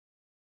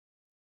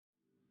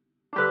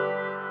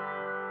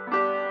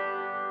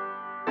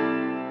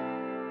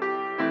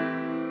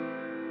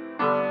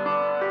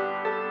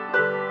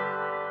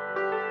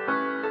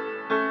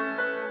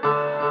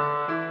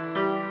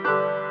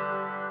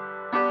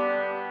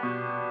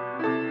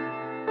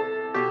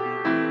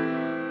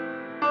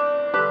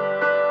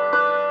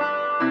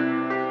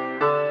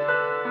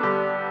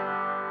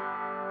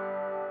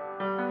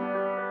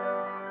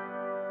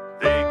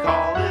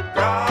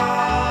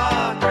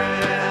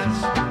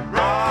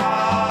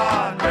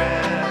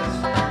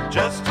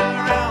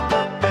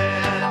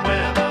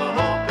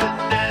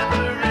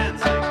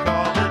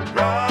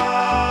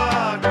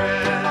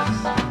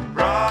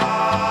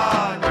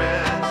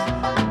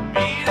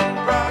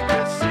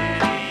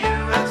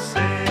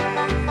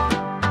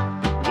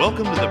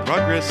Welcome to the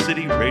Progress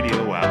City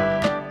Radio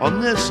Hour.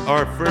 On this,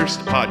 our first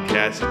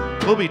podcast,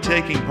 we'll be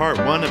taking part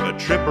one of a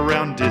trip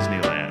around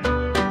Disneyland.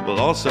 We'll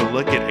also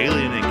look at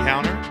Alien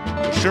Encounter,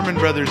 the Sherman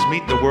Brothers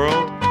Meet the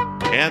World,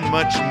 and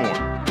much more.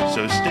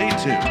 So stay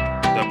tuned.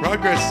 The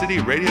Progress City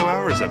Radio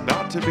Hour is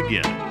about to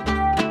begin.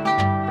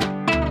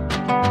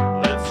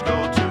 Let's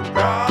go to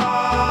Progress,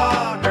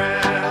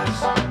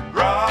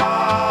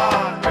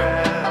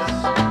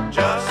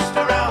 just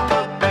around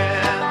the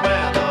bend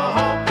where the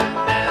hope it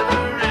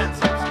never ends.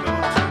 Let's go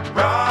to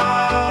Progress,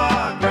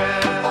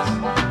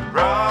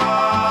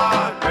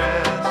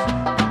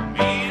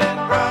 meet in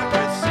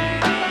Progress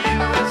City,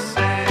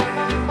 USA.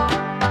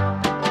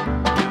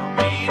 We'll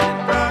meet in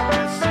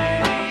Progress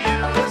City,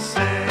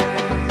 USA.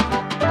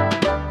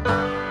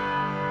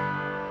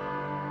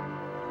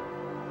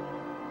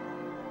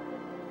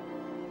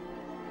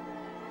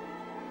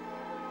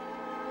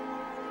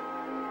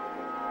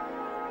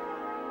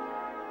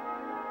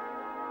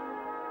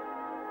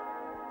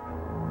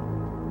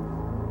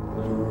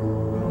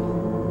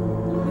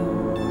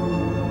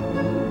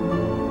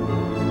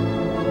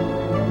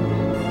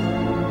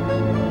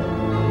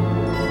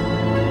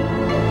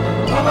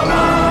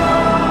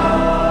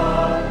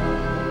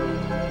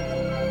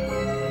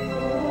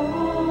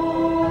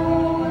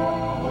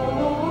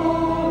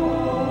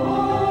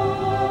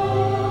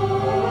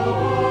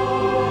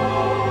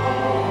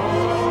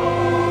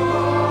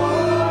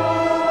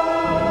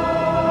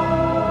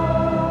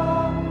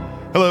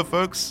 Hello,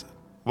 folks.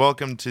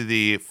 Welcome to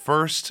the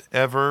first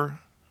ever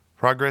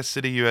Progress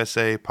City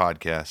USA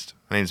podcast.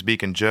 My name's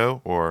Beacon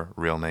Joe, or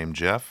real name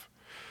Jeff.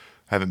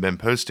 I haven't been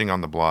posting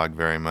on the blog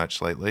very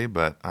much lately,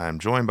 but I'm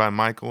joined by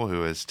Michael,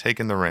 who has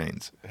taken the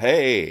reins.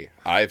 Hey,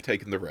 I've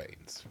taken the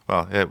reins.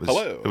 Well, it was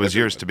Hello,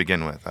 yours to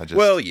begin with.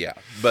 Well, yeah,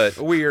 but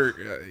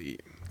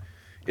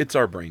it's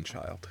our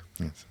brainchild.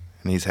 Yes.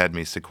 And he's had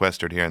me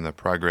sequestered here in the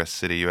Progress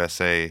City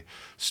USA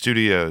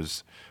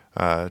studios,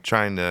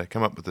 trying to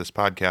come up with this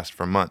podcast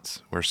for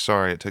months. We're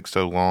sorry it took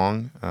so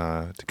long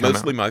to come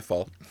Mostly out. my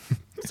fault.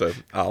 So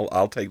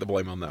I'll take the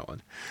blame on that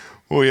one.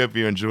 Well, we hope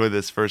you enjoy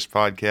this first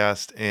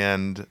podcast,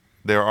 and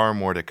there are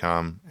more to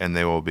come, and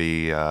they will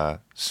be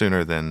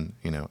sooner than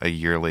a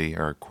yearly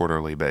or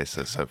quarterly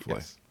basis, hopefully.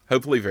 Yes.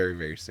 Hopefully very,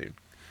 very soon.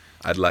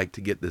 I'd like to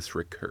get this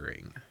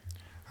recurring.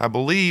 I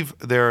believe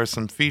there are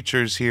some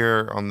features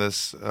here on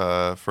this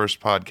first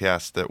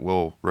podcast that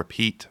will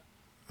repeat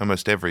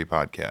almost every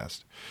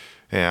podcast.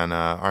 And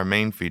our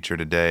main feature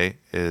today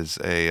is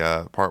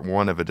a part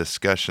one of a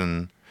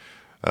discussion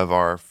of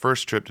our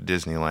first trip to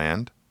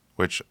Disneyland,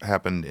 which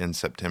happened in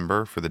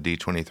September for the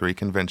D23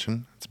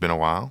 convention. It's been a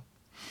while.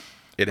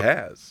 It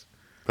has.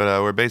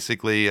 But we're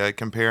basically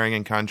comparing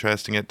and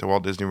contrasting it to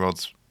Walt Disney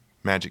World's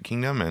Magic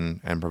Kingdom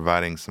and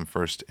providing some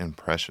first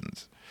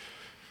impressions.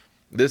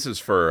 This is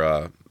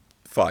for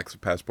Fox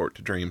Passport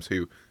to Dreams,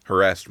 who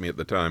harassed me at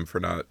the time for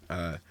not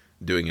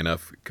doing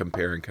enough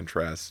compare and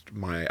contrast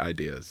my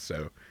ideas.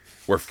 So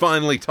we're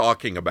finally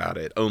talking about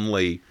it,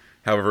 only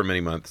however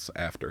many months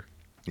after.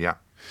 Yeah.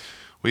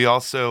 We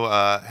also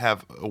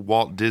have a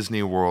Walt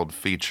Disney World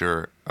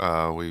feature.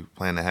 We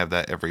plan to have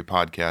that every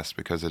podcast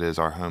because it is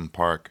our home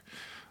park.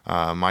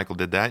 Michael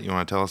did that. You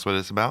want to tell us what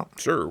it's about?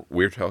 Sure.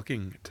 We're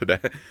talking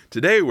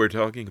today we're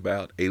talking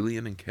about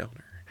Alien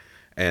Encounter.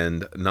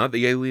 And not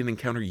the Alien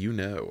Encounter you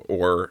know,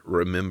 or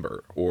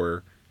remember,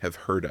 or have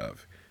heard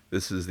of.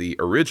 This is the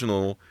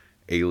original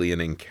Alien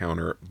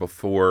Encounter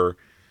before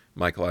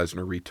Michael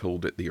Eisner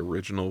retooled it, the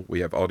original. We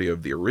have audio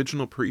of the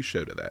original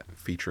pre-show to that,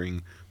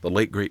 featuring the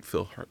late, great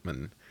Phil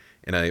Hartman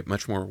in a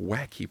much more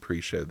wacky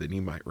pre-show than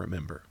you might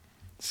remember.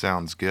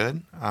 Sounds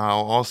good.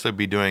 I'll also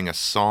be doing a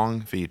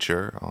song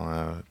feature on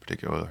a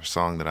particular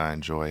song that I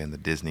enjoy in the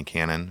Disney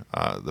canon.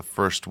 The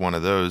first one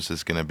of those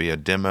is going to be a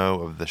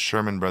demo of the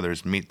Sherman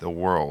Brothers Meet the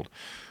World,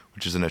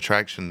 which is an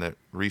attraction that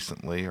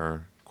recently,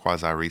 or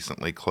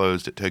quasi-recently,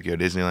 closed at Tokyo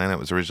Disneyland. It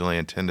was originally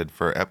intended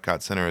for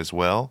Epcot Center as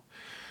well.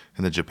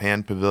 And the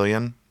Japan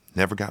Pavilion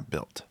never got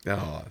built.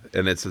 Oh,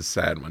 and it's a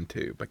sad one,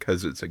 too,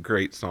 because it's a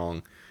great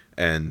song.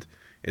 And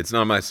it's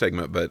not my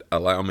segment, but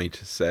allow me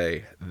to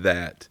say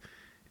that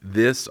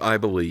this, I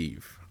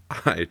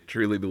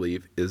truly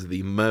believe, is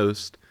the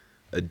most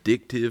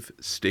addictive,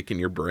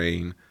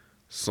 stick-in-your-brain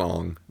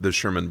song the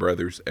Sherman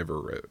Brothers ever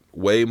wrote.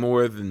 Way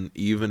more than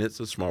even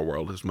It's a Small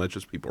World, as much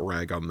as people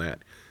rag on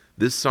that.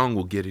 This song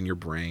will get in your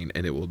brain,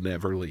 and it will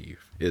never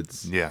leave.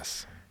 It's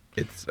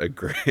a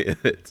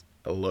great...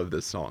 I love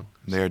this song.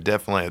 They're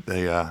definitely at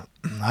the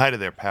height of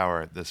their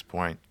power at this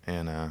point,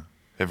 and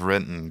have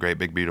written Great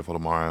Big Beautiful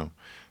Tomorrow,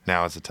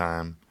 Now Is the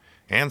Time,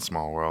 and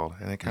Small World,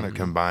 and it kind of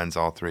combines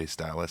all three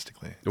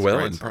stylistically. Well,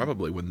 and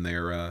probably when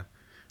they're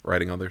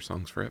writing all their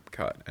songs for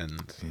Epcot,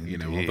 and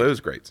all those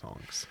great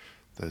songs.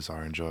 Those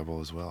are enjoyable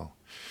as well.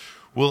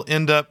 We'll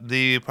end up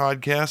the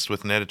podcast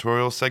with an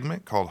editorial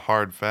segment called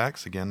Hard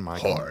Facts. Again,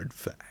 Michael. Hard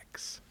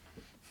Facts.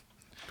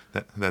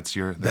 That's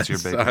your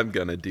baby. I'm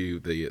gonna do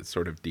the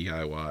sort of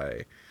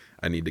DIY.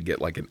 I need to get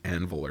like an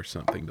anvil or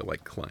something to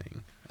like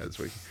clang as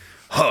we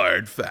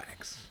hard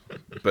facts.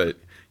 But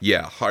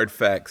yeah, hard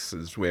facts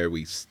is where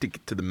we stick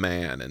it to the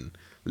man and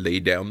lay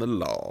down the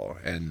law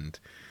and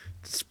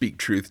speak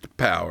truth to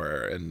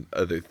power and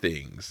other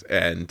things.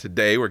 And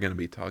today we're going to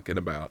be talking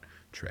about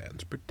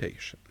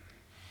transportation.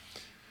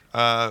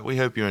 We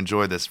hope you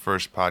enjoyed this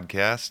first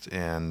podcast,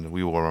 and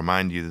we will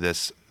remind you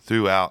this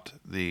throughout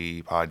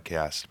the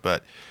podcast.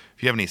 But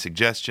if you have any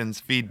suggestions,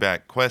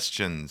 feedback,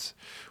 questions,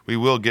 we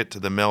will get to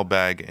the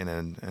mailbag in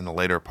a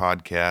later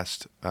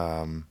podcast.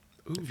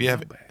 If you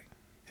have, Mailbag.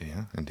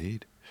 yeah,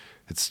 indeed,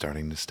 it's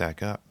starting to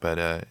stack up. But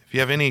if you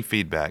have any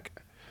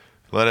feedback,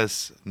 let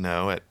us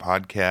know at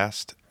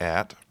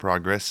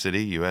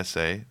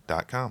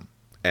podcast@progresscityusa.com.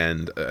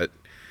 And,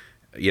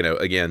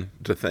 again,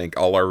 to thank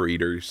all our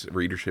readers.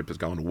 Readership has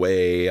gone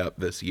way up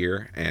this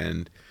year.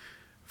 And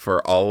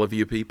for all of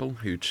you people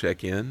who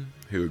check in,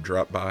 who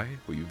drop by,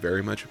 we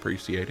very much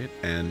appreciate it.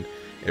 And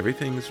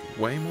everything's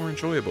way more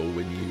enjoyable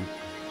when you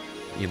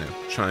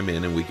chime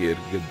in and we get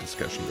a good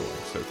discussion going.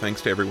 So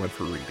thanks to everyone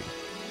for reading.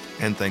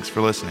 And thanks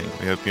for listening.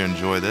 We hope you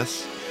enjoy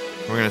this.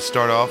 We're going to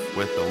start off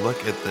with a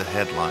look at the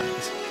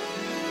headlines.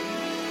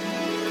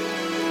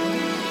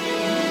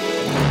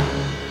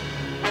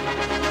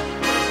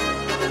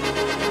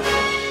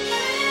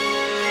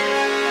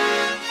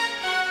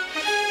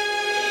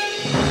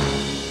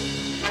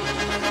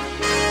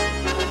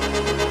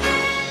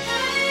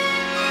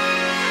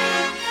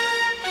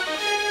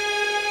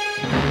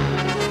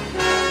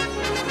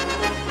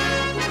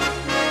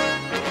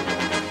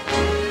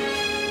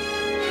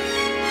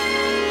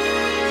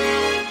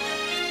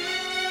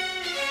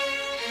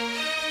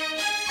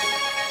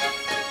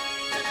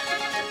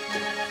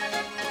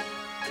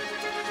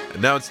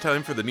 Now it's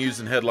time for the news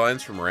and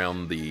headlines from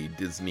around the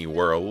Disney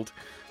World.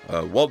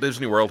 Walt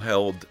Disney World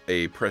held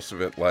a press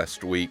event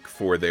last week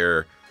for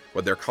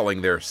what they're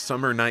calling their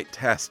Summer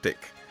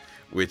Night-tastic,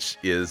 which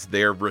is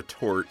their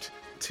retort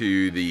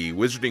to the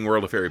Wizarding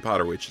World of Harry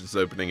Potter, which is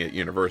opening at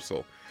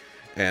Universal.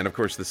 And of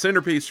course, the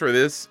centerpiece for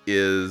this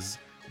is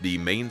the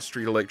Main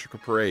Street Electrical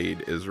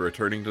Parade is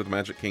returning to the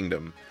Magic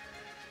Kingdom.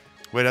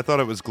 Wait, I thought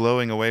it was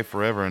glowing away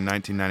forever in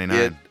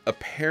 1999. It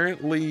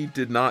apparently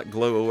did not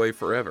glow away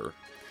forever.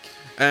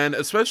 And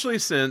especially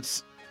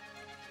since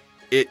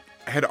it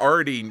had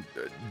already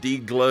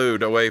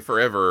deglowed away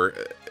forever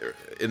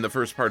in the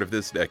first part of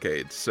this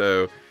decade.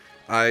 So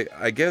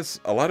I guess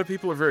a lot of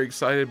people are very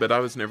excited, but I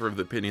was never of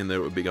the opinion that it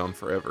would be gone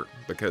forever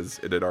because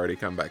it had already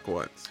come back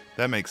once.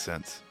 That makes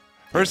sense.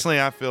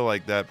 Personally, I feel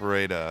like that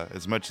parade,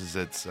 as much as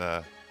it's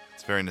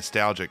very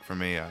nostalgic for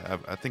me,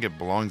 I think it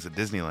belongs at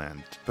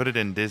Disneyland. Put it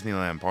in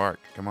Disneyland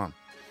Park. Come on.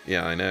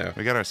 Yeah, I know.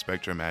 We got our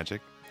Spectrum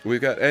Magic. We've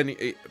got, and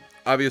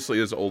obviously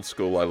as old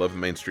school, I love the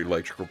Main Street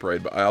Electrical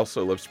Parade, but I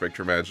also love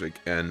Spectrum Magic.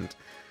 And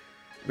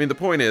I mean, the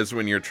point is,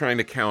 when you're trying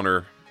to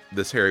counter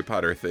this Harry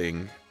Potter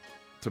thing,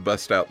 to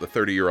bust out the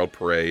 30-year-old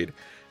parade,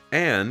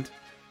 and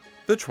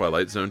the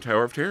Twilight Zone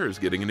Tower of Terror is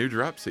getting a new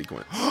drop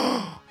sequence.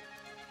 Wow.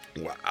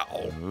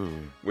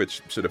 Ooh.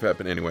 Which should have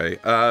happened anyway.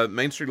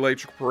 Main Street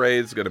Electrical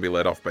Parade is going to be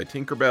led off by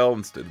Tinkerbell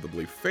instead of the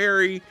Blue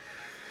Fairy.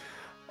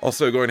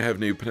 Also going to have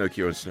new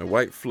Pinocchio and Snow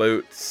White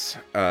floats.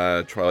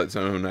 Twilight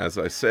Zone, as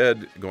I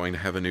said, going to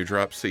have a new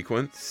drop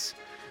sequence.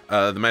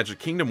 The Magic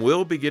Kingdom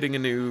will be getting a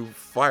new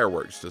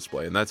fireworks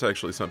display, and that's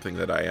actually something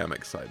that I am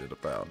excited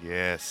about.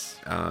 Yes.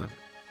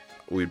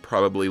 We'd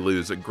probably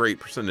lose a great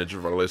percentage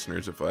of our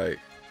listeners if I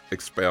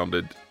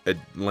expounded at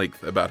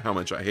length about how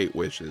much I hate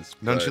wishes.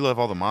 Don't you love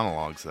all the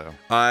monologues, though?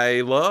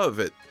 I love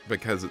it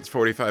because it's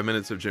 45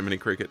 minutes of Jiminy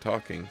Cricket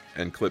talking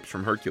and clips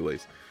from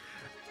Hercules.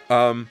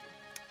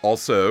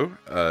 Also,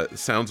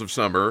 Sounds of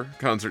Summer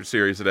concert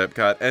series at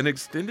Epcot and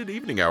extended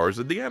evening hours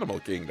at the Animal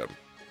Kingdom.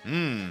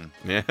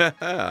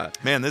 Yeah.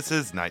 Man, this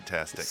is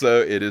night-tastic.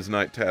 So it is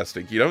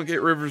night-tastic. You don't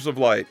get Rivers of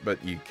Light,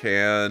 but you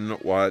can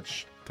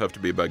watch Tough to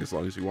Be a Bug as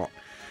long as you want.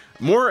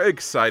 More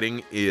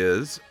exciting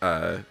is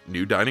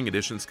new dining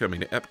additions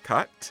coming to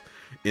Epcot.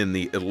 In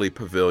the Italy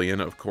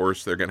Pavilion, of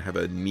course, they're going to have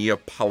a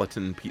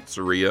Neapolitan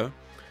pizzeria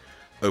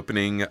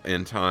opening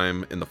in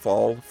time in the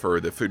fall for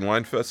the Food and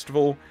Wine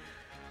Festival.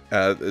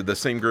 The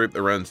same group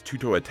that runs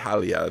Tutto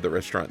Italia, the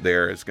restaurant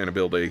there, is going to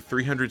build a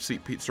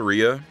 300-seat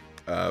pizzeria,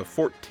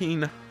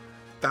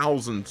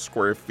 14,000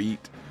 square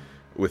feet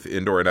with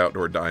indoor and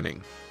outdoor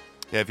dining.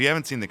 Yeah, if you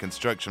haven't seen the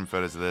construction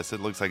photos of this,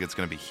 it looks like it's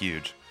going to be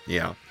huge.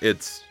 Yeah,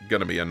 it's going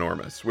to be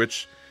enormous,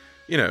 which,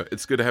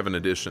 it's good to have an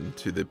addition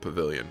to the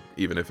pavilion,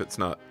 even if it's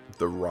not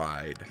the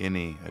ride.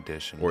 Any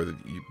addition. Or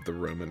the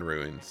Roman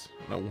ruins.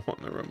 I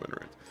want the Roman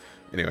ruins.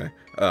 Anyway,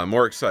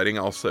 more exciting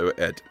also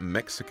at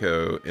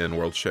Mexico in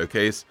World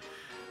Showcase,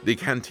 the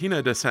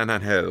Cantina de San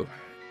Angel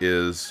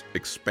is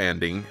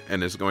expanding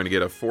and is going to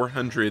get a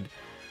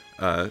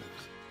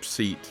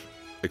 400-seat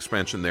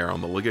expansion there on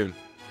the lagoon.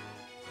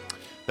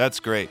 That's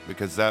great,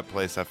 because that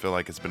place, I feel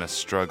like it's been a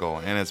struggle,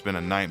 and it's been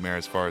a nightmare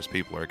as far as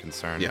people are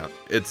concerned. Yeah,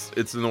 it's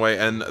in the way,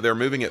 and they're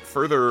moving it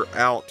further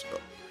out,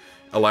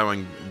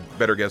 allowing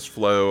better guest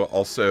flow.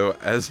 Also,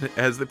 as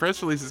the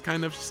press releases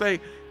kind of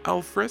say, al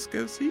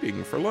fresco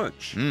seating for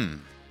lunch.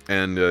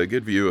 And a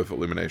good view of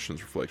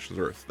Illuminations, Reflections,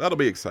 Earth. That'll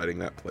be exciting.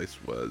 That place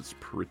was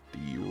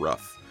pretty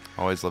rough.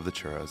 Always love the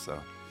churros,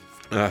 though.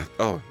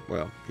 Oh,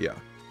 well, yeah.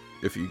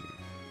 If you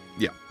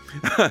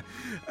Yeah.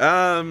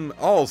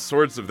 All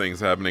sorts of things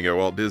happening at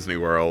Walt Disney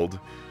World.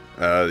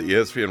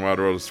 ESPN Wide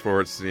World of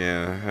Sports,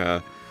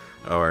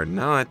 or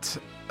not.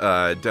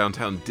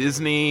 Downtown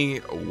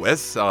Disney,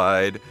 West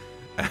Side.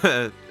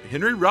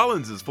 Henry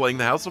Rollins is playing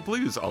the House of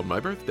Blues on my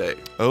birthday.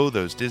 Oh,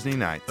 those Disney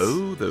nights.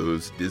 Oh,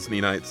 those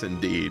Disney nights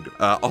indeed.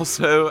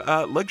 Also,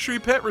 Luxury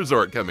Pet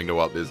Resort coming to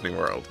Walt Disney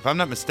World. If I'm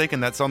not mistaken,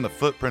 that's on the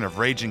footprint of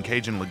Raging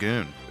Cajun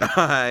Lagoon.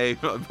 I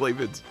believe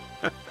it's...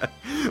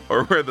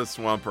 or where the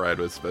swamp ride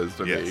was supposed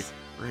to be.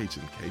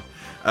 Raging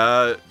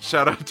Cajun.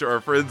 Shout out to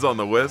our friends on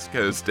the West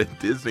Coast at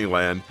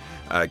Disneyland.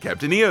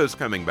 Captain EO's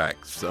coming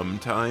back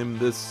sometime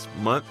this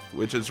month,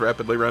 which is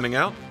rapidly running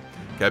out.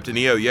 Captain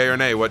EO, yay or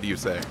nay, what do you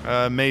say?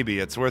 Maybe.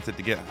 It's worth it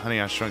to get Honey,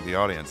 I Shrunk the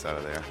Audience out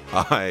of there.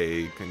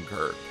 I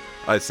concur.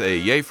 I say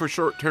yay for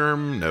short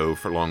term, no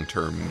for long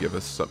term. Give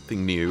us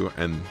something new,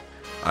 and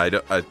I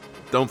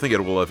don't think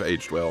it will have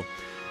aged well.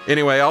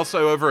 Anyway,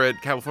 also over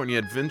at California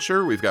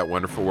Adventure, we've got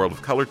Wonderful World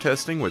of Color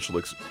Testing, which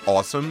looks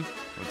awesome.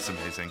 Looks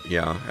amazing.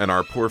 Yeah, and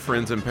our poor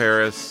friends in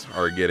Paris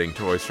are getting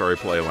Toy Story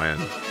Playland.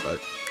 But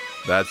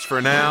that's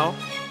for now.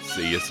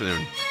 See you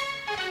soon.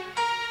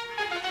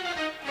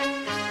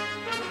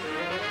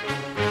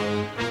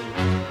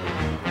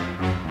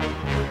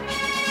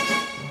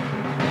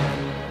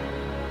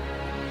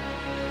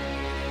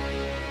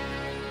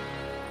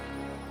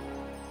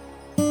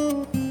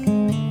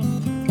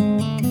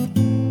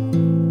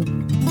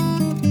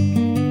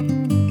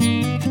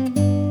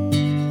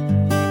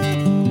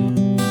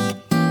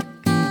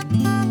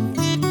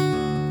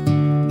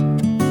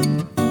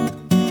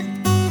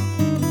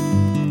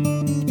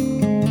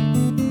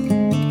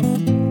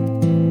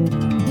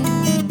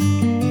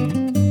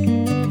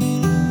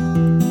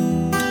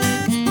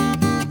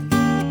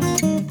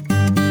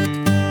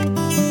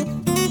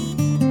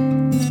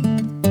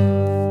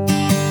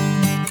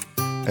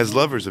 As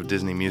lovers of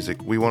Disney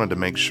music, we wanted to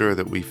make sure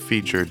that we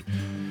featured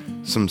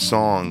some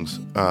songs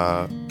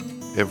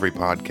every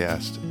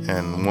podcast,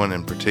 and one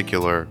in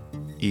particular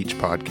each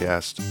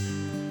podcast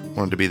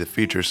wanted to be the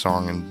feature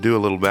song and do a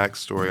little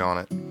backstory on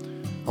it.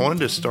 I wanted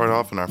to start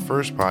off in our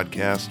first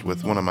podcast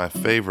with one of my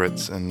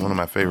favorites and one of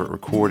my favorite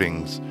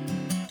recordings.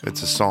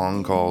 It's a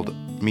song called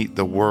Meet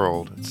the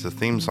World. It's the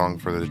theme song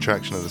for the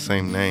attraction of the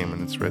same name,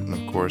 and it's written,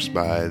 of course,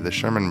 by the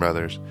Sherman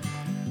Brothers,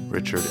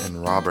 Richard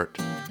and Robert.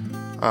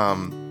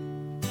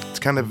 It's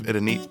kind of at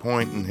a neat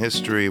point in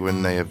history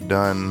when they have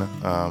done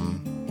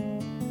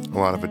a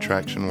lot of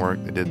attraction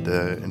work. They did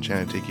the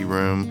Enchanted Tiki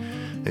Room,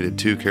 they did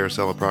 2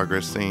 Carousel of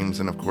Progress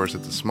themes, and of course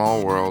It's a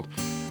Small World.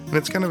 And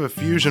it's kind of a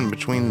fusion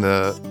between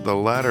the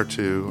latter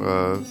two,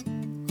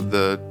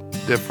 the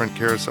different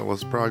Carousel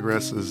of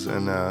Progresses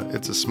and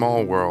It's a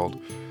Small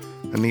World,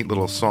 a neat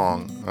little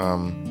song.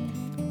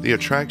 The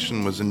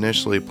attraction was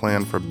initially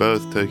planned for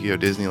both Tokyo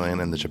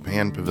Disneyland and the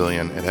Japan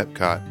Pavilion at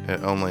Epcot.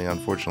 It only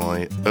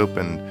unfortunately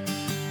opened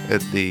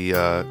at the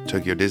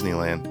Tokyo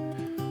Disneyland.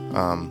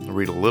 I'll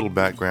read a little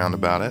background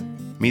about it.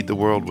 Meet the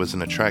World was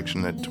an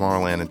attraction at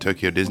Tomorrowland and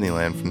Tokyo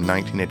Disneyland from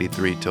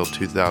 1983 till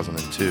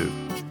 2002.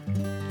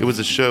 It was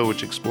a show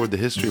which explored the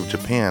history of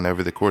Japan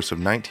over the course of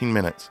 19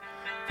 minutes,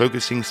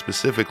 focusing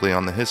specifically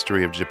on the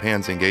history of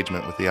Japan's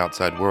engagement with the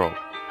outside world.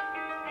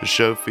 The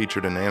show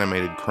featured an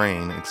animated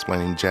crane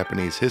explaining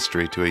Japanese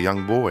history to a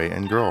young boy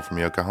and girl from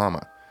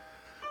Yokohama.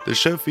 The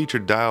show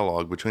featured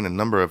dialogue between a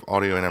number of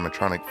audio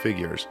animatronic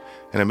figures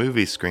and a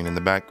movie screen in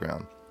the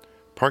background.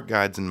 Park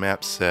guides and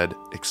maps said,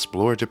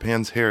 "Explore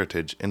Japan's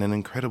heritage in an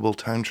incredible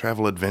time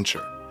travel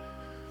adventure."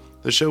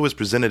 The show was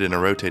presented in a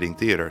rotating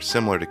theater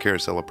similar to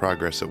Carousel of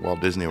Progress at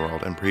Walt Disney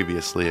World and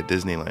previously at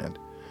Disneyland.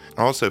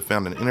 I also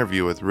found an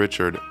interview with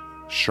Richard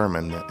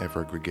Sherman,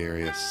 ever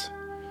gregarious,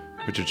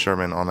 Richard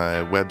Sherman, on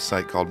a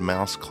website called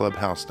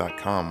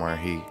mouseclubhouse.com, where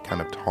he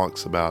kind of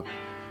talks about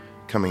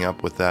coming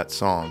up with that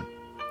song.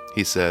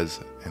 He says,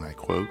 and I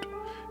quote,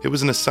 "It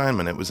was an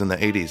assignment. It was in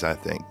the 80s, I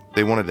think.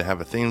 They wanted to have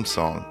a theme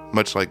song,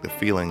 much like the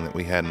feeling that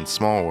we had in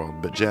Small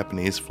World, but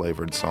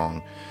Japanese-flavored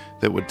song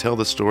that would tell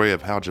the story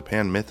of how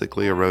Japan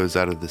mythically arose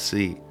out of the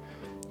sea.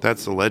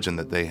 That's the legend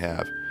that they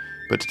have.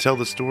 But to tell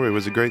the story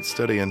was a great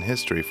study in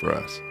history for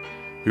us.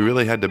 We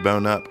really had to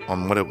bone up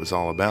on what it was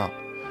all about.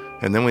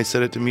 And then we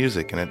set it to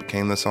music, and it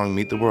became the song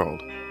Meet the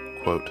World.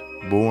 Quote,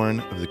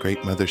 born of the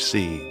great mother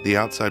sea, the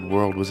outside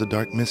world was a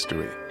dark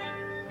mystery.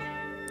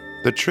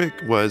 The trick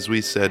was we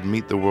said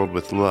meet the world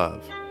with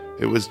love.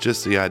 It was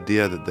just the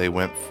idea that they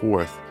went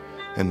forth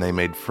and they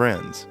made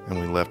friends, and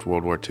we left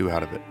World War II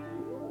out of it."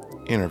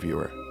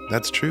 Interviewer: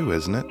 "That's true,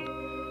 isn't it?"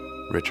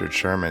 Richard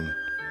Sherman: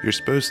 "You're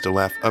supposed to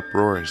laugh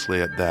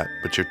uproariously at that,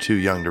 but you're too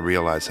young to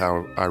realize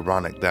how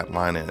ironic that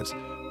line is.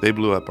 They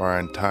blew up our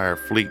entire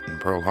fleet in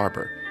Pearl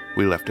Harbor.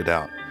 We left it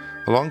out.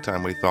 A long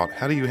time we thought,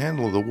 how do you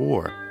handle the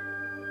war?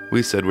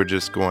 We said we're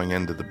just going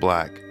into the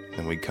black,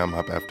 and we'd come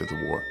up after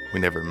the war. We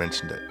never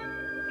mentioned it."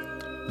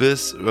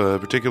 This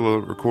particular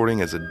recording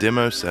is a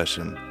demo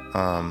session,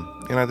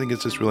 and I think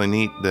it's just really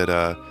neat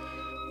that,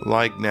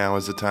 like Now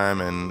Is the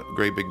Time and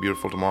Great Big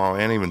Beautiful Tomorrow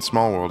and even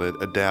Small World, it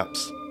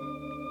adapts,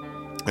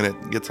 and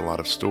it gets a lot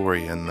of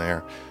story in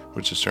there.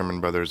 which the Sherman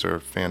Brothers are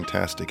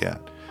fantastic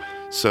at.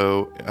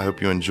 So I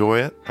hope you enjoy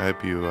it. I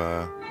hope you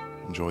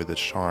enjoy the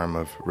charm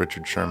of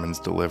Richard Sherman's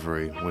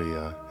delivery. We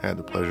had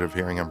the pleasure of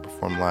hearing him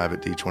perform live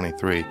at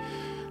D23,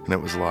 and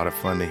it was a lot of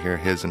fun to hear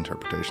his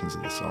interpretations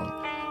of the song.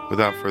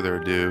 Without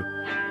further ado,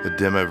 the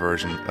demo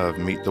version of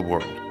Meet the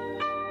World.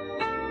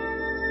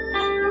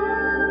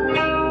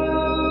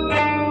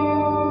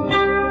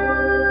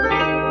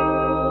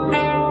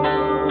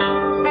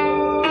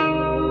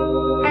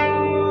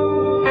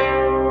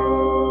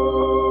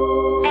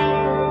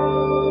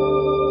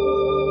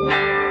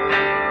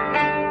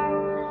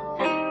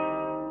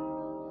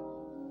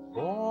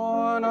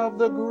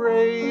 The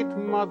great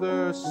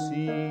mother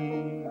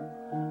sea,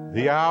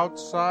 the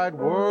outside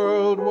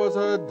world was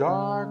a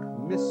dark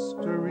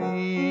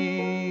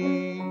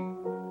mystery.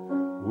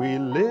 We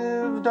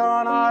lived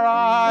on our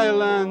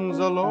islands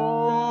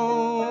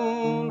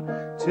alone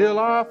till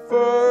our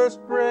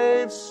first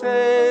brave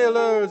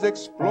sailors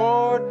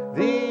explored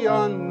the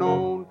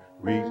unknown,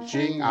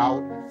 reaching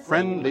out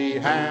friendly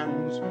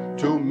hands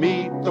to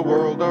meet the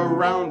world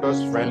around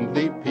us,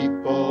 friendly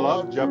people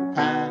of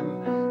Japan.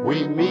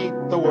 We meet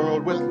the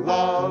world with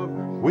love.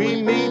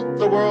 We meet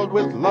the world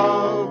with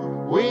love.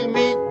 We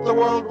meet the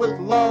world with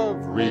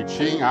love.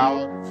 Reaching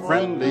out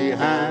friendly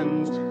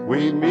hands.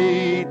 We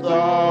meet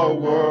the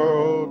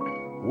world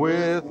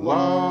with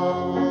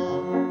love.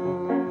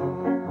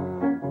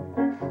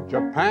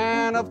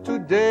 Japan of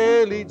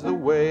today leads the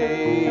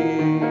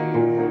way.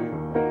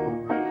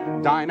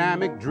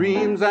 Dynamic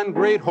dreams and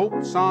great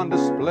hopes on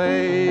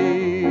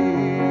display.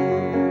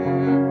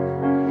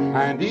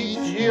 And each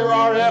year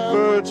our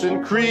efforts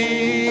increase,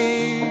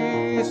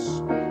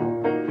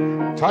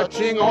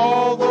 touching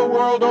all the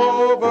world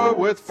over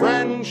with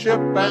friendship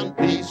and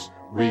peace,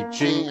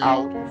 reaching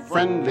out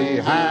friendly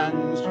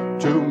hands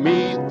to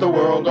meet the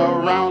world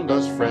around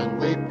us,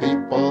 friendly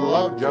people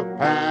of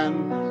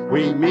Japan.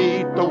 We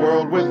meet the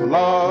world with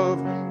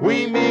love.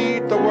 We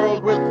meet the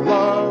world with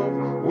love.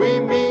 We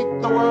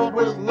meet the world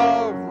with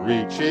love,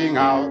 reaching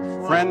out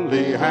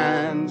friendly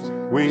hands.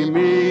 We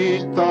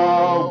meet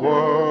the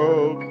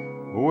world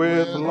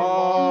with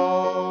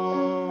love.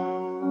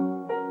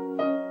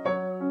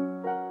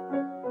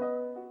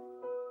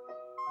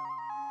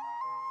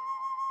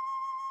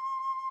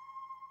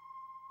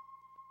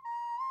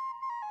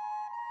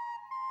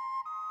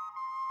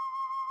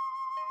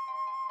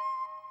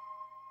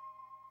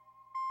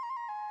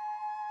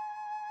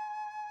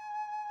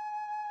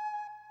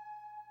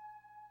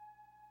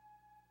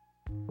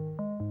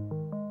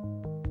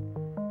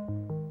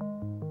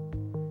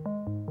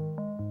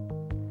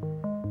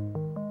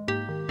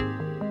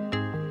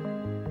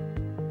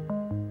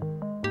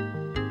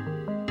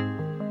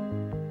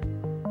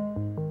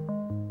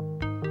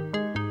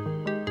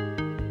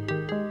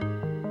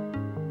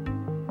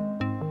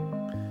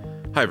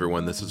 Hi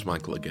everyone, this is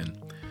Michael again.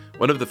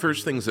 One of the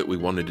first things that we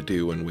wanted to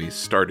do when we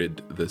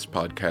started this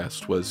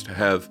podcast was to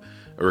have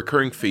a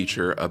recurring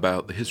feature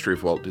about the history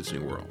of Walt Disney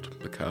World,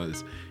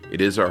 because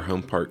it is our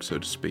home park, so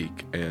to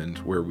speak, and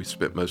where we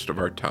spent most of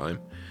our time.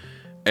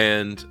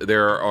 And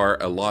there are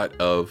a lot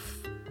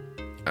of,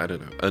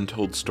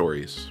 untold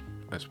stories,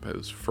 I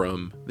suppose,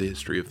 from the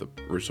history of the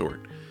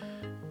resort.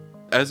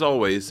 As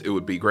always, it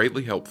would be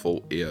greatly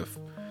helpful if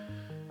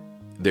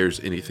there's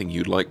anything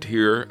you'd like to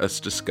hear us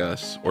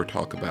discuss or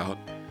talk about,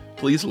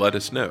 please let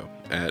us know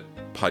at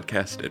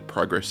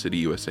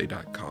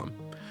podcast@progresscityusa.com.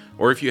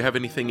 Or if you have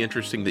anything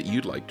interesting that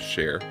you'd like to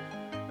share,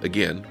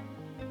 again,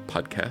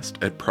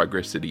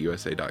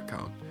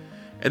 podcast@progresscityusa.com.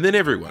 And then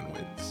everyone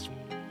wins.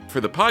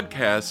 For the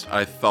podcast,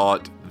 I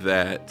thought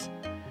that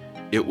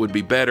it would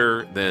be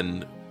better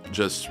than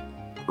just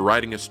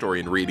writing a story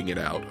and reading it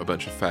out, a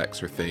bunch of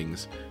facts or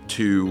things,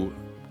 to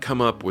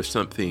come up with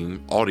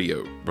something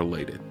audio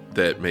related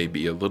that may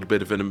be a little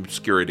bit of an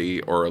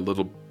obscurity or a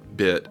little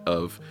bit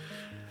of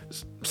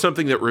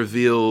something that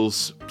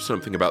reveals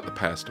something about the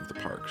past of the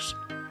parks.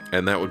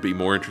 And that would be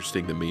more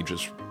interesting than me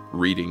just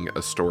reading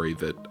a story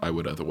that I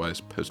would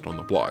otherwise post on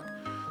the blog.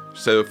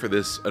 So for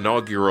this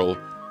inaugural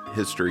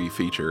history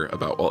feature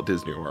about Walt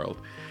Disney World,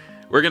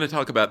 we're going to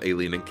talk about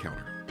Alien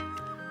Encounter.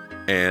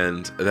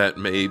 And that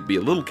may be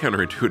a little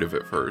counterintuitive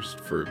at first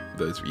for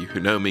those of you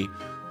who know me,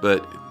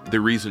 but the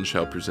reason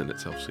shall present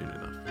itself soon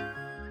enough.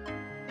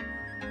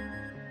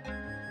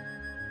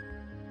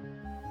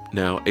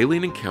 Now,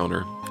 Alien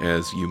Encounter,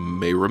 as you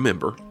may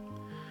remember,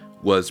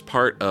 was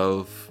part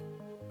of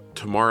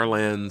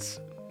Tomorrowland's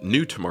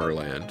New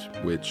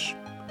Tomorrowland, which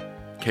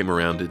came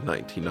around in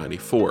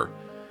 1994,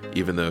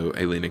 even though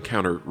Alien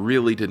Encounter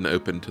really didn't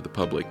open to the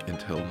public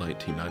until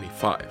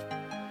 1995.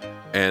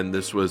 And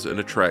this was an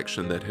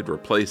attraction that had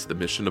replaced the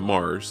Mission to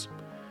Mars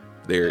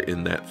there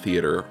in that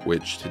theater,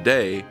 which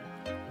today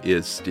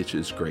is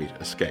Stitch's Great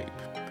Escape.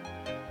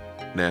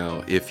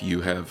 Now, if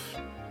you have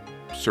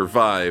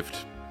survived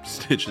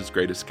Stitch's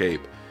Great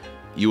Escape,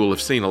 you will have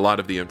seen a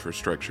lot of the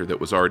infrastructure that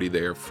was already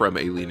there from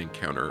Alien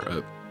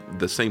Encounter.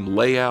 The same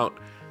layout,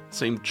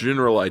 same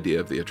general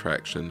idea of the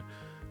attraction,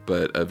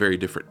 but a very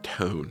different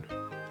tone.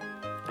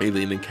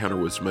 Alien Encounter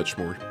was much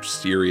more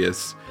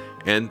serious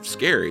and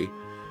scary,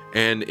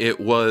 And it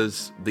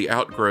was the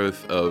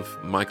outgrowth of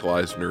Michael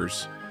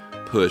Eisner's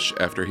push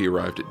after he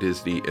arrived at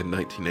Disney in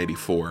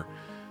 1984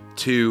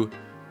 to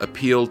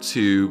appeal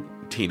to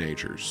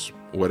teenagers,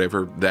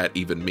 whatever that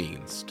even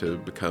means, to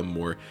become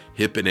more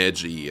hip and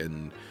edgy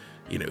and,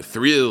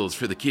 thrills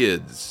for the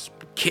kids,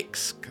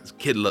 kicks, because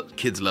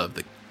kids love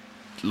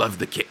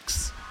the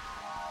kicks.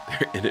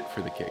 They're in it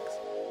for the kicks.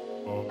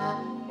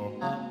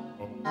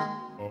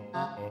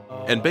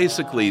 And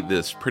basically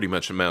this pretty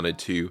much amounted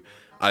to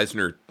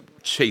Eisner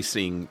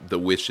chasing the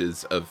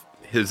wishes of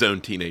his own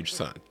teenage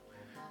son.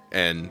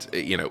 And,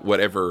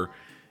 whatever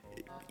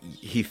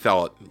he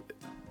thought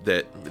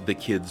that the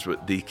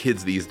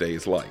kids these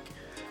days like.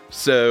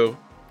 So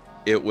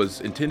it was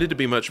intended to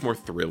be much more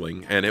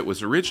thrilling, and it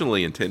was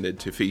originally intended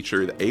to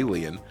feature the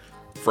alien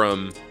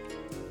from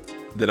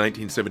the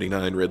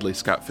 1979 Ridley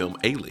Scott film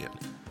Alien,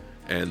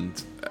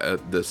 and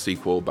the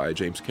sequel by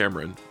James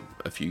Cameron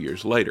a few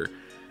years later.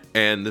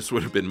 And this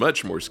would have been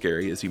much more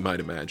scary, as you might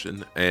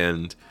imagine,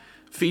 and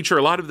feature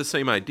a lot of the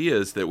same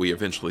ideas that we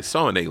eventually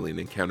saw in Alien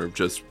Encounter,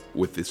 just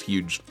with this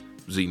huge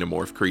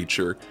xenomorph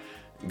creature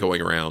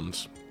going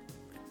around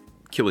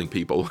killing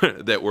people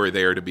that were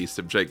there to be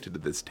subjected to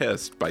this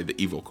test by the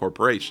evil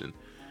corporation.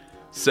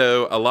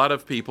 So a lot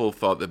of people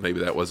thought that maybe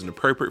that wasn't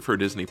appropriate for a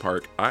Disney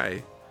park.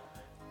 I,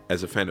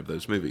 as a fan of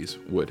those movies,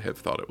 would have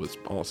thought it was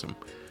awesome.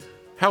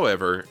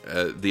 However,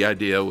 the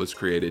idea was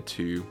created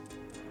to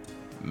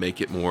make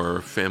it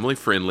more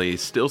family-friendly,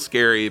 still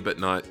scary but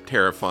not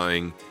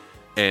terrifying,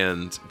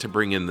 and to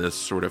bring in this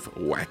sort of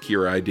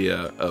wackier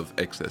idea of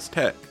excess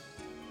tech.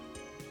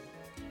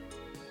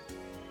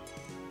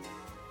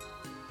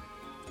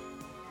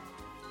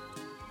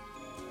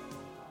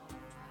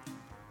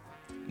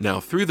 Now,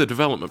 through the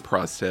development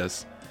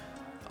process,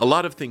 a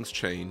lot of things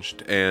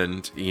changed,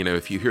 and,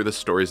 if you hear the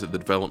stories of the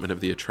development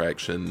of the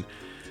attraction,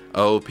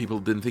 people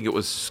didn't think it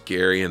was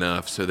scary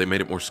enough, so they made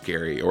it more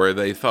scary, or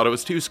they thought it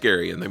was too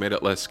scary, and they made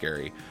it less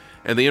scary.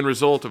 And the end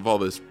result of all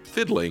this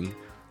fiddling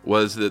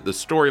was that the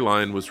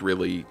storyline was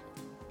really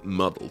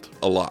muddled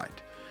a lot.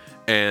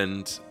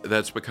 And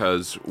that's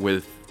because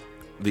with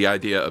the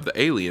idea of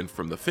the alien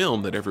from the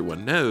film that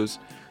everyone knows,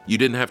 you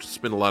didn't have to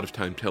spend a lot of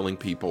time telling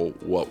people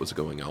what was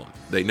going on.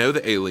 They know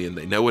the alien,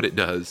 they know what it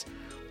does,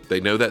 they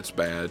know that's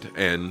bad,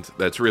 and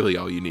that's really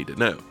all you need to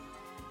know.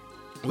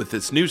 With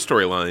this new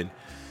storyline,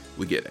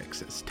 we get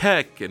excess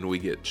tech, and we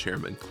get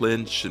Chairman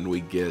Clinch, and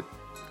we get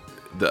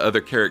the other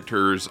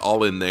characters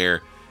all in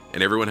there,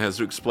 and everyone has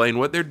to explain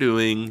what they're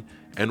doing,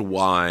 and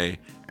why,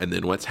 and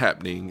then what's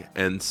happening.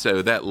 And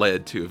so that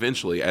led to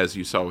eventually, as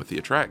you saw with the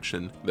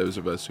attraction, those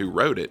of us who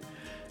wrote it,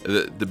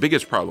 the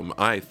biggest problem,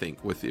 I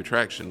think, with the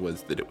attraction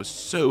was that it was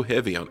so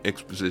heavy on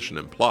exposition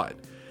and plot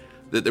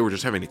that they were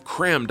just having to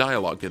cram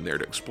dialogue in there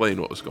to explain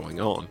what was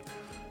going on,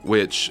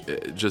 which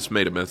just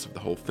made a mess of the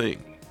whole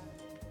thing.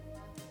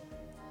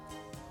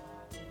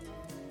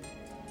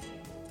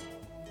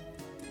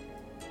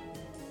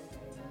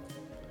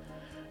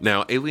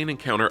 Now, Alien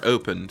Encounter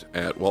opened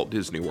at Walt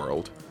Disney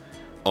World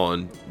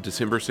on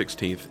December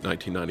 16th,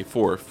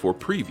 1994 for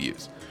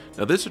previews.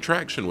 Now, this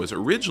attraction was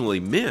originally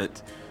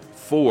meant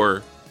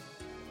for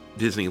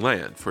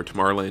Disneyland, for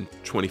Tomorrowland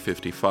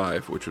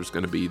 2055, which was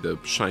going to be the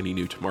shiny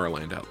new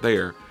Tomorrowland out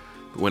there.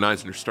 But when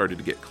Eisner started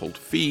to get cold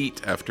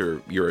feet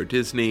after Euro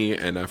Disney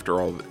and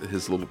after all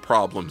his little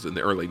problems in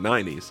the early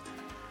 90s,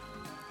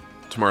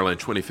 Tomorrowland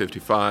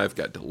 2055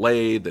 got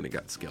delayed, then it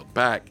got scaled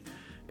back.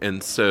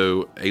 And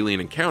so Alien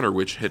Encounter,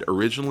 which had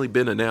originally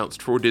been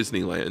announced for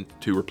Disneyland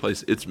to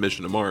replace its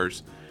Mission to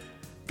Mars,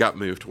 got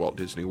moved to Walt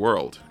Disney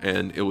World.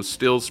 And it was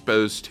still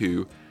supposed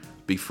to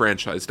be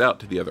franchised out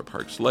to the other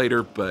parks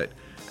later, but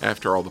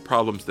after all the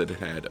problems that it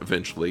had,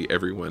 eventually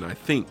everyone, I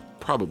think,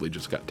 probably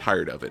just got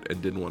tired of it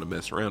and didn't want to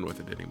mess around with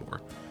it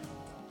anymore.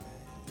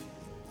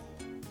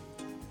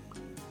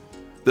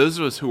 Those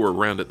of us who were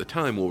around at the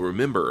time will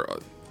remember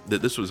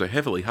that this was a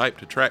heavily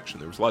hyped attraction.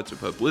 There was lots of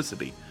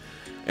publicity.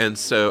 And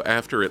so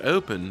after it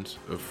opened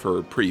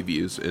for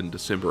previews in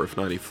December of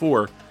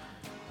 94,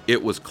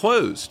 it was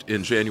closed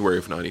in January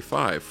of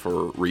 95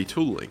 for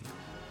retooling.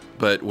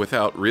 But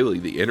without really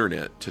the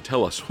internet to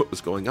tell us what was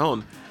going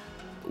on,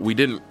 we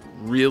didn't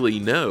really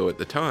know at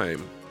the time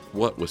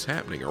what was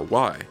happening or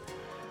why.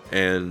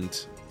 And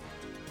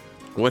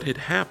what had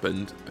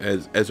happened,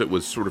 as it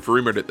was sort of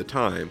rumored at the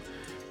time,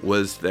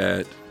 was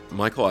that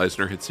Michael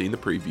Eisner had seen the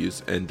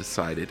previews and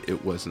decided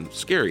it wasn't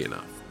scary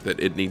enough, that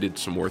it needed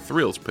some more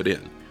thrills put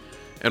in.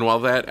 And while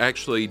that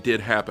actually did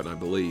happen, I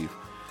believe,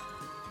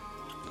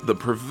 the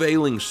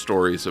prevailing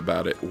stories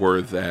about it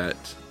were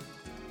that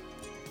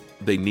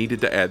they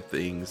needed to add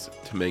things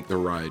to make the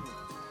ride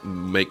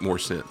make more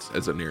sense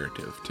as a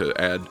narrative, to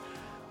add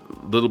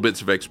little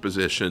bits of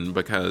exposition,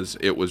 because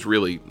it was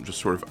really just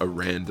sort of a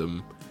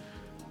random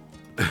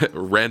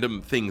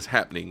things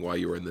happening while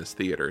you were in this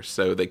theater.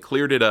 So they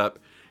cleared it up,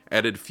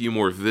 added a few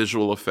more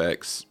visual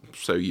effects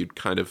so you'd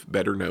kind of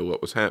better know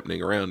what was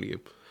happening around you.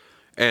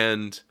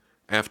 And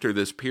after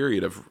this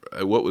period of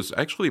what was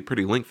actually a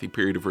pretty lengthy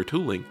period of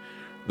retooling,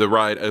 the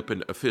ride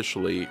opened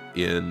officially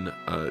in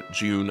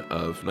June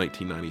of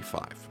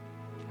 1995.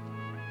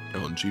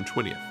 on June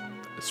 20th,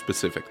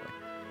 specifically.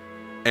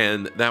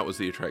 And that was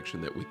the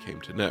attraction that we came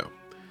to know.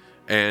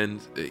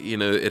 And,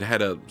 it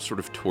had a sort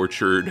of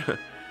tortured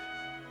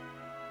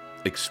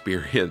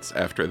experience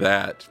after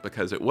that,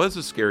 because it was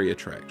a scary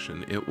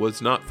attraction. It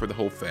was not for the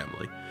whole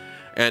family.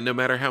 And no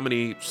matter how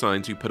many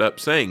signs you put up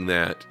saying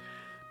that,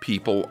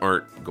 people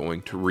aren't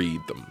going to read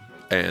them.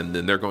 And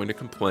then they're going to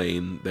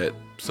complain that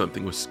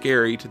something was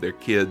scary to their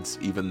kids,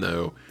 even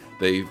though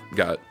they've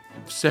got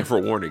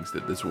several warnings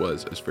that this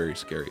was a very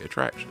scary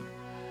attraction.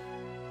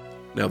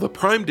 Now, the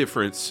prime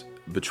difference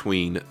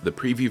between the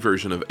preview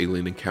version of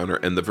Alien Encounter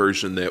and the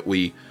version that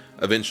we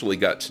eventually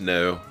got to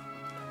know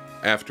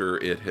after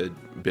it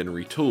had been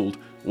retooled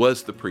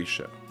was the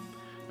pre-show.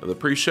 Now, the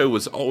pre-show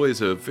was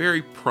always a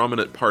very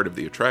prominent part of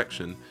the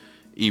attraction,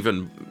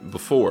 even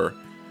before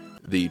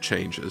the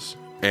changes,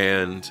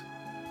 and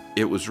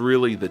it was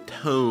really the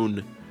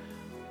tone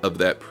of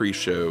that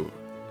pre-show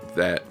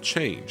that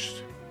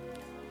changed.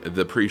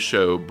 The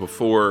pre-show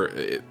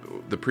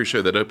the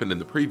pre-show that opened in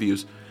the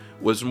previews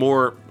was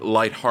more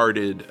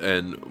lighthearted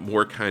and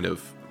more kind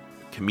of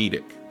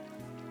comedic.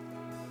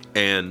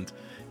 And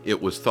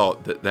it was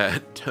thought that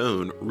that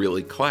tone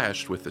really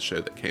clashed with the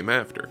show that came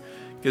after,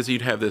 because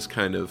you'd have this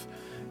kind of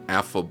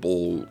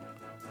affable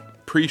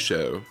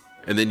pre-show,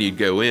 and then you'd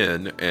go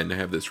in and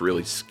have this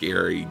really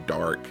scary,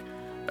 dark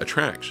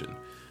attraction.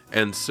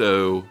 And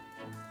so,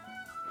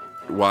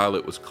 while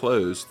it was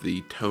closed,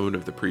 the tone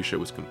of the pre-show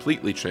was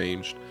completely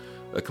changed.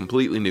 A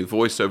completely new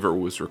voiceover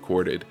was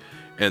recorded.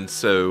 And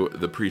so,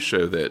 the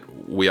pre-show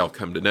that we all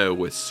come to know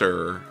was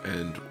Sir,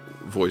 and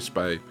voiced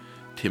by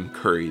Tim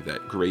Curry,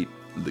 that great,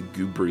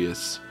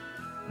 lugubrious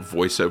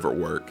voiceover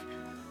work,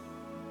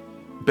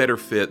 better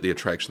fit the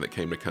attraction that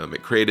came to come.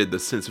 It created the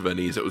sense of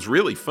unease. It was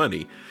really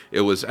funny.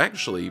 It was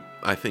actually,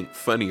 I think,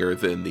 funnier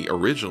than the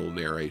original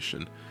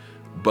narration,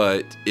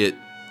 but it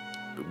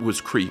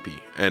was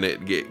creepy, and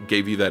it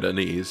gave you that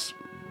unease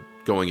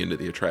going into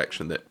the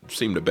attraction that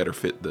seemed to better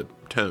fit the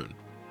tone.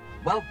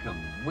 Welcome,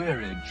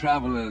 weary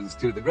travelers,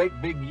 to the great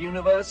big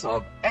universe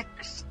of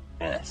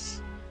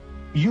XS.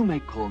 You may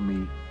call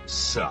me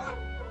Sir.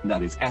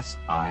 That is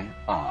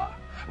SIR,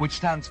 which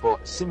stands for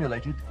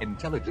Simulated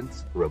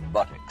Intelligence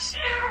Robotics.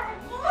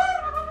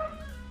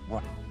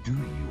 What do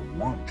you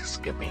want,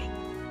 Skippy?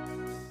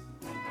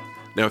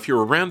 Now, if you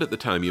were around at the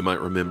time, you might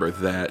remember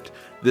that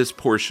this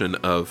portion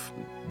of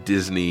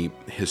Disney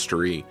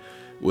history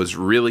was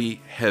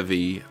really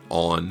heavy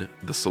on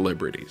the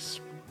celebrities.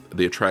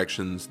 The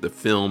attractions, the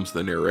films,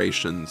 the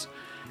narrations,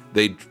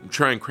 they'd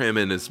try and cram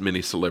in as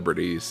many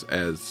celebrities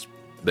as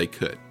they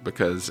could,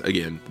 because,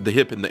 again, the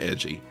hip and the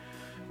edgy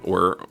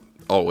were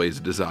always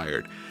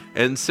desired.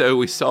 And so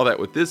we saw that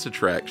with this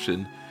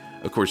attraction.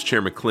 Of course,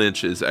 Chairman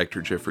Clinch is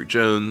actor Jeffrey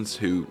Jones,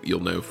 who you'll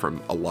know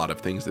from a lot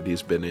of things that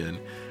he's been in.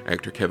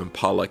 Actor Kevin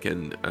Pollak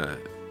and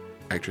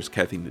actress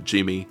Kathy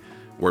Najimy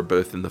were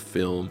both in the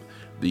film.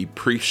 The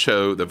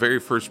pre-show, the very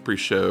first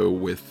pre-show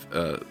with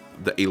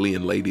the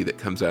alien lady that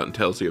comes out and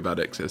tells you about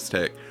XS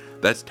Tech,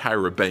 that's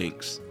Tyra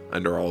Banks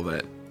under all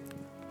that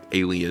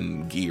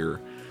alien gear.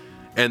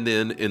 And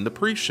then in the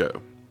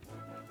pre-show.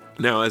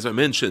 Now, as I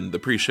mentioned, the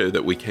pre-show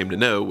that we came to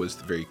know was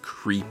the very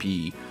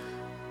creepy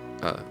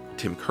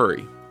Tim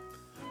Curry.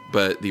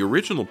 But the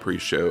original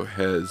pre-show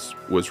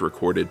was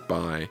recorded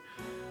by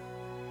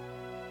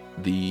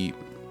the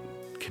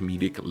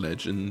comedic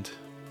legend,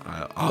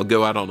 I'll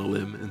go out on a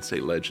limb and say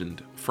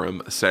legend,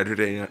 from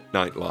Saturday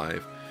Night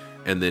Live.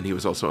 And then he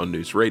was also on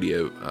News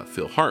Radio,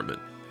 Phil Hartman,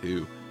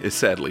 who is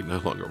sadly no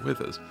longer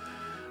with us.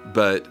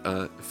 But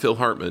Phil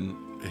Hartman,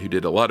 who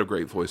did a lot of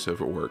great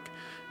voiceover work,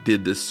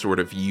 did this sort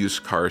of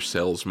used car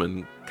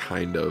salesman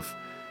kind of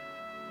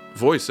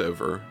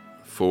voiceover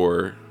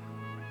for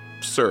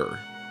Sir,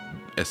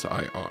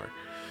 S-I-R,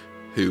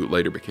 who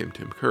later became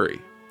Tim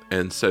Curry.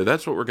 And so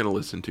that's what we're going to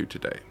listen to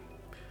today.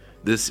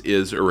 This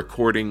is a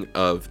recording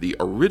of the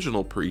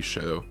original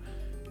pre-show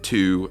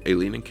to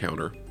Alien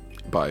Encounter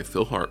by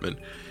Phil Hartman.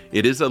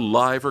 It is a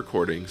live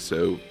recording,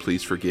 so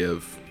please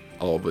forgive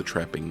all the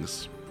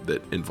trappings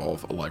that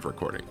involve a live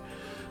recording.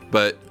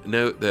 But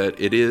note that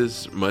it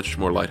is much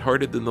more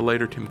lighthearted than the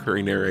later Tim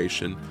Curry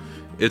narration.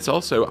 It's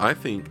also, I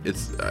think,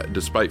 it's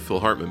despite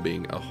Phil Hartman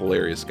being a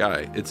hilarious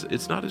guy,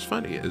 it's not as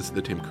funny as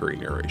the Tim Curry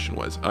narration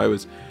was. I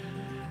was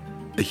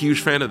a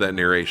huge fan of that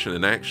narration,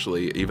 and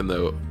actually, even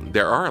though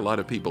there are a lot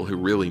of people who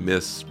really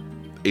miss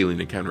Alien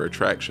Encounter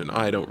Attraction,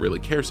 I don't really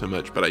care so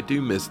much, but I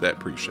do miss that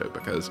pre-show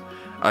because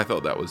I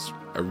thought that was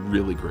a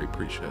really great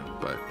pre-show.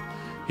 But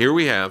here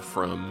we have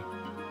from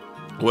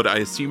what I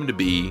assume to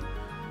be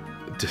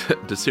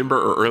December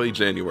or early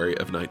January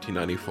of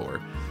 1994,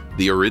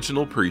 the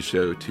original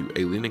pre-show to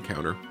Alien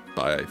Encounter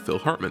by Phil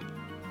Hartman.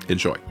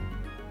 Enjoy.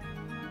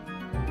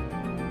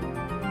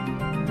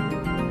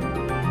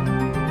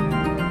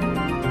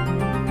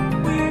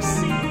 We're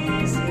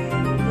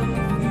seizing the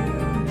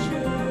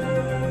future.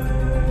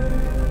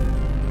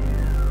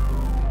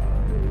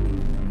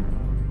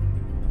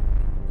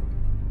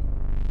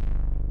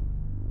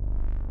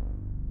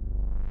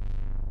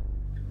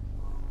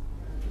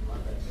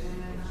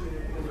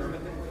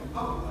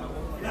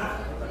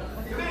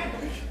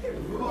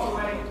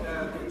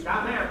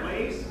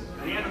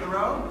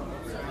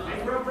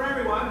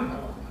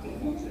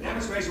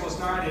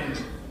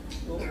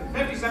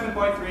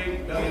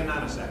 7.3 billion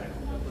nanosecond.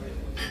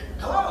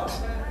 Hello,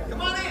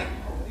 come on in.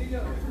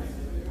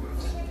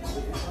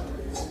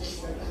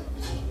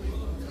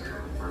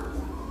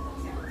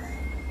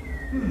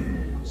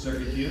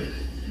 Circuit Q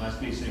must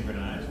be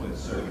synchronized with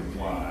circuit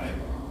Y.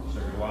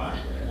 Circuit Y?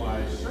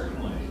 Why,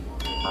 certainly.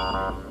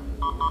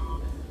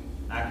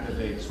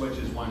 Activate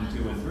switches 1,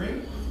 2, and 3.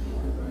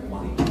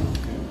 1, 2,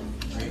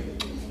 3.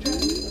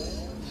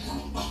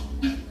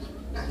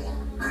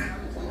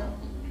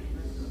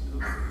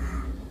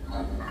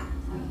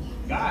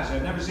 Gosh,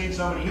 I've never seen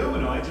so many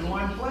humanoids in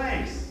one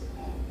place.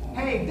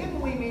 Hey,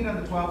 didn't we meet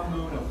on the 12th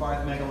moon of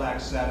Farth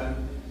Megalax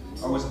 7?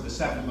 Or was it the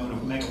 7th moon of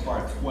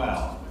Megafarth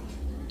 12?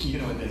 You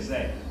know what they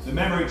say. The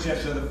memory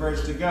chips are the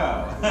first to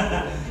go.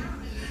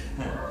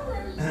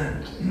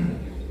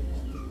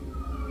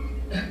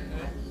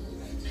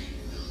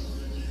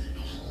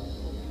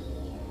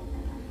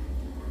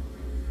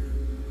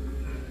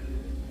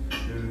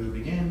 To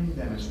begin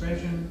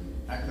demonstration,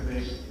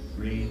 activate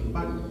green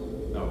button.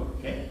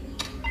 Okay.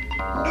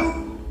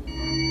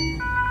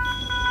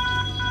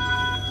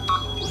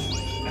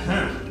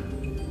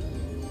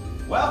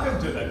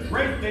 Welcome to the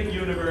great big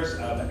universe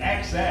of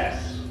XS.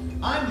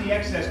 I'm the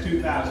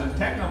XS2000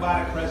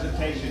 Technobotic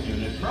Presentation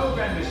Unit,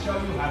 programmed to show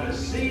you how to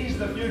seize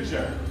the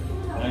future.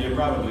 Now you're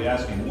probably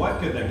asking, what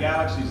could the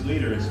galaxy's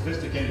leader in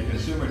sophisticated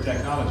consumer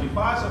technology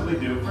possibly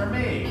do for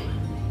me?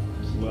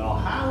 Well,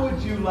 how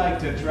would you like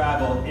to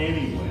travel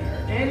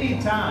anywhere,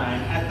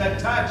 anytime, at the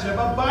touch of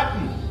a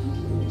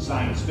button?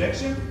 Science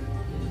fiction?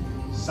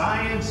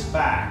 Science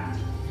fact.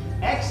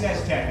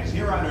 XS Tech is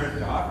here on Earth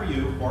to offer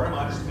you, for a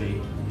modest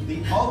fee,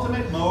 the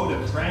ultimate mode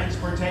of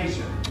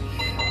transportation.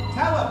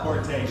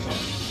 Teleportation.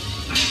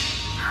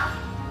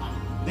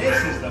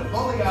 This is the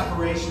fully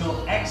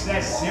operational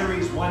XS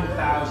Series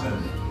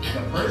 1000,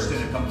 the first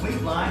in a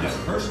complete line of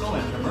personal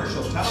and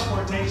commercial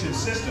teleportation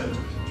systems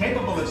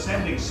capable of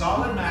sending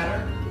solid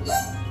matter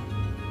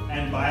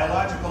and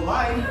biological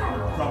life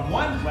from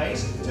one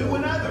place to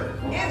another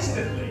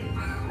instantly.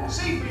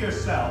 See for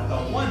yourself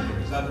the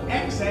wonders of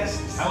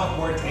XS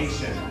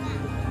teleportation.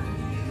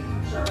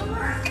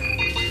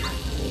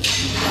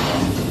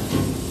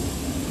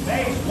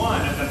 Phase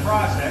 1 of the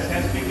process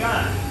has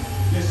begun.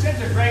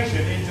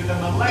 Disintegration into the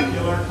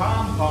molecular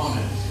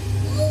components.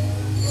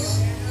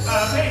 A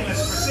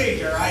painless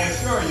procedure, I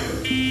assure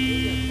you.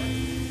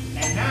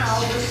 And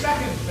now the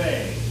second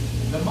phase.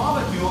 The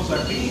molecules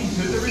are beamed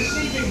to the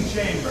receiving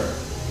chamber,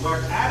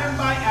 where atom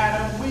by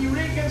atom we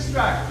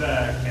reconstruct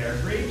the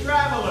carefree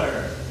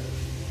traveler.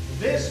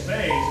 This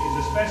phase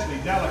is especially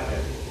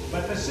delicate,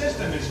 but the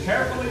system is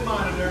carefully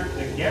monitored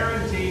to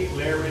guarantee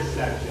clear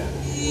reception.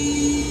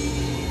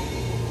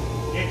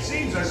 It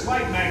seems a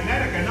slight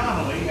magnetic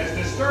anomaly has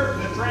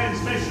disturbed the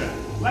transmission.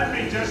 Let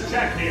me just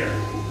check here.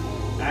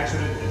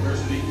 Accident,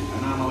 adversity,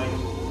 anomaly.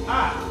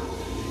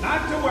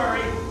 Not to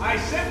worry. I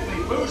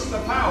simply boost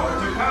the power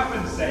to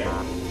compensate.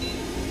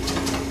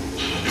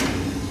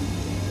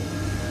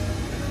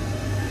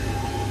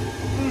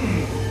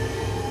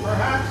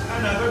 Perhaps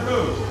another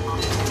boost.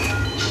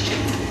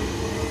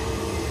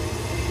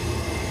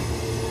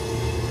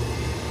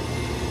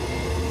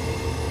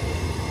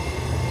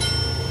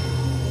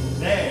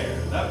 There,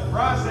 the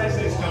process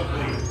is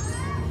complete.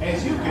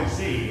 As you can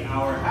see,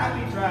 our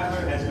happy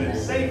traveler has been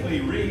safely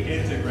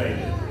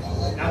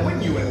reintegrated. Now,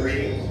 wouldn't you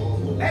agree?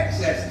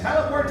 Excess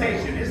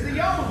teleportation is the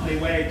only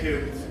way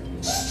to...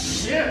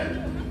 Yeah,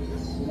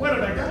 what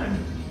have I done?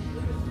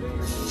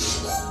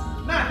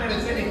 Not that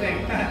it's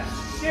anything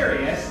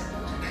serious.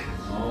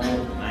 Oh,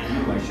 I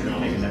knew I should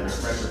have taken that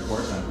refresher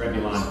course on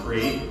Rebulon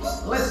Free.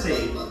 Let's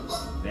see.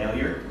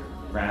 Failure,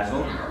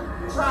 frazzle,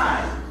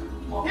 try.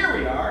 Here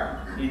we are.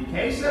 In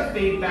case of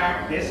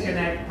feedback,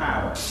 disconnect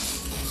power.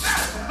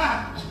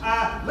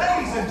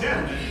 Ladies and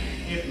gentlemen,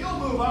 if you'll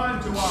move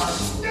on to our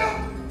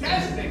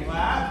testing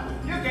lab,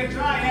 you can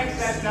try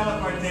excess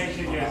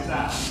teleportation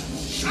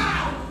yourself.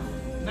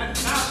 Now,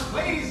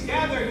 please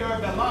gather your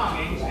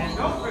belongings and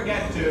don't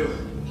forget to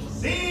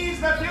seize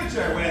the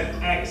future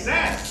with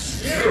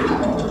excess.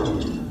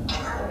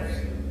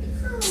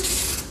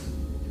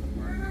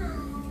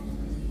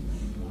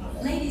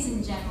 Ladies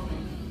and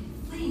gentlemen,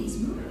 please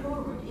move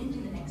forward into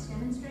the next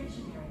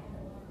demonstration area.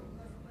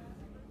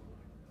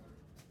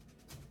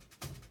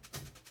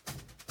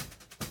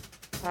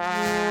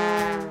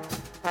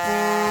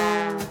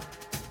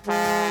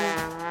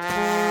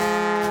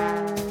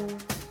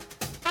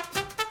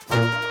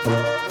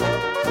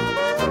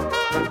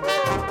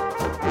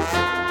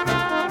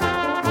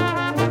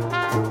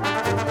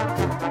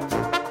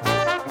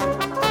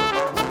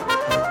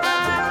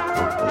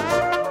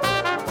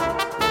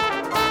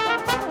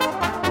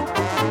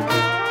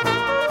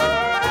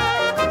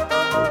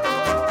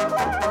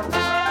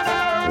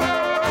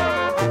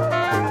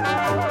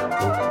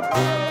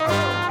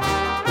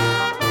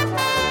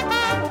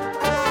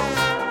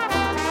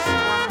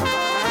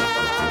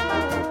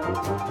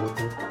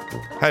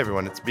 Hi,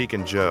 everyone. It's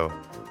Beacon Joe.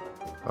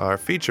 Our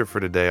feature for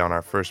today on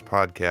our first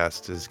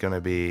podcast is going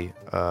to be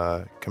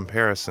a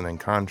comparison and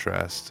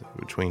contrast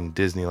between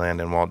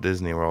Disneyland and Walt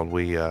Disney World.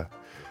 We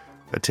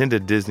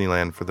attended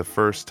Disneyland for the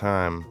first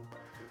time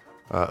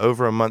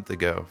over a month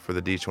ago for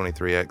the D23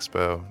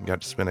 Expo.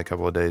 Got to spend a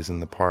couple of days in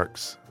the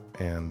parks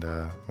and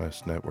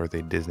most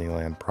noteworthy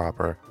Disneyland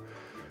proper.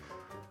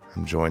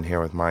 I'm joined here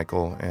with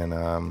Michael,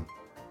 and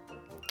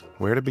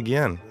where to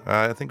begin?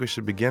 I think we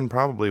should begin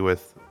probably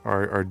with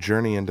our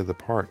journey into the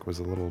park was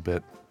a little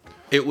bit...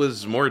 It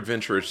was more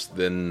adventurous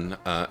than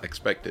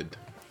expected.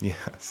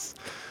 Yes.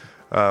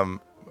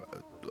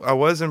 I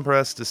was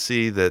impressed to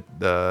see that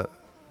the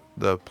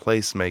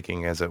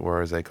placemaking, as it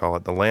were, as they call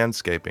it, the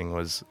landscaping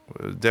was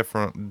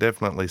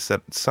definitely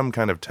set some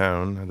kind of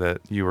tone that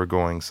you were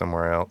going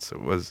somewhere else.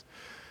 It was,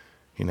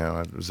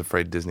 I was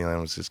afraid Disneyland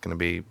was just going to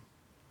be,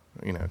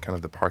 kind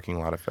of the parking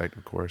lot effect.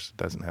 Of course, it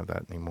doesn't have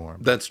that anymore.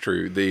 That's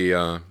true.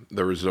 The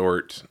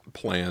resort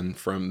plan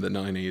from the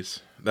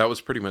 90s, that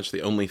was pretty much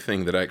the only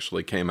thing that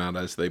actually came out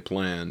as they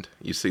planned.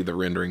 You see the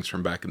renderings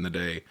from back in the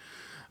day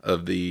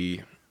of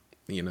the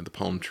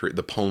palm tree,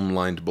 the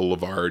palm-lined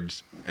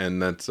boulevards, and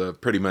that's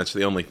pretty much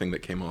the only thing that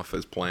came off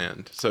as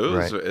planned. So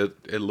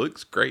it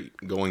looks great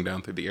going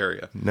down through the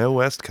area. No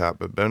Westcott,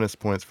 but bonus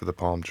points for the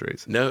palm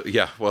trees. No,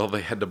 yeah, well,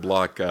 they had to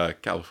block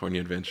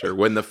California Adventure.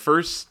 When the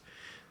first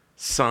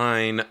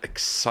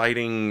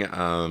exciting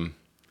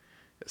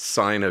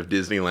sign of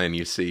Disneyland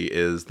you see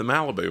is the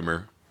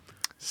Maliboomer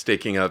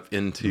sticking up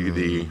into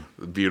the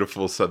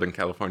beautiful Southern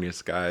California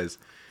skies.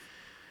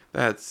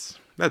 That's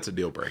a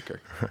deal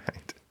breaker.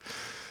 Right.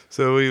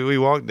 So we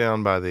walked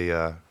down by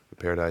the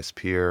Paradise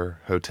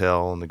Pier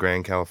Hotel in the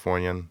Grand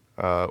Californian,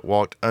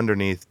 walked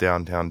underneath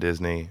downtown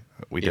Disney.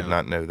 We did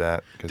not know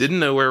that. Didn't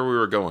know where we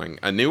were going.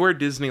 I knew where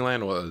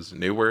Disneyland was,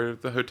 knew where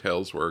the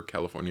hotels were,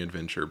 California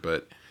Adventure,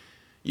 but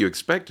you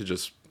expect to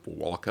just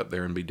walk up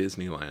there and be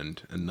Disneyland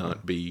and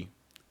not be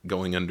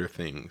going under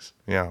things.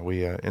 Yeah,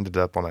 we ended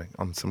up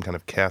on some kind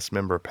of cast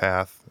member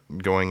path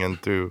going in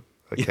through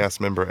a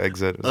cast member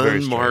exit. It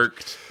was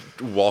unmarked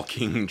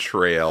walking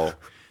trail.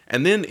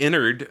 And then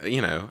entered,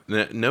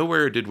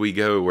 nowhere did we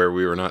go where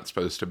we were not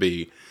supposed to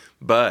be.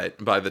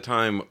 But by the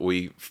time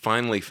we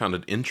finally found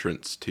an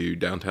entrance to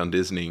downtown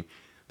Disney,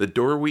 the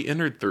door we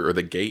entered through, or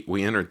the gate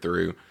we entered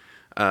through,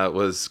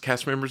 was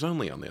cast members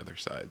only on the other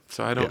side.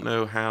 So I don't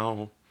know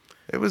how...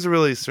 It was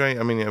really strange.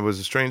 I mean, it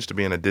was strange to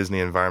be in a Disney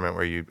environment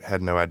where you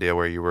had no idea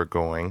where you were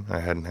going.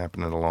 That hadn't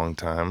happened in a long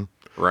time.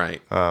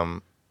 Right.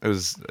 It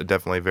was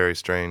definitely very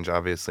strange,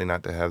 obviously,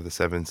 not to have the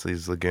Seven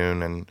Seas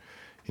Lagoon. And,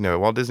 at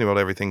Walt Disney World,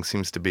 everything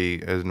seems to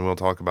be, and we'll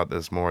talk about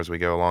this more as we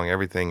go along,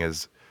 everything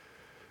is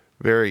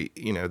very,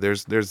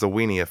 there's the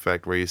weenie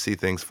effect where you see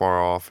things far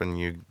off and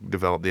you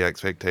develop the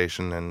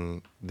expectation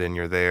and then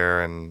you're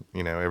there and,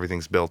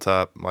 everything's built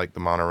up, like the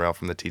monorail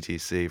from the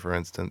TTC, for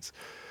instance.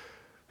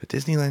 At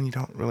Disneyland, you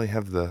don't really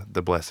have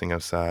the blessing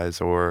of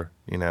size or,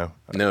 No,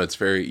 it's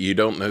you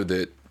don't know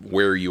that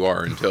where you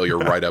are until you're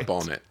right up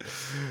on it.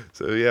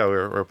 So, yeah,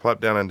 we're plopped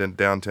down in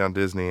downtown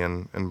Disney,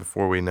 and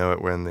before we know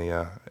it, we're in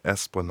the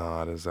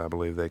Esplanade, as I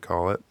believe they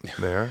call it,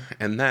 there.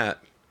 And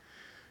that,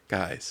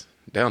 guys,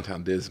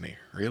 downtown Disney,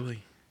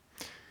 really?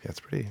 Yeah, it's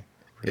pretty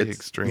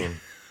extreme.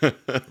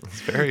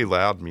 It's very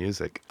loud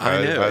music.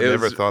 I know. I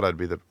never thought I'd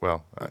be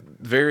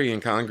very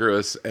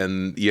incongruous,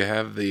 and you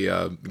have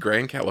the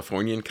Grand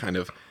Californian kind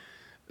of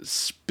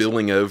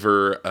spilling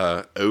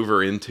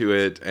over into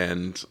it,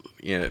 and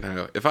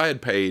if I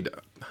had paid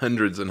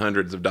hundreds and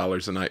hundreds of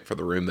dollars a night for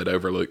the room that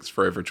overlooks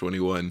Forever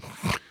 21,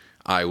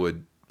 I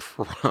would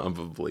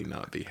probably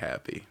not be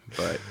happy.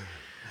 But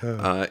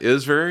it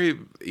was very,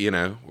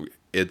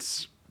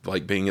 it's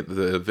like being at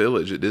the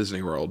Village at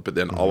Disney World, but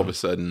then all of a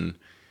sudden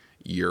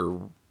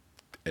you're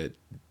at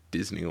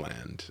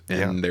Disneyland,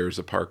 and there's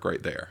a park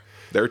right there.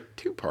 There are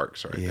two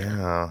parks right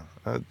there.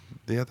 Yeah.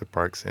 The other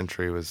park's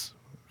entry was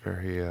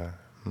very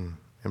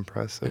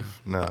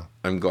impressive. No.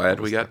 I'm glad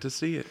we got to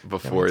see it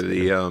before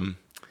the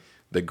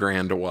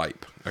grand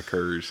wipe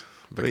occurs,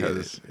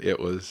 because it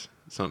was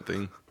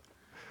something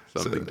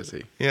to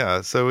see.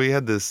 Yeah, so we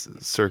had this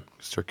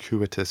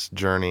circuitous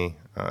journey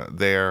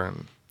there,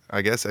 and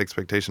I guess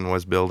expectation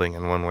was building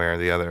in one way or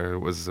the other. It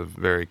was a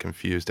very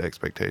confused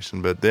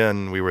expectation, but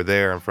then we were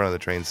there in front of the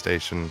train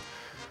station,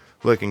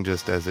 looking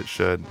just as it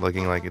should,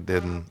 looking like it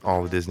did in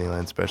all the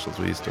Disneyland specials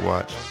we used to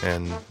watch,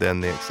 and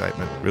then the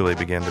excitement really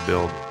began to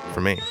build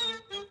for me.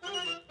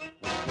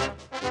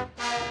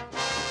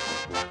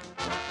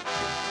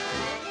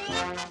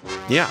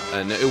 Yeah,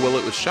 and it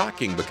was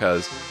shocking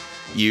because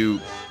we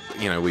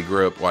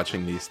grew up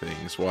watching these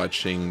things,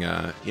 seeing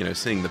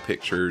the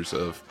pictures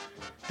of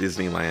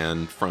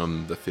Disneyland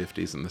from the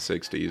 50s and the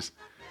 60s,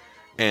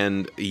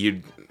 and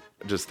you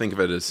just think of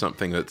it as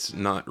something that's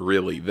not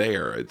really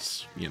there.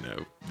 It's,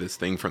 this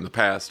thing from the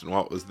past and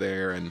what was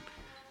there, and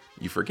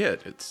you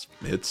forget it's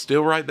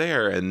still right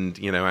there. And,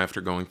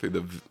 after going through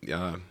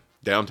the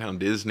downtown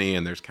Disney,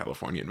 and there's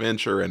California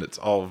Adventure, and it's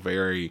all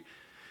very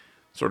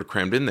sort of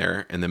crammed in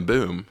there, and then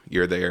boom,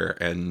 you're there,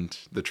 and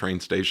the train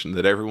station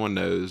that everyone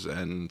knows,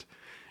 and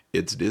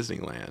it's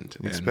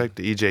Disneyland. You expect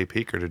E.J.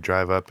 Peeker to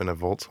drive up in a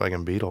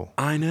Volkswagen Beetle.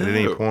 I know. At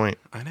any point.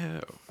 I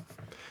know.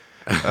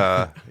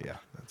 Yeah,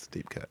 that's a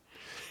deep cut.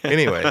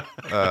 Anyway,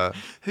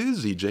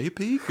 Who's EJ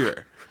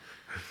Peeker?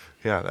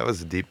 yeah, that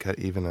was a deep cut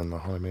even in the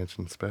Haunted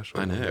Mansion special.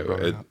 I when we know,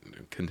 brought it up.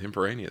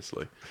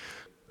 contemporaneously.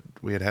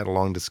 We had a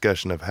long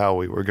discussion of how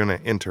we were going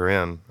to enter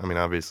in. I mean,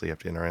 obviously you have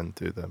to enter in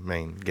through the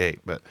main gate,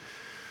 but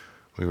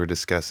we were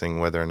discussing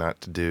whether or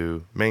not to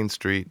do Main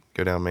Street,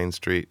 go down Main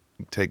Street,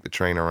 take the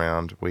train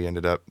around. We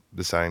ended up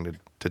deciding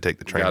to take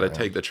the train Got to around.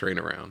 take the train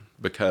around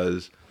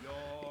because,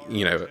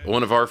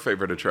 one of our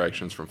favorite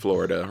attractions from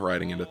Florida,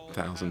 riding it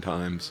 1,000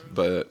 times,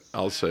 but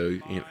also,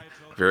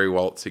 very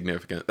Walt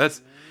significant.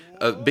 That's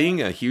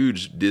being a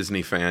huge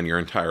Disney fan your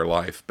entire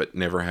life, but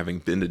never having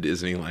been to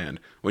Disneyland.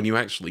 When you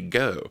actually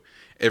go,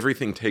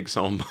 everything takes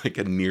on like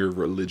a near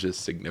religious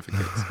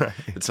significance. Right.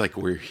 It's like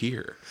we're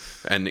here,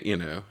 and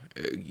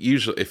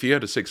usually if you go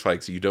to Six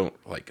Flags, you don't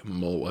like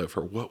mull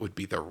over what would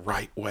be the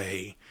right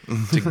way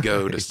to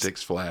go to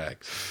Six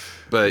Flags.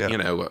 But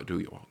what do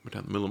we walk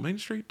down the middle of Main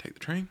Street? Take the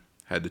train.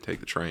 Had to take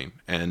the train,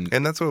 and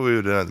that's what we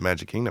would do at the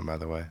Magic Kingdom, by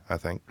the way. I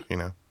think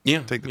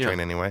take the train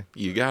anyway.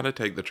 You got to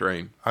take the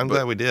train. I'm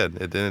glad we did.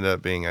 It ended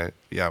up being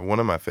one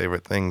of my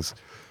favorite things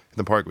in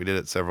the park. We did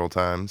it several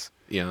times.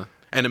 Yeah.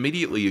 And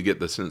immediately you get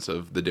the sense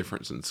of the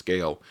difference in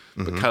scale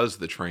because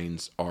the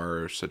trains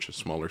are such a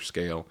smaller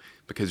scale,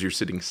 because you're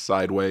sitting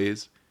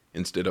sideways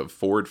instead of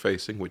forward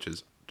facing, which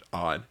is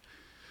odd.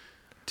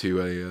 To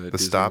the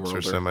Disney stops World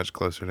are so much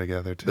closer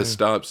together too. The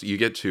stops, you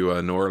get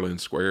to New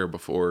Orleans Square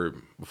before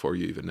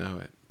you even know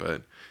it.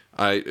 But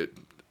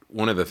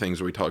one of the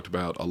things we talked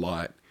about a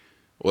lot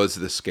was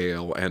the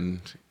scale, and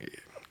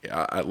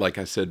like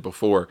I said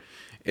before,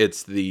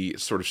 it's the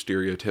sort of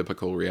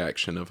stereotypical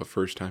reaction of a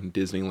first-time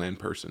Disneyland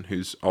person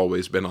who's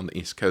always been on the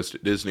East Coast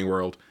at Disney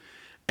World,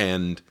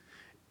 and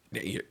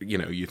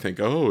you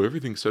think, oh,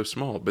 everything's so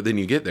small, but then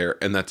you get there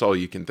and that's all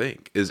you can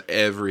think is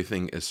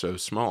everything is so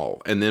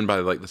small. And then by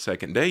like the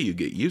second day you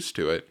get used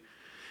to it.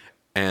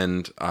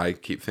 And I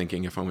keep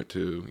thinking if I went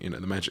to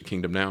the Magic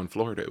Kingdom now in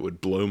Florida, it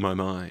would blow my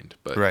mind.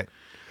 But right.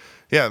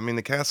 Yeah, I mean,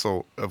 the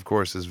castle, of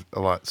course, is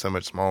so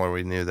much smaller.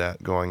 We knew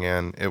that going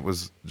in. It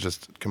was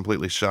just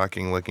completely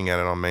shocking looking at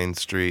it on Main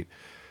Street.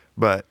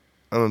 But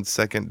on the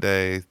second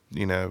day,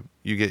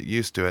 you get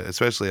used to it,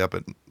 especially up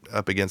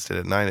against it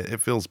at night.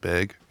 It feels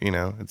big,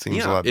 It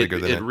seems a lot bigger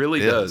than it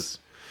really is. does.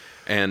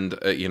 And,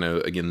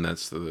 again,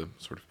 that's the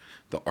sort of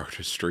the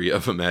artistry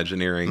of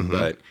Imagineering. Mm-hmm.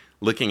 But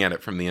looking at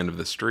it from the end of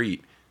the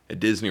street,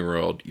 at Disney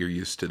World, you're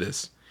used to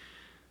this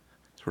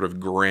sort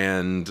of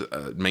grand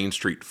Main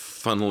Street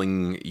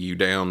funneling you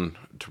down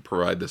to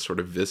provide this sort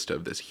of vista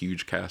of this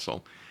huge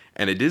castle.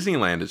 And at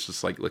Disneyland, it's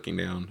just like looking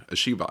down a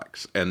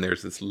shoebox. And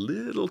there's this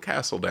little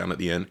castle down at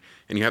the end.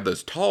 And you have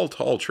those tall,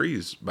 tall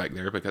trees back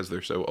there because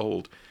they're so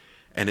old.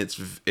 And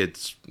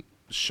it's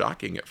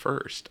shocking at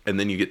first. And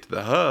then you get to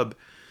the hub,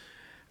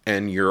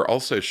 and you're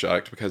also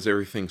shocked because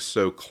everything's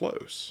so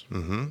close.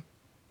 Mm-hmm.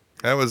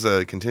 That was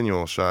a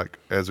continual shock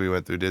as we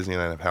went through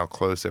Disneyland of how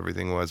close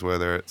everything was,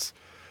 whether it's,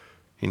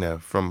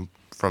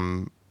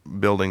 from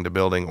building to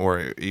building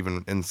or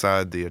even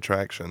inside the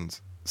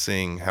attractions,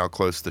 seeing how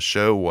close the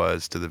show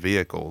was to the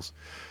vehicles.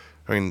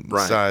 I mean,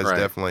 size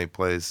definitely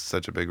plays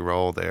such a big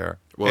role there.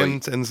 Well,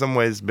 and in some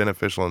ways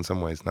beneficial, in some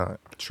ways not.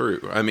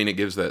 True. I mean, it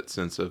gives that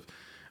sense of,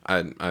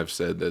 I've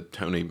said that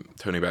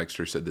Tony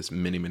Baxter said this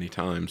many, many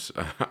times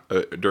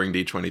during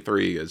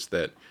D23, is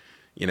that,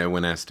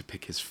 when asked to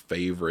pick his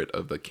favorite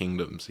of the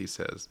kingdoms, he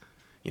says,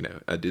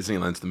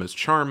 Disneyland's the most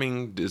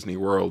charming, Disney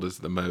World is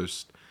the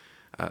most,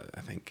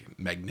 I think,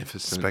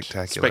 magnificent.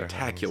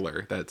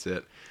 Spectacular, that's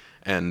it.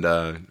 And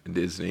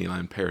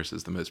Disneyland Paris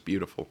is the most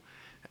beautiful.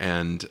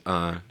 And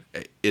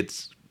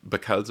it's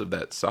because of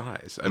that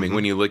size. I mean,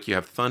 when you look, you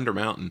have Thunder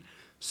Mountain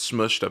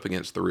smushed up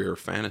against the rear of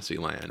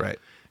Fantasyland. Right.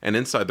 And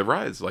inside the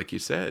rides, like you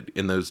said,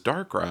 in those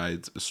dark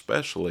rides,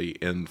 especially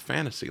in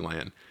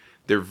Fantasyland,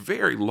 they're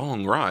very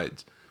long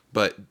rides,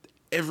 but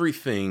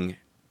everything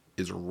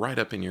is right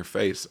up in your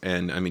face.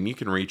 And, I mean, you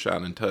can reach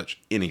out and touch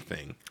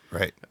anything.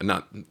 Right.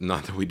 Not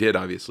that we did,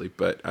 obviously,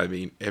 but, I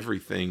mean,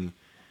 everything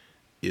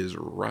is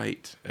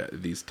right.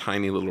 These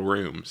tiny little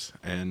rooms,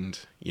 and,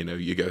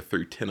 you go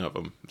through 10 of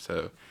them.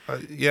 So,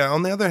 yeah,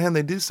 on the other hand,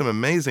 they do some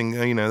amazing,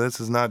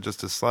 this is not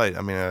just a slight.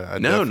 I mean,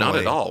 no, not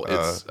at all.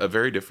 It's a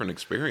very different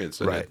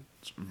experience. Right.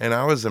 And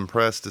I was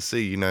impressed to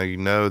see,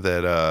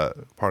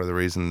 that part of the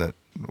reason that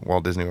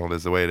Walt Disney World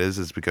is the way it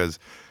is because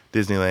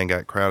Disneyland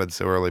got crowded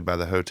so early by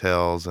the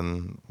hotels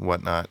and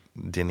whatnot,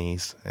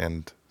 Denny's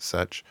and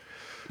such.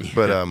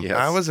 But yes.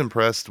 I was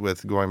impressed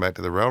with going back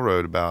to the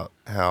railroad about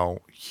how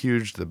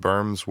huge the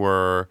berms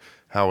were,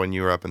 how when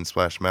you were up in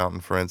Splash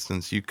Mountain, for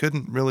instance, you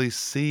couldn't really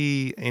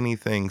see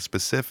anything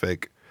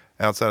specific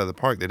outside of the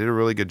park. They did a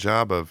really good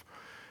job of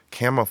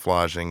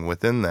camouflaging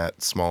within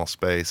that small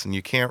space, and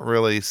you can't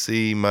really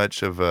see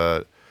much of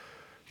a,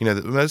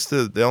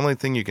 the only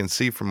thing you can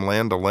see from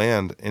land to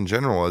land in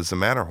general is the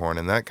Matterhorn,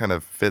 and that kind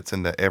of fits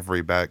into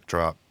every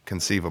backdrop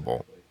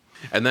conceivable.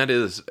 And that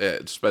is,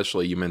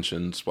 especially you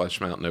mentioned Splash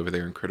Mountain over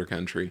there in Critter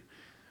Country,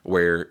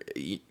 where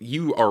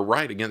you are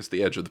right against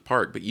the edge of the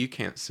park, but you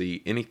can't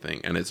see anything.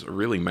 And it's a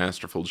really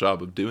masterful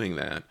job of doing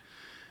that.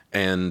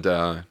 And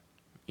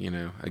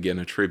again,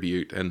 a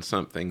tribute and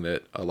something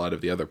that a lot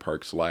of the other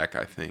parks lack,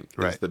 I think, is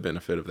Right. the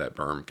benefit of that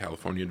berm.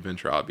 California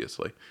Adventure,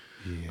 obviously.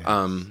 Yes.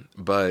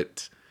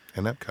 But...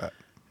 And Epcot.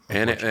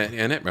 And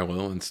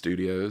and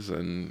studios,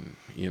 and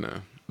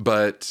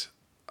but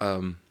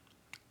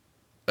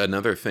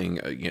another thing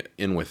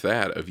in with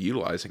that of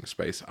utilizing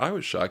space, I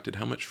was shocked at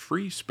how much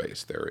free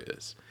space there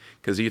is,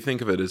 because you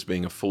think of it as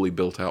being a fully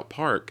built out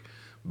park,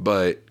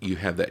 but you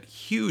have that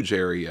huge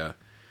area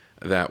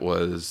that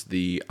was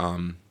the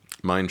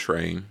mine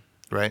train,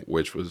 Right.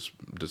 which was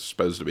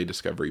supposed to be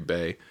Discovery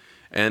Bay,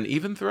 and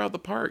even throughout the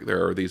park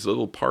there are these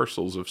little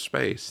parcels of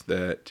space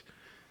that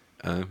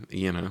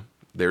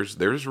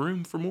there's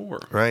room for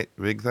more. Right.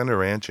 Big Thunder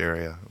Ranch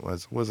area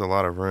was a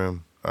lot of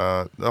room.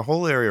 The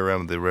whole area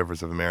around the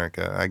Rivers of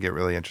America, I get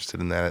really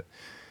interested in that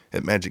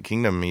at Magic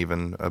Kingdom,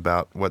 even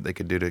about what they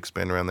could do to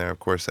expand around there. Of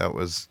course, that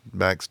was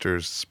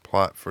Baxter's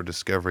plot for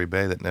Discovery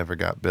Bay that never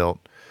got built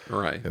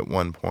Right. at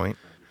one point.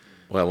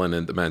 Well, and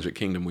in the Magic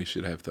Kingdom, we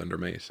should have Thunder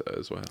Mesa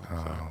as well.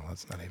 Oh,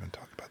 let's not even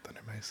talk about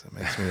Thunder Mesa. It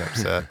makes me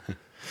upset.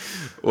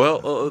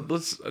 Well,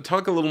 let's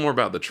talk a little more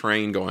about the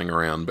train going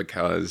around,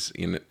 because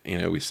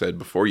we said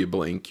before you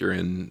blink, you're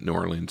in New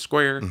Orleans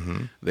Square.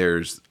 Mm-hmm.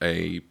 There's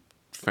a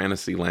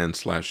Fantasyland /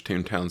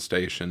 Toontown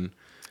station.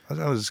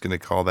 I was just going to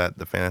call that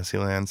the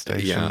Fantasyland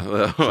station. Yeah,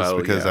 just well,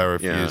 because yeah, I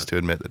refuse yeah. to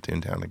admit that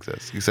Toontown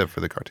exists, except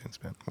for the cartoon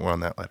spin. More on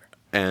that later.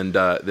 And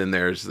then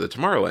there's the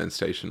Tomorrowland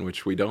station,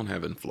 which we don't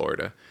have in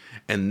Florida.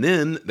 And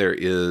then there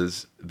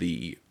is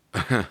the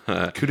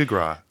Coup de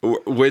grace.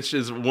 which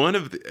is one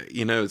of the,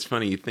 it's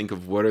funny, you think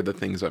of what are the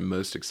things I'm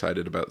most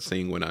excited about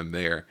seeing when I'm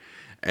there.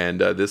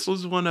 And this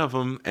was one of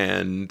them.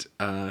 And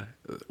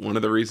one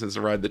of the reasons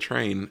to ride the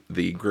train,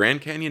 the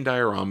Grand Canyon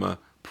Diorama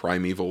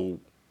Primeval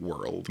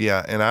World.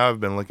 Yeah, and I've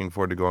been looking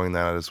forward to going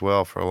that as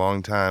well for a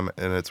long time.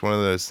 And it's one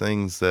of those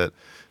things that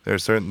there are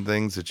certain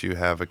things that you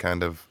have a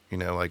kind of,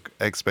 like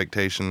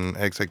expectation,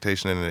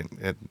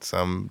 and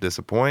some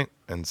disappoint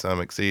and some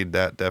exceed.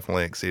 That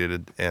definitely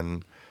exceeded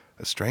in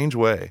a strange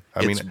way.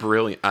 It's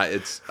brilliant.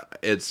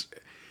 It's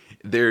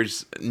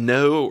there's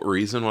no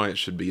reason why it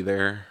should be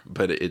there,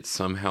 but it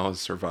somehow has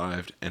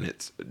survived, and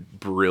it's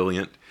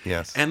brilliant.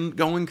 Yes. And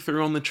going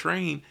through on the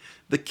train,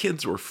 the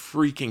kids were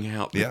freaking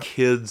out. Yeah. The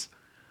kids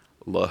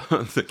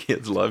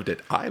loved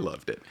it. I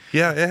loved it.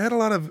 Yeah, it had a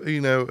lot of,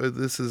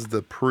 this is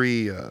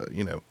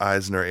the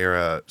Eisner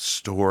era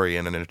story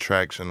and an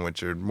attraction,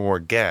 which are more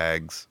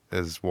gags,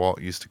 as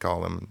Walt used to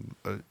call them.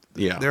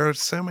 Yeah. There are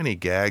so many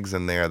gags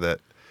in there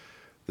that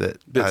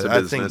Bits of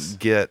I business. think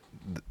get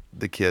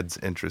the kids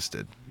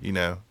interested,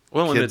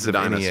 Well, and kids it's of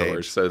any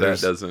dinosaurs, age. so that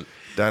There's doesn't.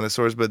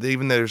 dinosaurs, but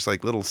even there's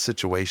like little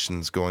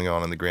situations going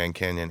on in the Grand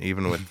Canyon,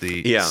 even with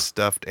the Yeah.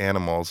 stuffed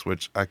animals,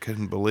 which I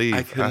couldn't believe.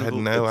 I had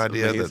believe- no it's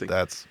idea amazing.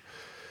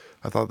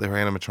 I thought they were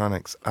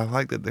animatronics. I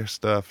like that they're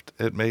stuffed.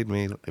 It made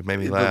me laugh.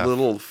 The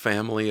little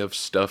family of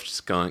stuffed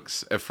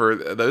skunks. For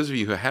those of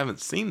you who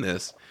haven't seen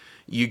this,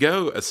 you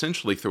go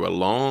essentially through a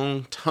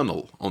long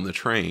tunnel on the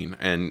train,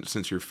 and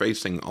since you're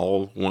facing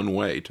all one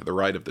way to the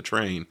right of the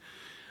train,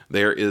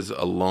 there is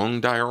a long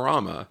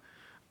diorama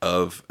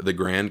of the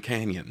Grand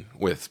Canyon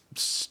with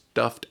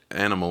stuffed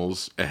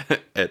animals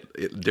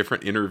at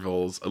different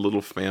intervals,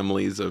 little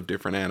families of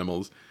different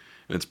animals,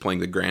 and it's playing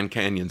the Grand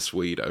Canyon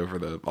Suite over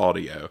the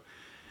audio.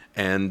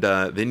 And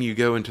then you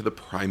go into the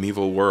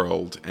Primeval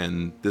World,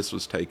 and this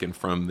was taken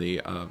from the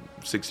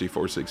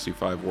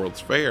 64-65 World's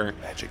Fair,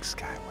 Magic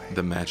Skyway.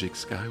 the Magic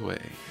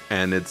Skyway.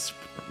 And it's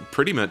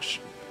pretty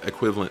much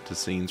equivalent to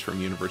scenes from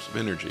Universe of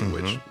Energy,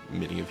 which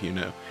many of you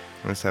know.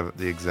 I just have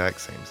the exact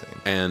same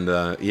scene. And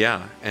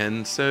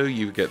and so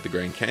you get the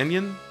Grand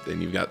Canyon, then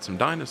you've got some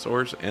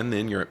dinosaurs, and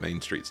then you're at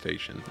Main Street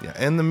Station. Yeah,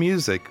 and the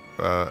music,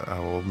 I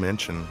will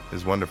mention,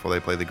 is wonderful. They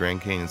play the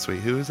Grand Canyon Suite.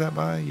 Who is that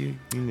by? You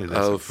knew this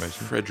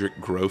information. Frederick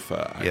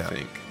Grofa, I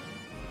think.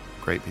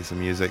 Great piece of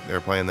music. They're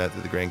playing that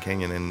through the Grand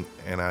Canyon,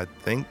 and I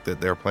think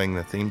that they're playing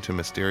the theme to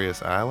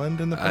Mysterious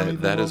Island in the Primeval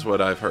That is World.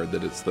 what I've heard,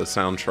 that it's the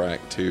soundtrack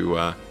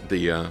to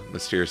the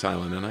Mysterious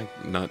Island, and I'm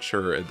not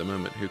sure at the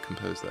moment who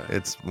composed that.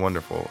 It's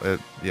wonderful.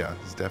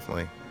 It's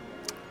definitely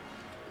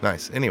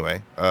nice.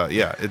 Anyway,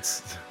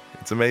 it's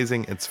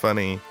amazing. It's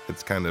funny.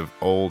 It's kind of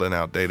old and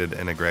outdated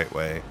in a great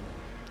way.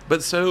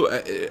 But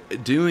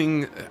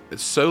doing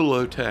so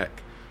low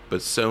tech,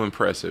 but so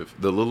impressive.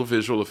 The little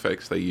visual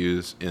effects they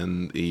use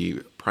in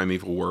the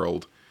Primeval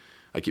World.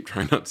 I keep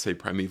trying not to say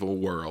Primeval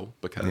Whirl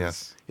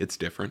because it's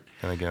different.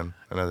 And again,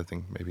 another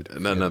thing maybe to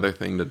Another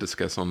thing to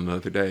discuss on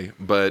another day.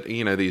 But,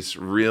 these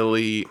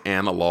really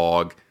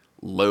analog,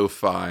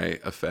 lo-fi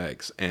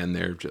effects, and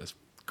they're just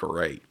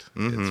great.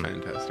 It's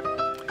fantastic.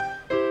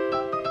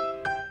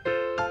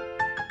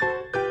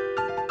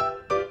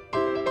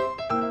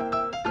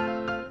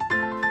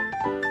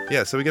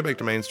 Yeah, so we get back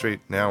to Main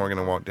Street. Now we're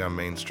going to walk down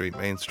Main Street.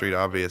 Main Street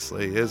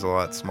obviously is a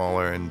lot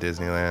smaller in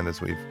Disneyland,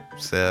 as we've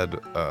said.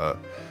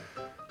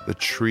 The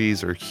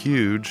trees are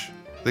huge.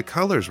 The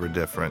colors were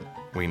different,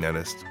 we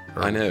noticed.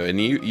 I know, and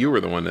you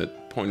were the one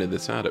that pointed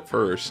this out at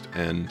first,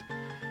 and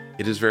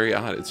It is very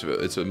odd.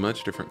 It's a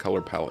much different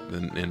color palette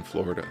than in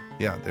Florida.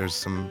 Yeah, there's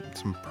some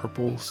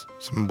purples,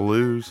 some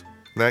blues,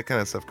 that kind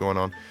of stuff going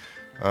on.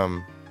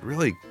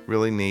 Really,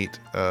 really neat.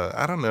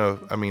 I don't know.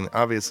 I mean,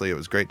 obviously, it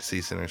was great to see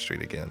Center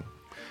Street again.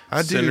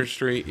 Center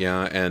Street,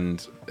 yeah,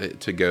 and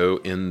to go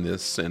in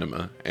this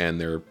cinema,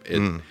 and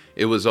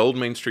it was Old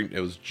Main Street.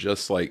 It was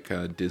just like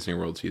Disney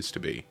World's used to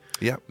be.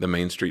 Yeah, the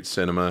Main Street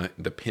Cinema,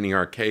 the Penny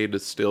Arcade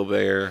is still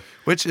there,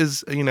 which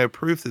is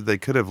proof that they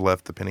could have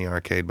left the Penny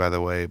Arcade, by the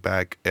way,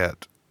 back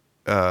at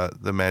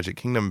the Magic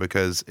Kingdom,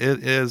 because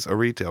it is a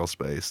retail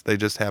space. They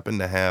just happen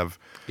to have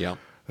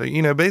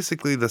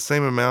basically the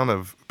same amount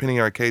of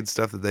Penny Arcade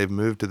stuff that they've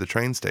moved to the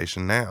train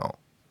station now.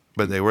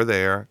 But they were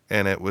there,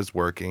 and it was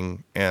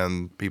working,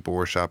 and people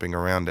were shopping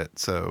around it.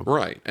 So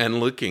right,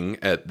 and looking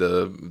at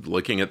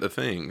the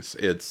things,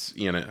 it's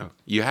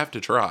you have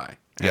to try,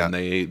 and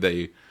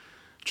they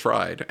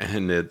tried,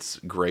 and it's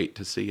great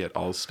to see it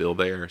all still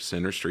there.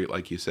 Center Street,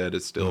 like you said,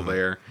 is still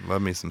there.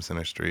 Love me some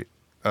Center Street.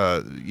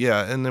 And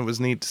it was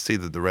neat to see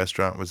that the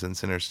restaurant was in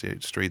Center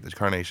Street, the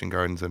Carnation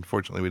Gardens.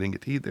 Unfortunately, we didn't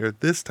get to eat there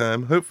this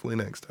time. Hopefully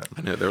next time.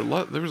 I know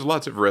there was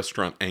lots of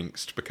restaurant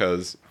angst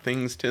because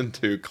things tend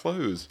to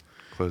close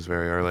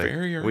very early.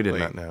 Very early. We did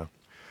not know.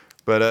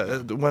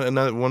 But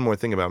one more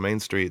thing about Main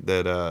Street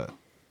that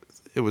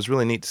it was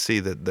really neat to see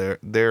that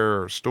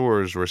their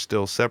stores were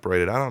still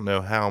separated. I don't know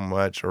how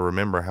much or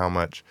remember how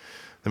much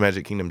the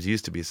Magic Kingdoms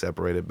used to be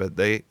separated, but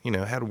they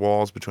had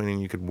walls between them.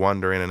 You could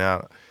wander in and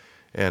out.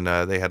 And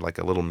they had like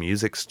a little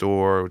music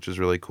store, which is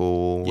really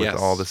cool with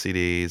all the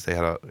CDs. They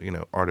had a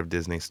Art of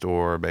Disney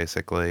store,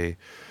 basically.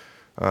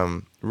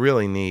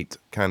 Really neat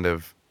kind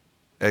of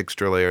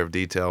extra layer of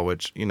detail,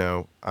 which,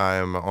 I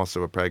am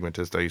also a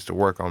pragmatist. I used to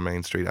work on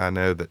Main Street. I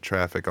know that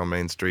traffic on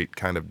Main Street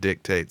kind of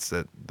dictates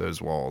that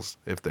those walls,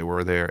 if they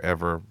were there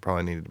ever,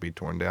 probably needed to be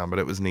torn down. But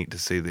it was neat to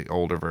see the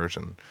older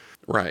version.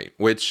 Right,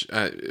 which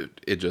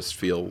it just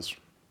feels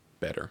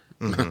better.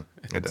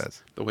 Mm-hmm. It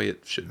does. The way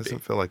it should be.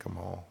 Doesn't feel like a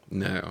mall.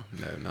 No,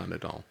 not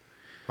at all.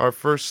 Our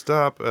first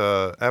stop,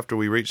 after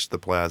we reached the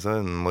plaza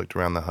and looked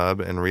around the hub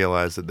and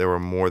realized that there were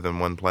more than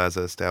one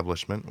plaza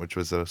establishment, which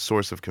was a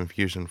source of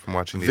confusion from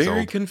watching these very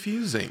old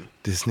confusing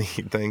Disney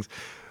things.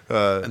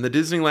 And the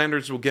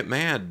Disneylanders will get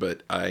mad,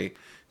 but I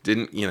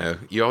didn't,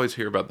 you always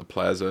hear about the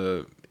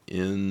plaza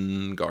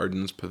in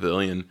Gardens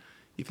Pavilion.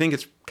 You think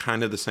it's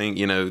kind of the same,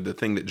 the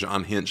thing that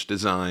John Hinch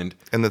designed.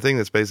 And the thing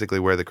that's basically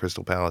where the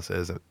Crystal Palace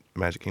is at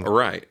Magic Kingdom.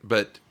 Right.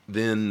 But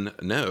then,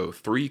 no,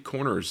 three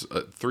corners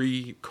of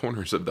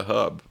the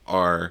hub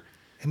are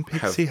and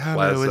Pixie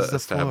Hollow is the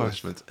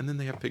establishments. And then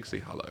they have Pixie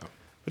Hollow.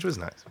 Which was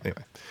nice.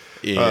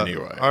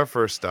 Anyway. Our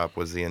first stop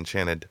was the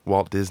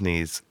Walt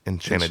Disney's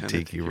Enchanted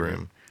Tiki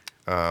Room.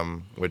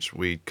 Which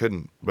we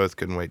both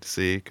couldn't wait to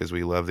see because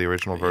we love the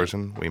original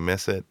version. We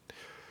miss it.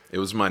 It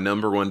was my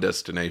number one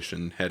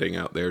destination, heading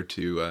out there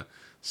to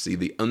see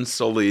the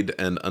unsullied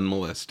and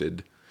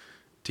unmolested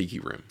Tiki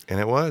Room. And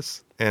it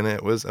was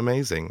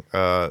amazing.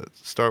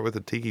 Start with the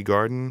Tiki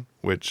Garden,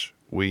 which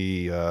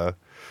we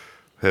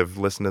have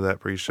listened to that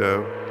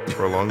pre-show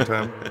for a long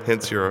time.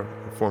 Hence your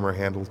former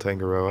handle,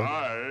 Tangaroa.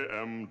 I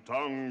am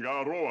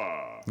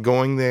Tangaroa.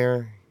 Going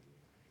there,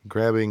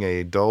 grabbing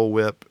a Dole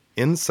Whip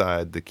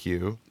inside the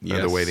queue,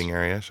 or the waiting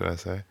area, should I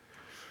say.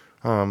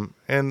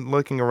 And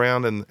looking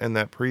around and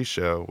that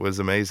pre-show was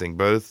amazing.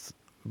 Both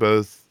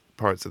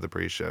parts of the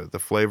pre-show. The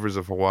Flavors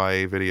of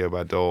Hawaii video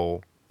by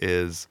Dole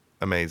is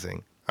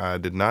amazing. I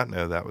did not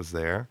know that was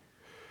there.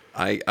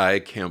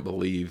 I can't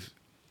believe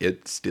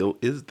it still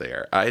is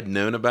there. I had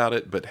known about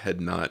it, but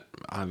had not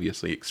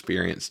obviously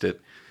experienced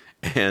it.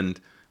 And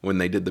when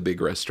they did the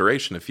big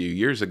restoration a few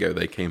years ago,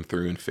 they came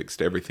through and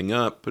fixed everything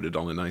up, put it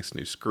on a nice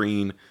new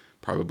screen,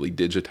 probably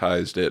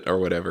digitized it or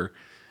whatever.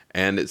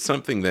 And it's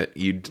something that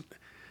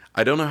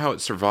I don't know how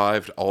it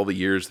survived all the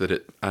years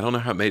I don't know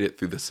how it made it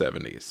through the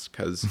 70s,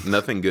 because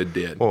nothing good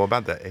did. Well,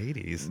 about the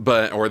 80s.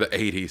 Or the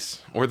 80s,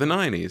 or the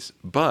 90s,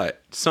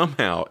 but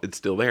somehow it's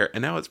still there,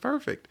 and now it's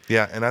perfect.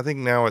 Yeah, and I think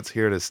now it's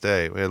here to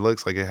stay. It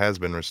looks like it has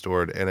been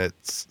restored, and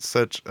it's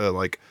such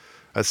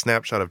a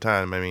snapshot of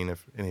time. I mean,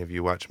 if any of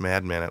you watch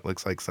Mad Men, it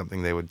looks like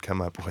something they would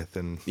come up with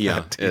in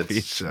that TV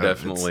it's show.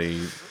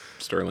 Definitely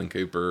Sterling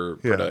Cooper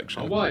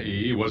production.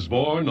 Hawaii was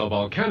born of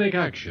volcanic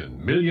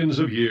action millions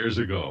of years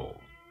ago.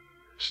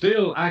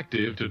 Still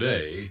active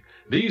today,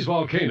 these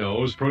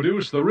volcanoes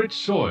produce the rich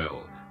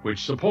soil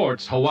which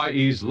supports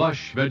Hawaii's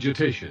lush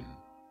vegetation.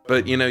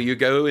 But, you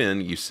go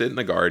in, you sit in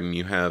the garden,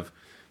 you have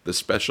the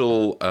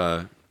special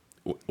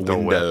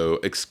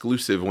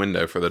exclusive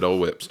window for the Dole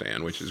Whip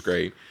stand, which is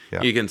great.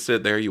 Yeah. You can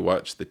sit there, you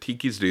watch the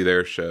Tikis do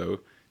their show,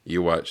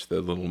 you watch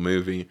the little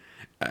movie.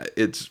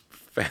 It's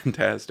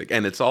fantastic.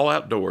 And it's all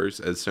outdoors,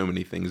 as so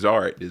many things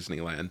are at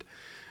Disneyland.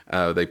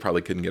 They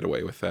probably couldn't get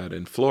away with that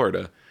in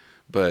Florida.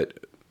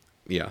 But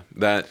yeah,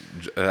 that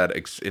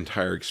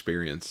entire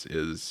experience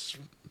is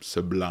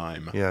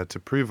sublime. Yeah, to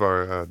prove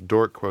our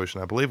dork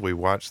quotient, I believe we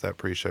watched that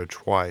pre-show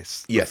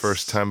twice. Yes. The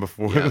first time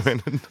before we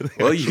went into the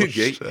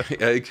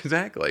show.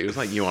 Exactly. It was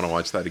like, you want to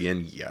watch that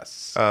again?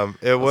 Yes.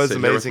 It was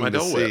amazing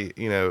to see.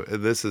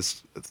 This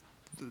is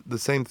the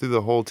same through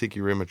the whole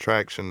Tiki Room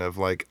attraction of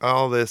like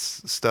all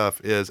this stuff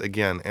is,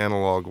 again,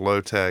 analog,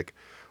 low-tech,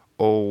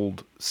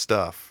 old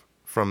stuff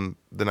from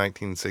the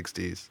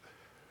 1960s.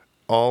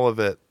 All of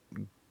it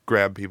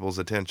grabbed people's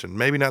attention.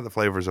 Maybe not the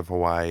flavors of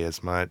Hawaii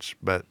as much,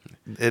 but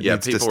it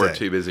needs to stay. People were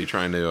too busy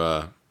trying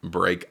to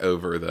break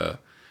over the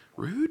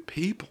rude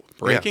people,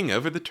 breaking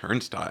over the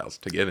turnstiles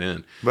to get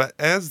in. But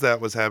as that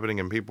was happening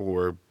and people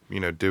were,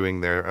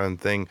 doing their own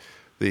thing,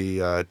 the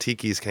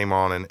tikis came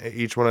on, and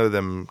each one of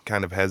them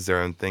kind of has their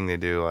own thing they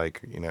do.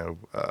 Like,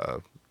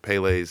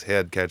 Pele's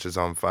head catches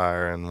on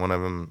fire, and one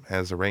of them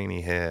has a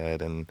rainy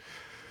head, and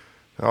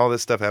all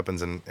this stuff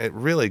happens, and it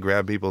really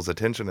grabbed people's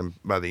attention. And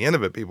by the end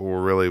of it, people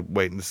were really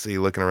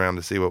looking around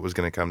to see what was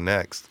going to come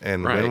next.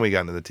 And when we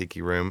got into the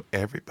Tiki Room,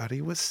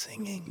 everybody was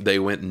singing. They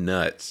went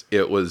nuts.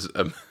 It was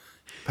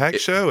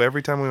packed show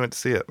every time we went to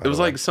see it. It was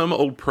like some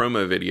old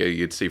promo video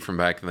you'd see from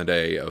back in the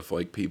day of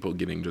like people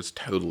getting just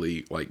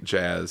totally like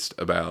jazzed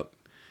about,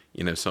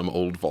 some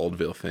old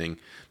vaudeville thing.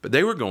 But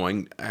they were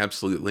going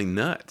absolutely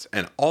nuts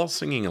and all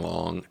singing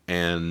along.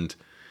 And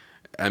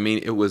I mean,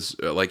 it was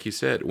like you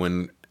said,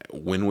 when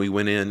we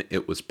went in,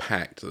 it was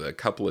packed. A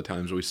couple of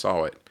times we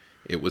saw it,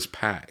 it was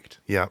packed.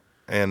 Yeah.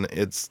 And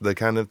it's the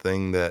kind of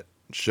thing that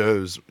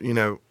shows,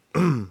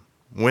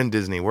 when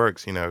Disney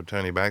works.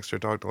 Tony Baxter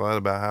talked a lot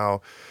about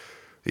how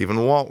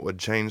even Walt would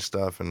change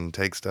stuff and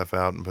take stuff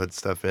out and put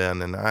stuff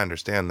in, and I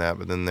understand that,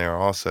 but then there are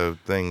also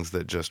things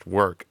that just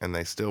work, and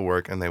they still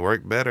work, and they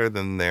work better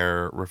than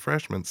their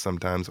refreshments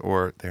sometimes,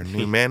 or their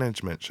new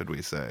management, should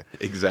we say.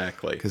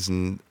 Exactly. Because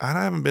I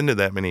haven't been to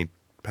that many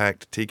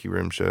packed Tiki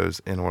Room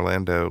shows in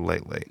Orlando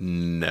lately.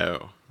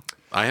 No.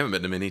 I haven't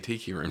been to many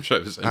Tiki Room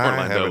shows in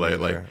Orlando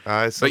lately.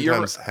 I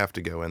sometimes have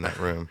to go in that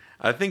room.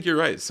 I think you're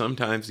right.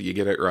 Sometimes you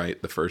get it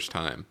right the first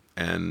time,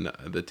 and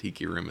the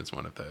Tiki Room is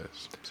one of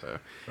those. So,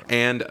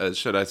 and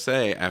should I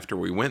say, after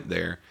we went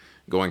there,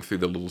 going through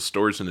the little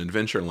stores in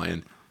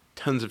Adventureland,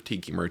 tons of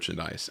Tiki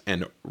merchandise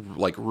and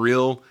like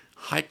real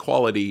high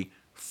quality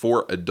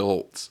for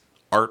adults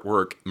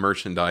artwork,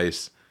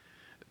 merchandise,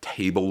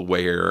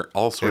 tableware,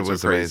 all sorts of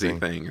crazy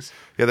things.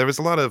 Yeah, there was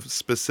a lot of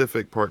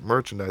specific park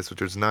merchandise,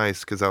 which was nice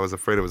because I was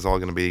afraid it was all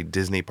going to be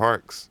Disney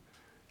parks.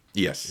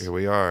 Yes. Here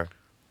we are.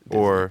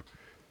 Or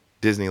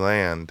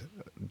Disneyland,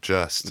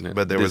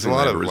 but there was a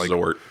lot of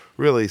resort. Like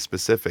really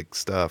specific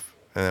stuff,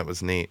 and it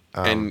was neat.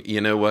 And you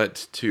know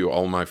what? To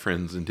all my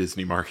friends in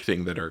Disney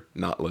marketing that are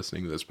not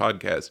listening to this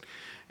podcast,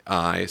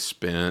 I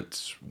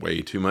spent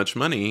way too much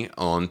money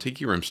on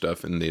Tiki Room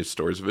stuff in the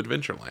stores of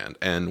Adventureland.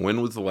 And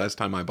when was the last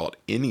time I bought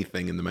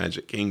anything in the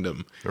Magic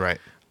Kingdom? Right.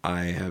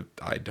 I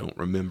don't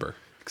remember.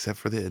 Except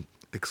for the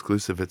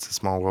exclusive It's a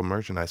Small World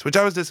merchandise, which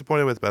I was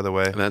disappointed with, by the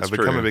way. That's I've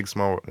become true. a big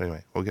Small World.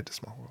 Anyway, we'll get to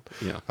Small World.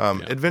 Yeah.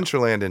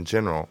 Adventureland in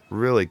general,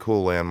 really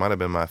cool land. Might have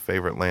been my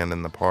favorite land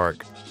in the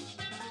park.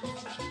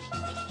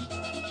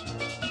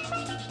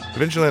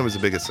 Adventureland was the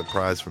biggest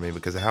surprise for me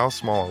because of how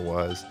small it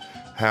was,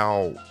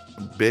 how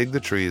big the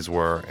trees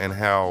were, and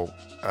how,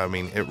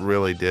 it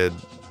really did.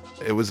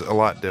 It was a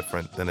lot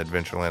different than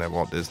Adventureland at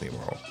Walt Disney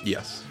World.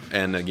 Yes.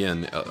 And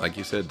again, like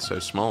you said, so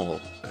small.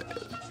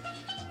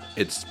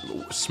 It's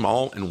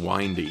small and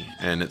windy,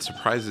 and it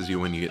surprises you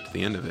when you get to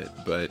the end of it.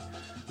 But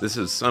this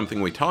is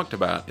something we talked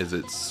about, is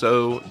it's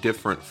so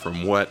different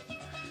from what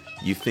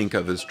you think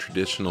of as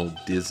traditional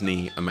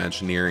Disney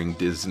Imagineering,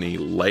 Disney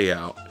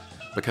layout.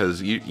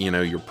 Because,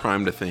 you're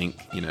primed to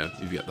think,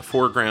 you've got the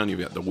foreground, you've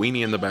got the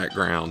weenie in the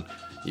background,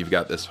 you've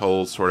got this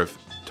whole sort of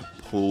to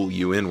pull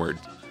you inward.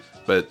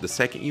 But the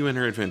second you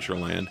enter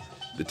Adventureland,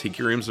 the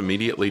Tiki Room's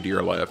immediately to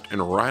your left,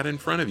 and right in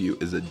front of you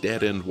is a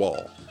dead-end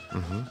wall.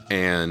 Mm-hmm.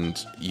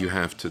 And you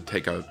have to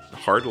take a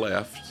hard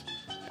left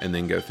and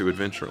then go through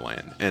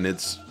Adventureland. And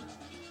it's,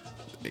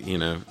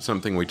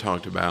 something we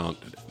talked about,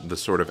 the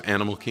sort of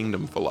Animal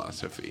Kingdom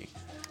philosophy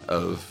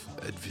of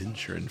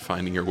adventure and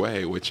finding your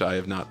way, which I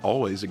have not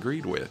always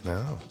agreed with.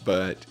 No.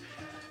 But,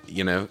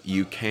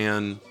 you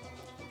can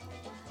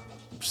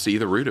see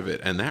the root of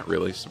it, and that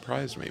really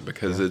surprised me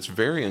because it's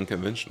very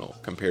unconventional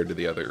compared to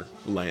the other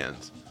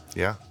lands.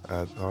 Yeah,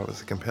 I thought it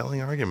was a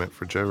compelling argument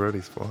for Joe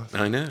Rohde's philosophy.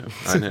 I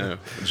know.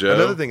 Joe,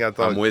 Another thing I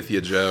thought, I'm with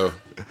you, Joe.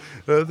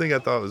 Another thing I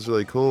thought was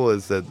really cool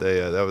is that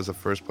that was the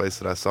first place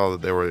that I saw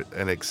that they were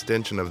an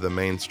extension of the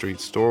Main Street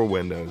store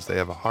windows. They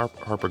have a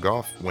Harper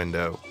Golf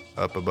window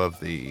up above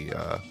the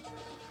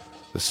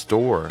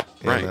store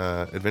in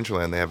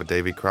Adventureland. They have a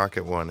Davy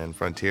Crockett one in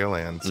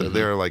Frontierland. So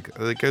they're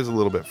it goes a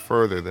little bit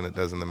further than it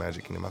does in the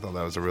Magic Kingdom. I thought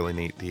that was a really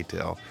neat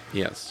detail.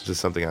 Yes. Just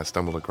something I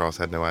stumbled across,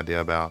 had no idea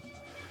about.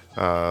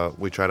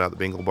 We tried out the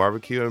Bengal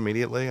barbecue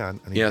immediately.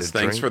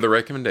 Thanks for the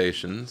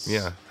recommendations.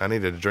 Yeah, I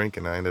needed a drink,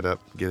 and I ended up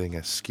getting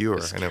a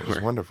skewer, and it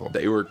was wonderful.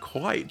 They were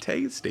quite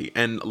tasty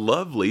and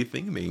lovely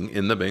theming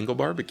in the Bengal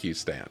barbecue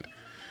stand.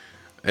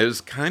 It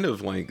was kind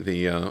of like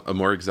a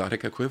more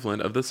exotic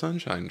equivalent of the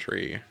Sunshine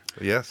Tree.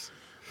 Yes.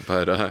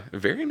 But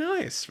very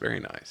nice,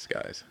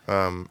 guys.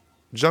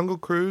 Jungle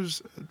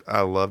Cruise,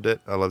 I loved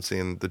it. I loved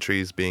seeing the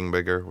trees being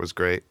bigger. It was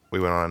great. We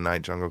went on a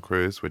night Jungle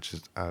Cruise, which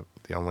is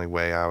the only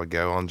way I would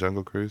go on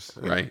Jungle Cruise.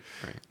 Right.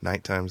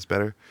 Nighttime's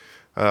better.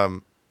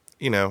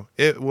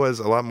 it was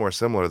a lot more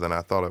similar than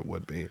I thought it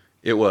would be.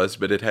 It was,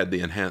 but it had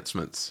the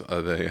enhancements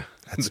of a...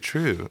 That's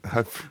true.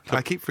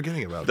 I keep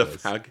forgetting about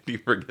this. How could you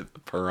forget the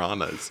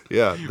piranhas?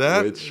 Yeah,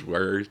 that which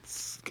were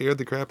scared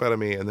the crap out of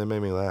me and then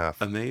made me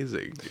laugh.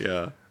 amazing.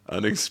 Yeah,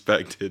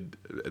 unexpected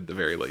at the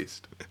very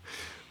least.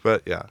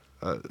 But yeah,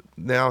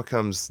 now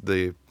comes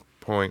the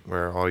point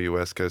where all you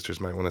West Coasters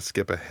might want to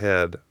skip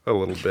ahead a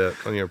little bit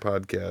on your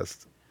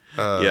podcast.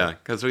 Yeah,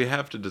 because we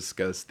have to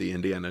discuss the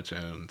Indiana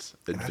Jones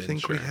adventure. I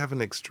think we have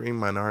an extreme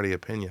minority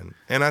opinion.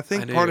 And I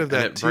think I do, part of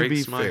that, and it to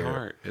breaks be my fair,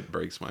 heart. It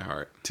breaks my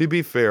heart. to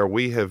be fair,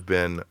 we have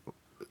been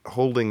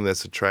holding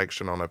this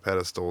attraction on a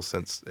pedestal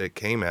since it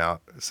came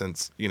out.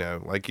 Since,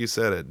 like you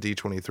said, at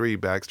D23,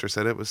 Baxter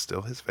said it was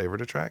still his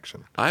favorite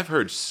attraction. I've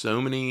heard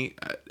so many,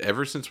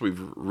 ever since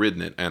we've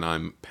ridden it and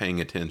I'm paying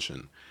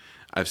attention,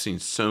 I've seen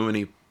so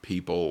many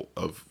people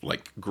of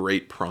like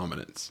great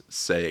prominence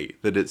say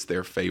that it's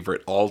their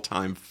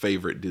all-time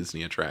favorite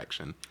Disney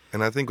attraction.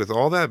 And I think with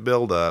all that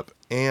build up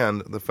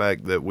and the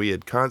fact that we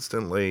had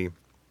constantly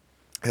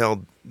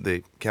held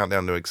the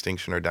Countdown to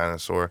Extinction or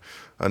Dinosaur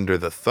under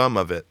the thumb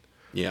of it.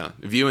 Yeah,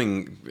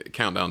 viewing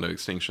Countdown to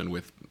Extinction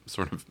with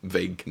sort of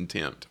vague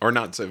contempt, or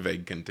not so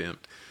vague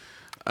contempt.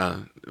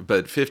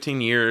 But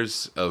 15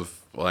 years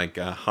of like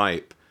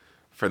hype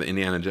for the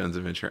Indiana Jones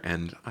adventure,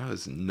 and I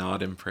was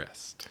not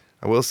impressed.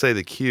 I will say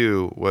the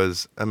queue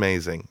was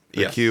amazing.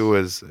 The Yes. queue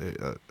was,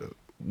 the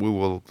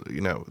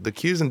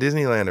queues in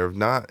Disneyland are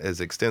not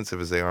as extensive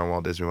as they are in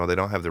Walt Disney World. They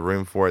don't have the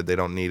room for it. They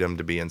don't need them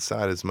to be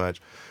inside as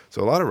much.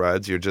 So a lot of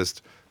rides, you're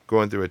just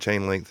going through a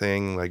chain link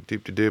thing, like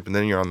doop-de-doop, and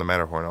then you're on the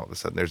Matterhorn all of a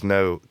sudden. There's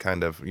no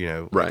kind of,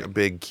 like a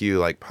big queue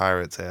like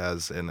Pirates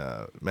has in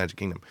Magic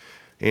Kingdom.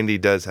 Indy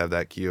does have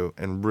that queue,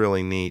 and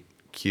really neat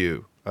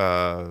queue. They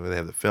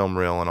have the film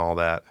reel and all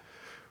that.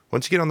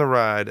 Once you get on the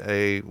ride,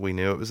 we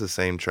knew it was the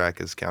same track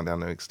as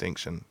Countdown to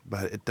Extinction,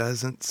 but it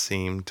doesn't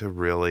seem to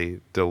really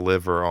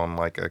deliver on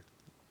like a...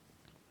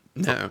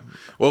 No.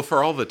 Well,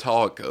 for all the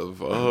talk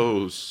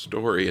of,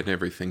 story and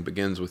everything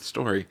begins with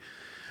story,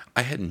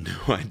 I had no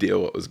idea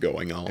what was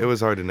going on. It was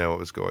hard to know what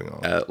was going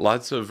on.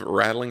 Lots of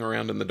rattling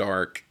around in the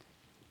dark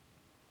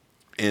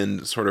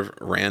and sort of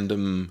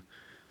random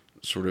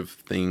sort of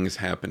things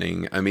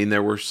happening. I mean,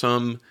 there were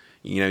some...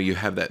 you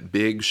have that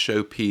big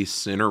showpiece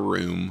center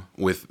room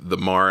with the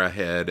Mara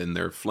head and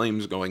their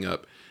flames going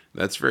up.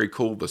 That's very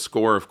cool. The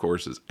score, of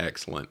course, is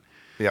excellent.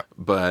 Yeah.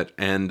 But,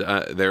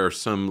 there are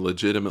some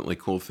legitimately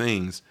cool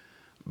things,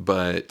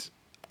 but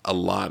a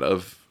lot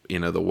of,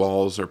 the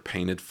walls are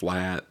painted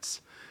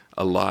flats.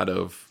 A lot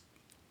of,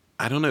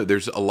 I don't know,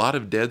 there's a lot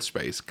of dead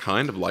space,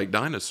 kind of like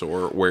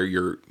Dinosaur, where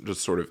you're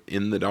just sort of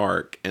in the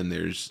dark and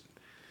there's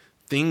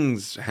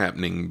things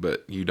happening,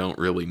 but you don't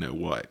really know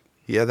what.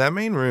 Yeah, that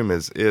main room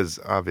is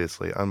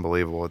obviously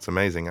unbelievable. It's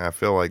amazing. I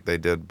feel like they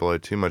did blow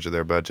too much of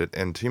their budget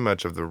and too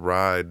much of the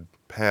ride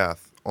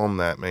path on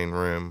that main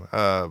room.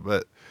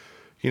 But,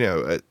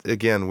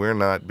 again, we're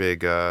not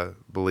big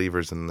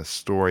believers in the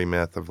story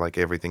myth of like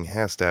everything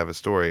has to have a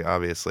story.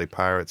 Obviously,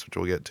 Pirates, which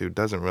we'll get to,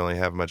 doesn't really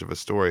have much of a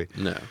story.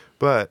 No.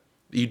 But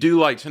you do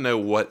like to know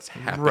what's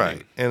happening.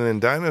 Right. And in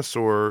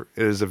Dinosaur,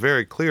 it is a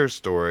very clear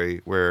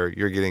story where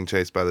you're getting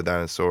chased by the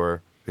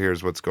dinosaur.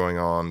 Here's what's going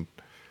on.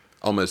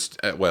 Almost,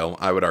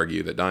 I would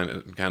argue that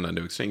Countdown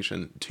to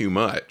Extinction, too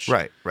much.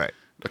 Right.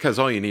 Because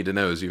all you need to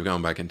know is you've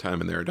gone back in time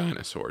and there are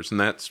dinosaurs.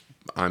 And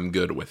I'm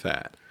good with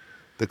that.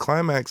 The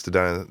climax to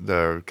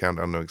the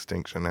Countdown to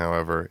Extinction,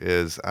 however,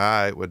 is,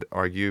 I would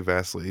argue,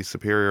 vastly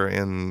superior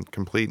in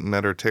complete and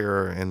utter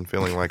terror and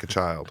feeling like a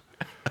child,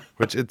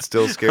 which it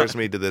still scares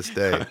me to this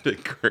day. I'd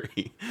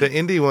agree. The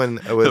Indy one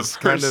was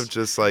kind of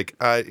just like,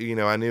 I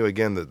knew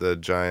again that the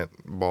giant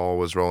ball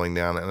was rolling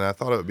down, and I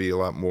thought it would be a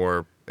lot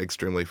more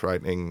extremely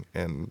frightening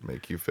and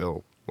make you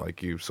feel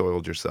like you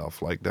soiled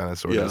yourself, like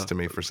Dinosaur does to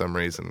me for some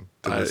reason.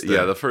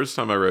 The first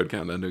time I rode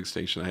Countdown to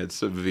Extinction, I had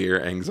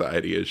severe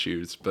anxiety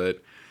issues,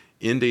 but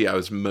Indy, I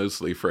was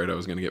mostly afraid I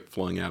was going to get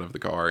flung out of the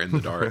car in the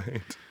dark.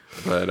 Right.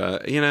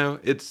 But,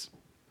 it's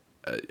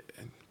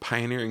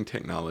pioneering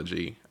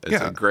technology.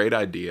 It's a great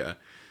idea.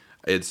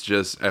 It's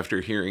just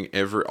after hearing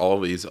all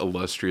these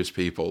illustrious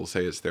people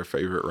say it's their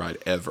favorite ride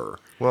ever.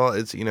 Well,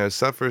 it's,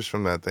 suffers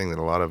from that thing that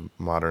a lot of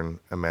modern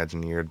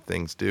Imagineered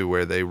things do,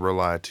 where they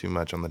rely too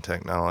much on the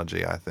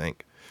technology, I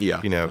think. Yeah,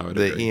 the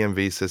agree.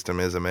 EMV system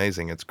is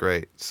amazing. It's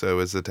great. So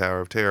is the Tower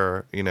of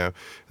Terror, And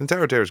the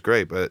Tower of Terror is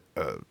great, but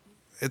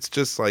it's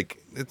just like,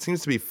 it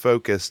seems to be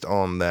focused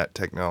on that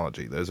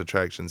technology, those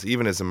attractions,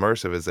 even as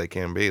immersive as they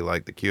can be.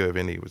 Like the Queue of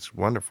Indy was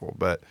wonderful,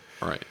 but,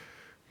 right.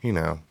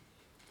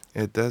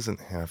 It doesn't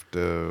have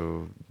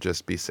to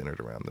just be centered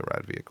around the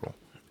ride vehicle.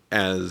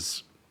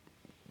 As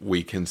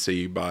we can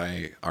see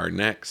by our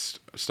next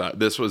stop,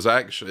 this was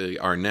actually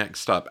our next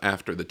stop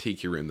after the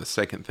Tiki Room. The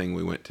second thing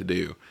we went to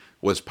do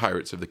was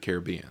Pirates of the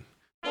Caribbean.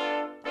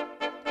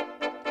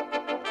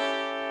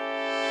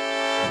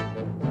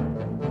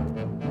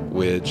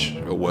 Which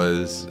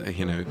was,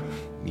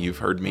 you've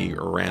heard me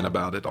rant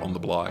about it on the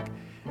blog,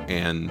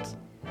 and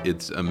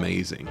it's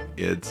amazing.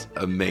 It's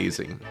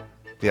amazing.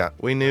 Yeah,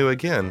 we knew,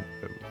 again,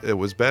 it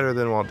was better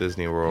than Walt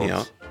Disney World.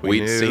 Yeah, We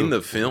we'd knew- seen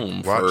the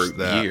film for watched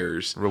that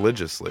years.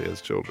 religiously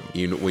as children.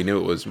 We knew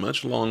it was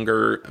much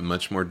longer,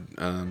 much more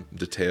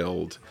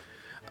detailed.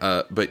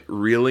 But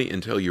really,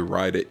 until you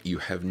ride it, you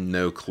have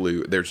no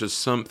clue. There's just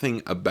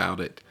something about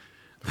it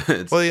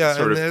that's Well, yeah,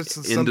 sort and of there's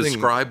something-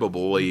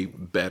 indescribably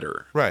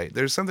better. Right.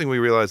 There's something we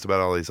realized about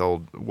all these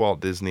old Walt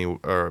Disney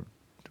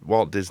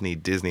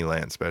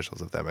Disneyland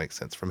specials, if that makes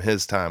sense, from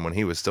his time when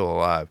he was still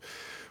alive,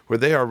 where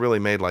they are really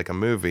made like a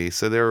movie.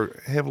 So they're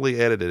heavily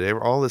edited.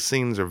 All the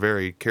scenes are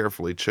very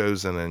carefully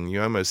chosen, and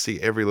you almost see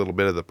every little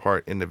bit of the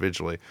part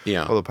individually.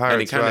 Yeah, Well, the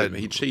Pirates ride,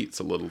 he cheats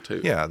a little too.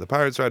 yeah, the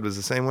Pirates ride was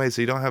the same way.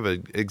 So you don't have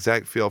an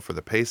exact feel for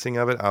the pacing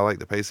of it. I like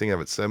the pacing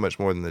of it so much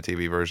more than the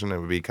TV version. It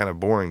would be kind of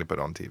boring to put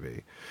on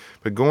TV,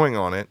 but going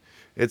on it,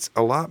 it's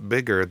a lot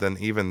bigger than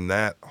even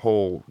that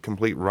whole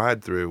complete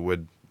ride through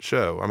would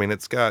show. I mean,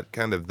 it's got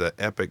kind of the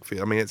epic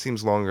feel. I mean, it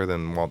seems longer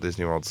than Walt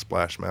Disney World's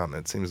Splash Mountain.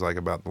 It seems like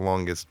about the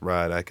longest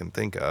ride I can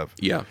think of.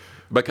 Yeah,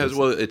 because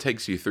it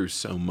takes you through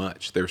so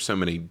much. There's so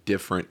many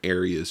different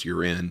areas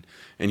you're in,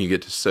 and you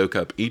get to soak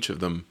up each of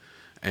them,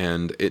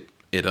 and it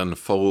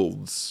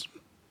unfolds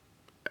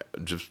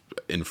just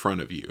in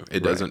front of you.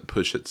 It doesn't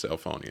push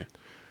itself on you.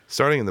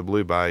 Starting in the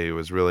Blue Bayou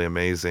was really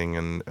amazing,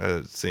 and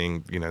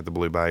seeing the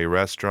Blue Bayou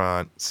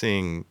restaurant,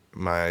 seeing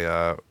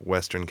my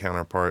Western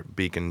counterpart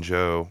Beacon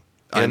Joe.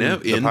 I know,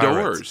 the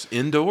Pirates.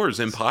 indoors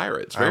in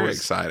Pirates. Very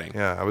exciting.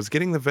 Yeah, I was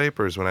getting the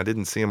vapors when I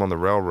didn't see him on the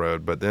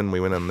railroad, but then we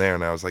went in there,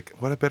 and I was like,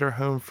 what a better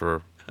home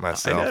for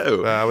myself. I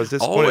know. I was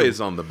disappointed.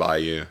 Always on the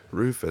bayou.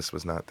 Rufus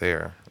was not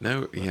there.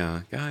 No,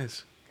 yeah,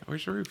 guys,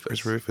 where's Rufus?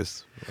 Where's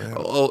Rufus? Yeah.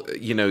 Well,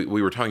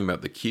 we were talking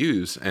about the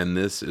queues, and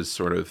this is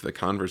sort of the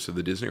converse of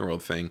the Disney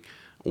World thing,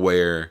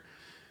 where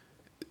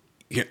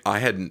I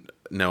had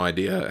no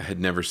idea. I had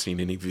never seen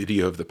any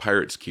video of the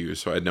Pirates queue,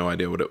 so I had no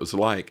idea what it was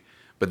like.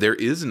 But there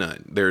is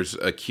none. There's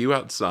a queue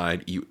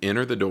outside. You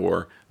enter the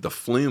door. The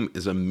flume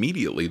is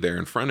immediately there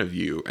in front of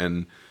you.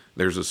 And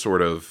there's a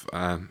sort of,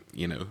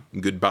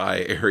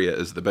 goodbye area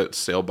as the boats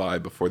sail by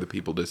before the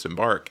people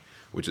disembark,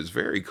 which is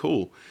very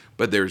cool.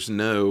 But there's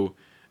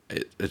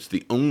it's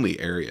the only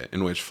area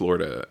in which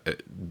Florida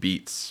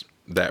beats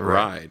that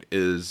ride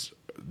is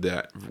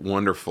that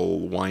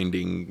wonderful,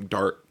 winding,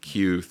 dark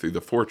queue through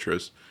the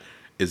fortress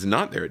is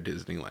not there at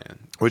Disneyland.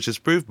 Which is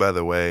proved, by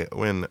the way,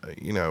 when,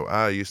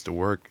 I used to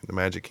work in the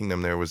Magic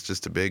Kingdom, there was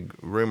just a big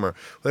rumor.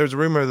 There was a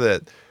rumor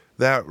that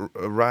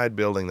ride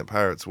building that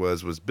Pirates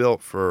was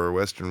built for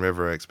Western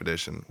River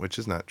Expedition, which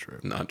is not true.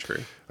 Not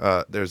true.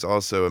 There's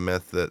also a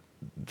myth that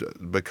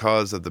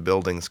because of the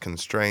building's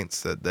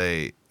constraints that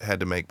they had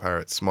to make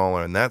Pirates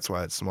smaller, and that's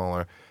why it's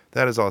smaller.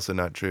 That is also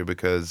not true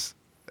because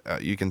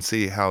you can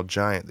see how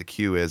giant the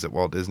queue is at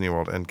Walt Disney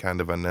World and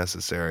kind of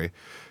unnecessary.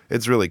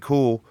 It's really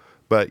cool,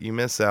 but you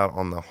miss out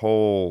on the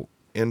whole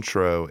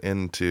intro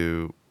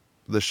into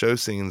the show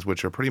scenes,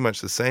 which are pretty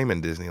much the same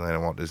in Disneyland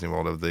and Walt Disney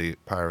World of the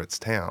Pirates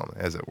town,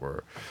 as it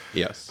were.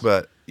 Yes.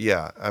 But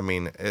yeah, I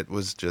mean, it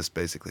was just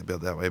basically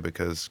built that way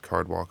because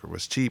Card Walker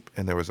was cheap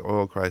and there was an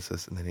oil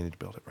crisis and they needed to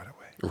build it right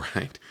away.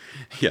 Right.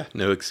 Yeah,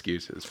 no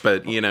excuses.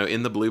 But,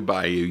 in the Blue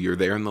Bayou, you're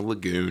there in the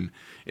lagoon.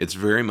 It's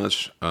very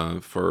much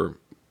for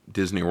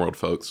Disney World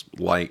folks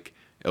like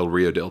El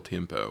Rio del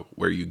Tiempo,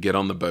 where you get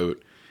on the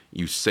boat,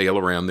 you sail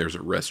around, there's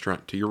a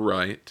restaurant to your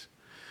right,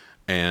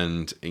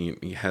 and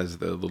it has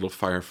the little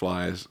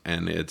fireflies,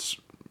 and it's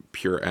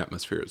pure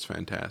atmosphere. It's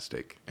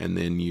fantastic. And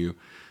then you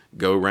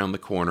go around the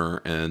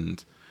corner,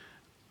 and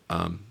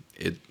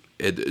it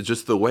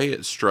just the way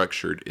it's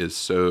structured is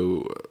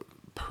so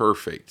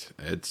perfect.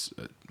 It's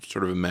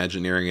sort of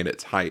Imagineering at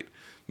its height,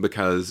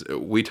 because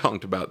we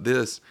talked about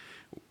this.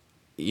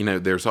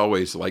 There's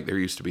always, like there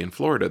used to be in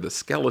Florida, the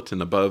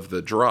skeleton above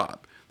the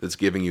drop that's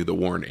giving you the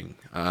warning,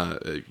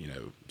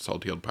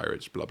 salty-tailed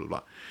pirates, blah, blah,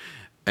 blah.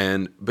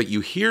 But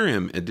you hear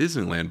him at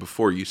Disneyland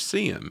before you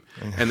see him,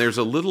 and there's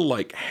a little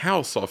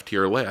house off to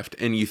your left,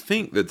 and you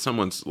think that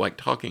someone's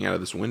talking out of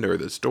this window or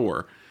this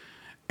door,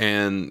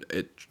 and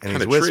it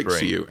kind of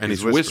tricks you, and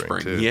he's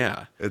whispering. Too.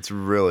 Yeah, it's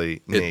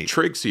really neat. It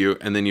tricks you,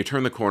 and then you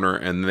turn the corner,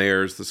 and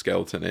there's the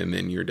skeleton, and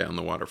then you're down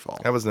the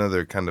waterfall. That was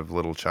another kind of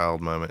little child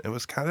moment. It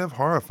was kind of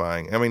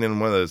horrifying. I mean, in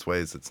one of those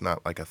ways, it's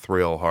not like a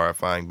thrill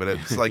horrifying, but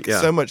it's like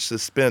so much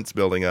suspense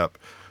building up.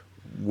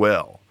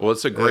 Well,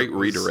 it's a great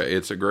redirect.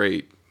 It's a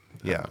great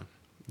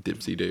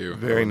dipsy-do.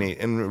 Very neat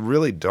and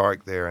really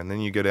dark there. And then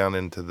you go down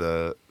into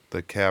the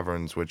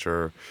caverns, which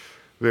are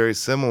very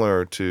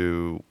similar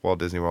to Walt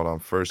Disney World on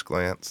first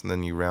glance. And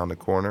then you round a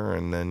corner,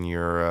 and then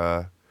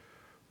you're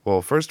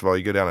first of all,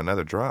 you go down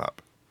another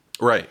drop.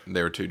 Right.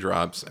 There are two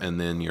drops, and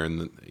then you're in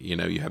the,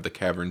 you have the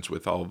caverns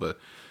with all the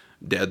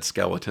dead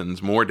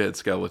skeletons, more dead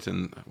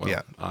skeleton.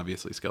 Well,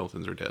 obviously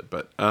skeletons are dead,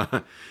 but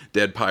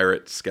dead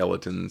pirate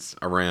skeletons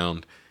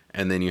around.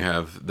 And then you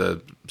have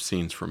the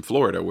scenes from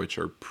Florida, which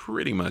are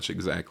pretty much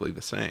exactly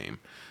the same.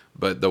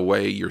 But the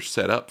way you're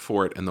set up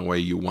for it and the way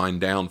you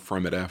wind down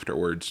from it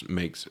afterwards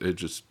makes it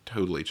just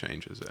totally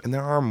changes it. And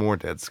there are more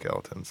dead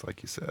skeletons,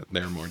 like you said.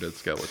 There are more dead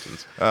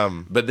skeletons.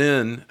 But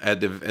then at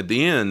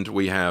the end,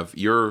 we have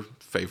your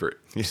favorite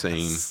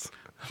scene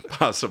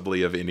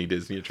possibly of any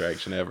Disney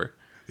attraction ever.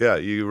 Yeah,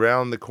 you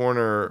round the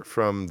corner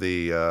from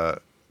the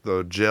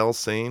jail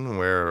scene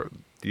where,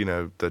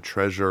 the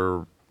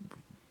treasure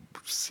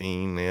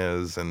scene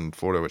is in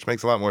Florida, which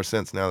makes a lot more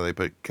sense now that they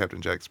put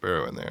Captain Jack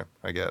Sparrow in there,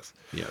 I guess.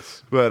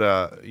 Yes.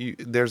 But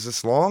there's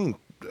this long,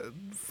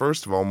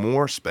 first of all,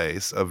 more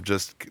space of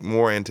just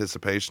more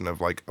anticipation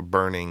of like a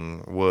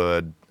burning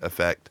wood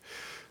effect.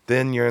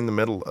 Then you're in the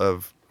middle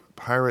of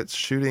pirates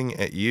shooting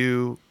at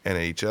you and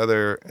at each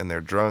other, and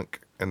they're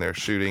drunk and they're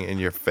shooting in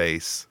your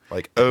face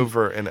like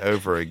over and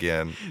over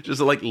again.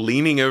 Just like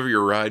leaning over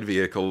your ride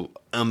vehicle,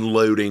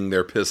 unloading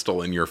their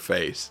pistol in your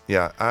face.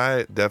 Yeah,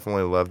 I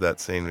definitely love that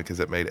scene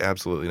because it made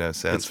absolutely no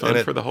sense. It's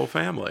fun for the whole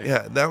family.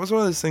 Yeah, that was one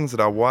of those things that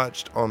I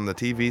watched on the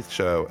TV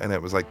show, and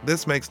it was like,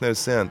 this makes no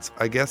sense.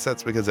 I guess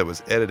that's because it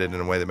was edited in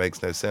a way that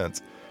makes no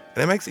sense.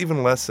 And it makes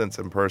even less sense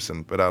in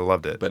person, but I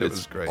loved it. But it it's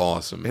was great.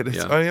 Awesome. It is.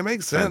 Yeah. I mean, it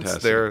makes sense.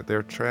 Fantastic.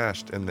 They're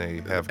trashed and they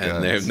have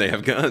guns. And they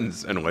have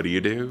guns. And what do you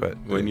do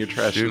when you're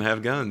trashed and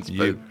have guns?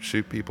 You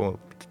shoot people,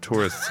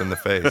 tourists in the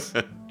face.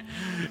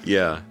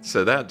 Yeah.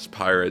 So that's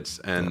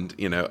Pirates, and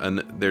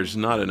and there's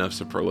not enough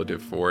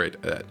superlative for it.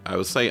 I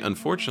would say,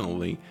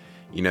 unfortunately,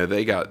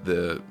 they got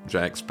the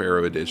Jack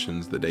Sparrow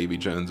editions, the Davy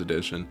Jones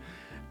edition,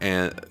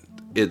 and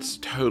it's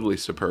totally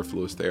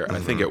superfluous there.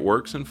 I think it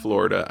works in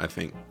Florida. I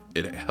think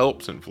it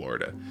helps in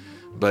Florida,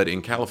 but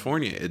in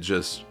California, it's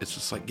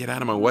just like, get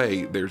out of my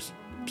way. There's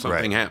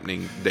something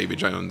happening. Davy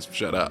Jones,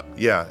 shut up.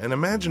 Yeah, and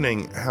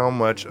imagining how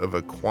much of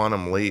a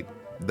quantum leap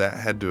that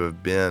had to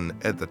have been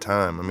at the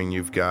time. I mean,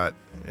 you've got,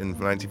 in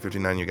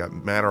 1959, you've got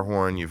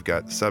Matterhorn, you've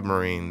got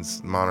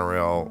submarines,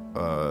 monorail,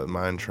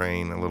 mine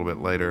train a little bit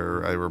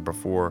later or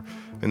before,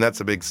 and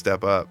that's a big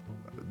step up.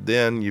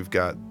 Then you've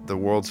got the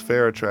World's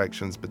Fair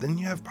attractions, but then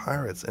you have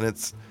Pirates, and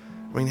it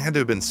had to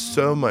have been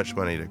so much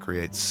money to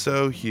create,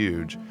 so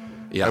huge.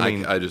 Yeah,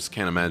 I just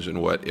can't imagine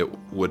what it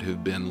would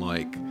have been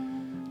like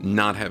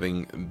not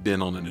having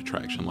been on an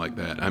attraction like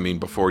that. I mean,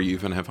 before you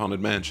even have Haunted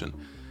Mansion,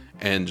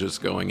 and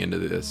just going into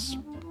this,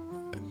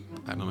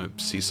 I don't know,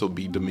 Cecil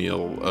B.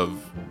 DeMille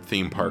of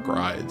theme park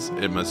rides.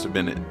 It must have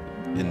been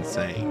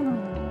insane.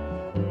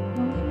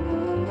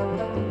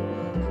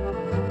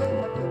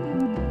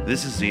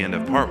 This is the end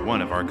of part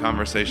 1 of our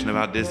conversation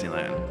about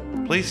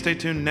Disneyland. Please stay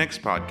tuned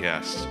next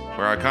podcast,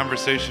 where our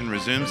conversation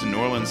resumes in New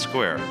Orleans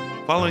Square,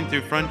 following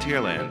through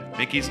Frontierland,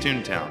 Mickey's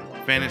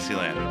Toontown,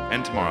 Fantasyland,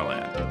 and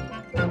Tomorrowland.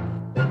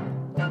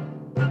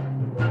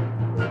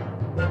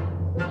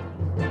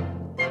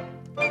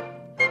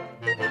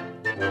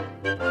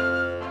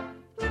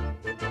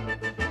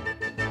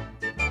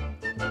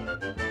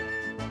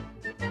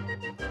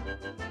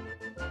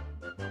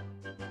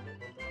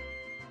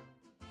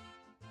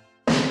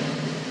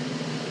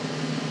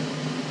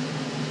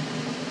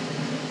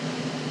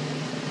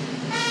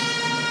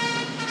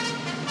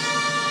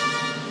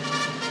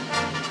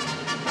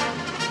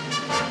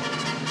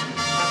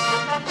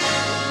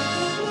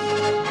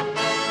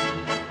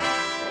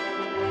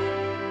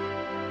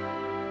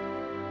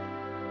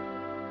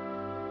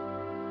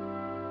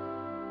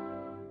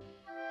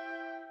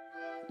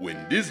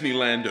 When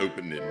Disneyland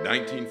opened in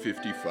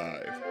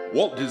 1955,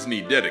 Walt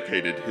Disney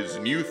dedicated his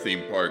new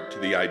theme park to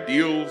the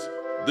ideals,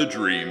 the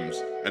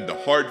dreams, and the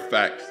hard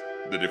facts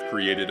that have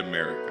created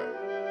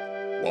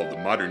America. While the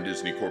modern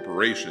Disney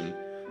Corporation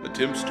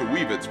attempts to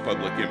weave its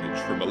public image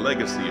from a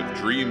legacy of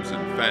dreams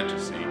and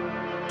fantasy,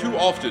 too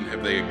often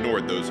have they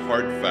ignored those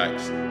hard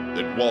facts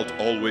that Walt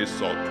always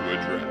sought to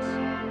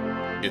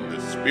address. In the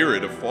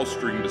spirit of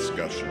fostering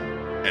discussion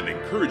and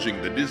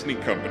encouraging the Disney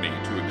company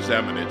to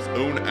examine its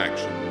own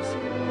actions,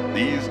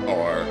 these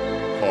are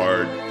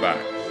hard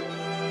facts.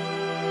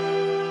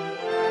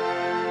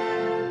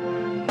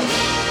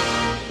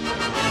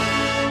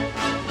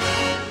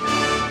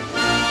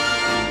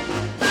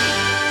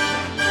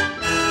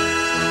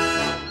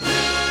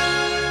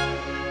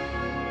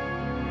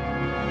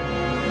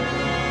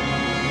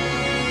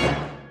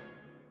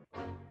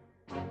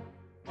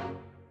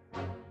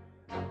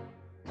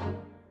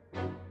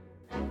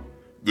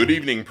 Good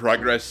evening,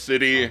 Progress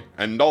City,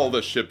 and all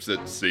the ships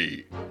at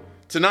sea.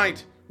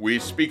 Tonight, we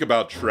speak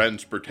about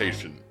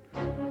transportation.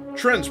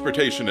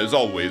 Transportation has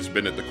always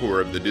been at the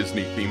core of the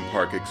Disney theme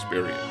park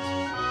experience.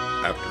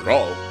 After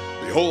all,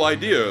 the whole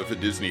idea of a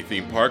Disney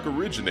theme park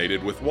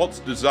originated with Walt's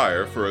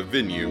desire for a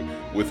venue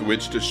with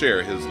which to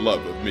share his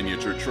love of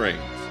miniature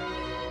trains.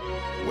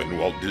 When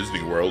Walt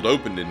Disney World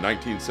opened in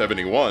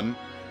 1971,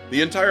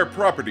 the entire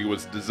property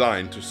was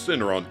designed to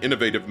center on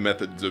innovative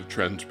methods of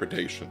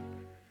transportation.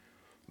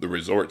 The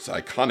resort's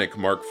iconic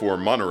Mark IV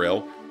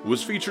monorail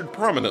was featured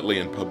prominently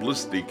in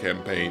publicity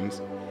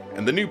campaigns,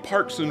 and the new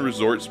parks and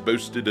resorts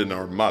boasted an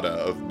armada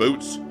of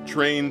boats,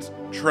 trains,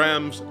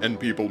 trams, and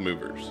people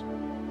movers.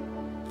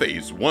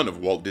 Phase 1 of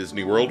Walt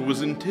Disney World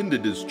was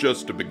intended as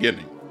just a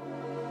beginning.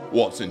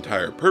 Walt's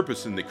entire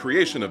purpose in the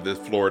creation of this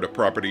Florida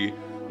property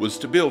was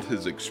to build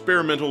his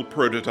experimental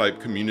prototype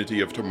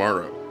community of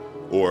tomorrow,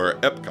 or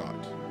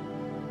Epcot.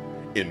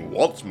 In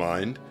Walt's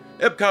mind,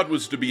 Epcot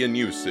was to be a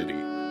new city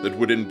that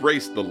would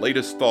embrace the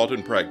latest thought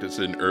and practice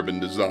in urban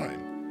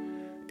design.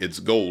 Its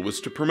goal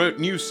was to promote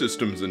new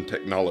systems and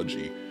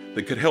technology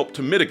that could help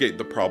to mitigate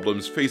the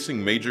problems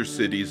facing major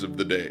cities of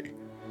the day.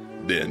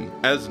 Then,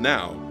 as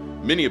now,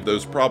 many of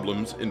those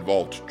problems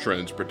involved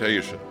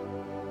transportation.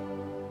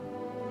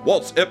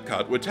 Walt's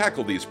Epcot would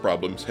tackle these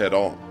problems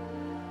head-on,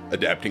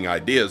 adapting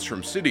ideas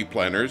from city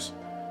planners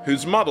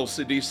whose model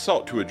cities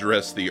sought to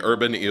address the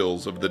urban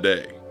ills of the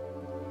day.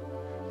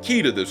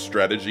 Key to this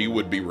strategy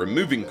would be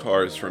removing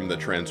cars from the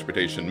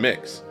transportation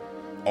mix.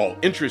 All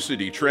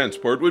intracity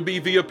transport would be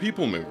via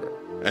people mover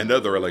and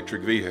other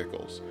electric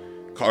vehicles.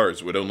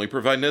 Cars would only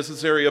provide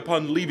necessary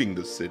upon leaving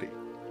the city.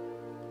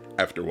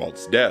 After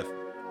Walt's death,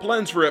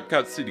 plans for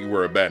Epcot City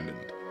were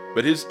abandoned,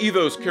 but his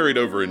ethos carried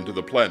over into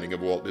the planning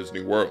of Walt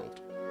Disney World.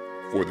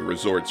 For the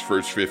resort's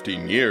first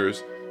 15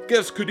 years,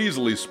 guests could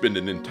easily spend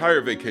an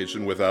entire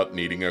vacation without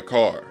needing a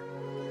car.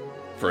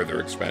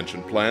 Further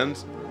expansion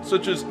plans,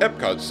 such as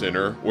Epcot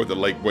Center or the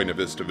Lake Buena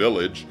Vista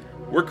Village,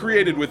 were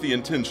created with the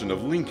intention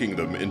of linking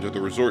them into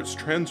the resort's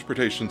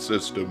transportation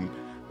system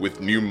with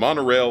new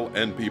monorail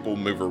and people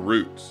mover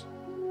routes.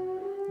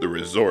 The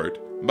resort,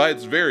 by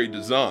its very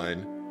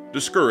design,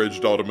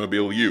 discouraged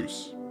automobile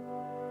use.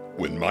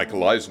 When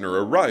Michael Eisner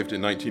arrived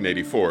in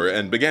 1984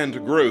 and began to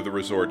grow the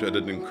resort at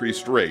an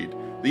increased rate,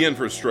 the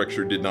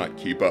infrastructure did not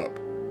keep up.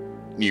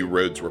 New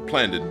roads were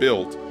planned and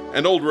built,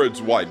 and old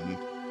roads widened,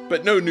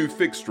 but no new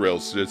fixed rail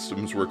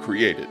systems were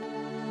created.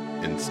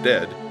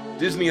 Instead,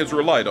 Disney has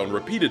relied on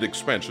repeated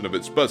expansion of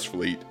its bus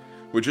fleet,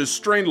 which has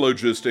strained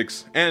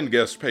logistics and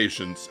guest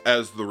patience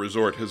as the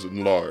resort has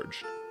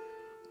enlarged.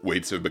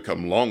 Waits have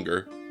become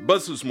longer,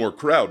 buses more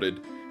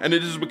crowded, and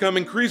it has become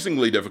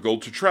increasingly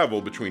difficult to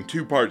travel between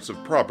two parts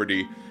of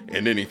property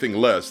in anything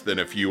less than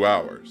a few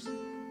hours.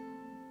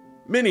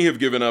 Many have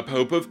given up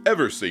hope of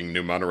ever seeing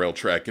new monorail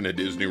track in a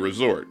Disney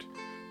resort,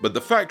 but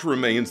the fact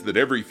remains that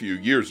every few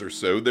years or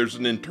so there's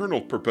an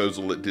internal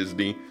proposal at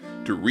Disney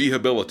to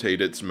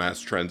rehabilitate its mass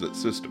transit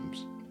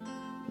systems.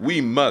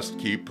 We must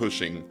keep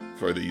pushing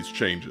for these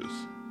changes.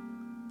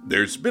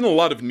 There's been a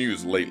lot of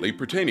news lately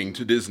pertaining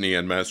to Disney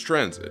and mass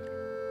transit.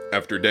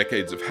 After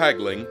decades of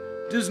haggling,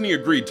 Disney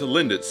agreed to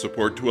lend its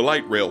support to a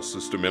light rail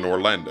system in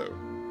Orlando.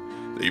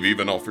 They've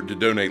even offered to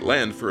donate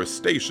land for a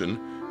station,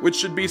 which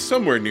should be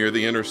somewhere near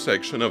the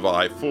intersection of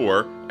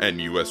I-4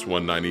 and US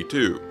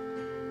 192.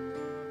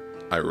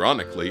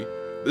 Ironically,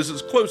 this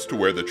is close to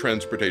where the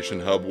transportation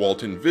hub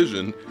Walt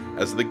envisioned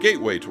as the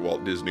gateway to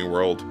Walt Disney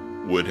World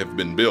would have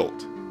been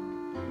built.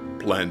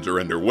 Plans are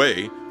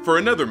underway for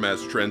another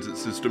mass transit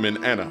system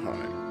in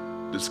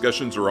Anaheim.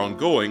 Discussions are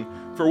ongoing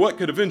for what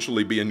could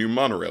eventually be a new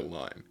monorail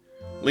line,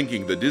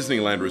 linking the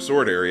Disneyland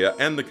Resort area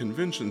and the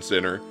Convention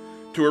Center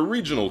to a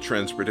regional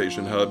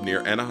transportation hub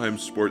near Anaheim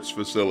sports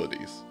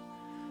facilities.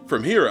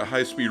 From here, a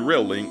high-speed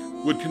rail link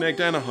would connect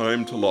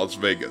Anaheim to Las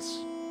Vegas.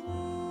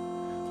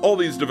 All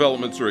these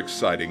developments are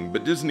exciting,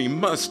 but Disney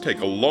must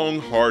take a long,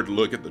 hard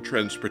look at the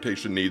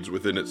transportation needs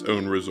within its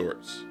own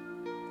resorts.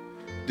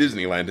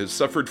 Disneyland has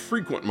suffered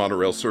frequent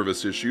monorail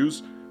service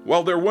issues,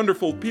 while their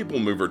wonderful people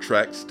mover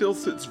track still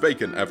sits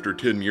vacant after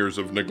 10 years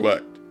of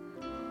neglect.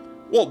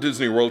 Walt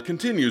Disney World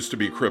continues to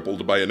be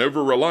crippled by an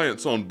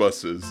over-reliance on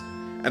buses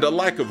and a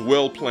lack of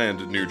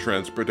well-planned new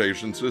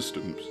transportation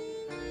systems.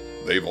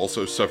 They've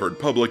also suffered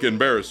public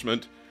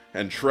embarrassment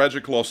and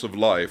tragic loss of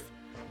life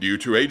due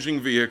to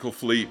aging vehicle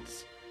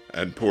fleets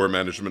and poor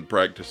management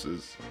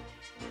practices.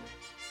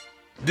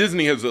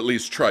 Disney has at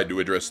least tried to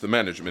address the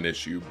management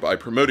issue by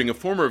promoting a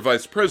former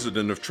vice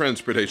president of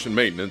transportation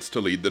maintenance to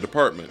lead the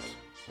department.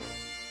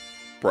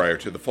 Prior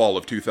to the fall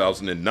of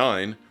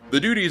 2009, the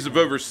duties of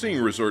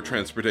overseeing resort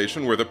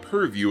transportation were the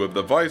purview of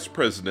the vice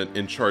president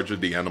in charge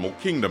of the Animal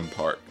Kingdom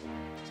Park.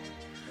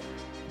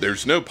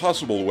 There's no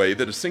possible way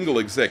that a single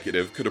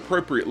executive could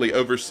appropriately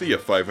oversee a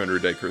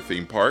 500-acre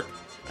theme park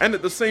and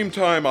at the same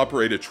time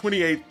operate a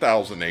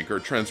 28,000-acre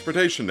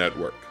transportation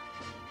network.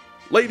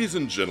 Ladies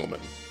and gentlemen,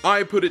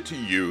 I put it to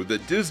you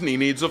that Disney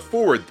needs a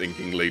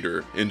forward-thinking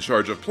leader in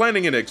charge of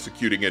planning and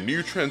executing a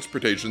new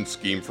transportation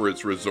scheme for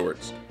its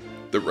resorts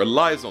that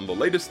relies on the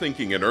latest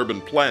thinking in urban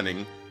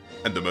planning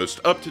and the most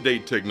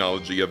up-to-date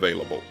technology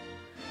available.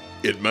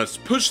 It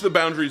must push the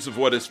boundaries of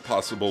what is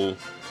possible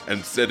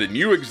and set a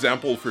new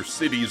example for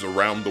cities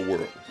around the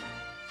world.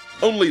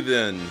 Only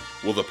then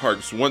will the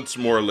parks once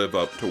more live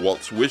up to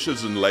Walt's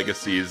wishes and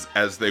legacies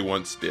as they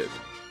once did.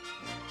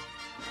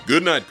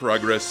 Good night,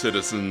 Progress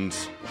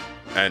citizens,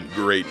 and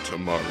great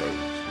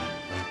tomorrows.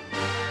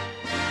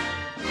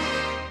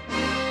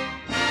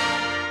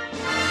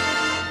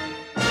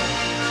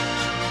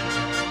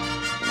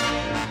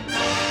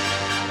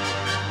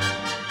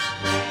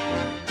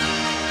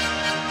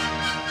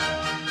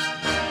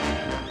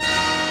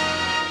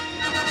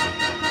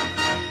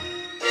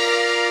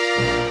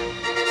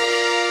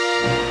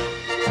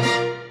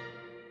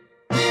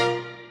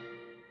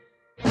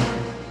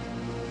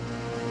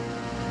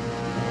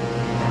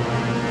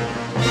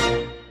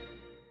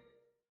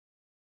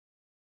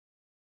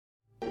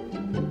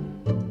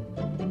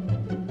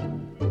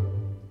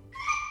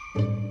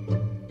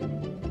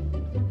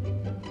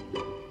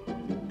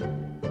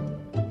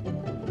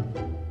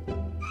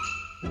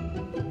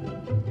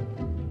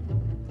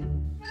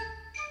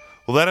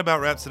 Well, that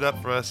about wraps it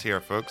up for us here,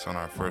 folks, on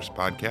our first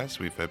podcast.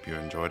 We hope you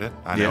enjoyed it.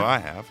 I know I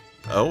have.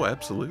 Oh,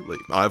 absolutely.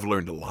 I've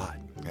learned a lot.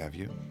 Have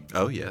you?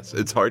 Oh, yes.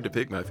 It's hard to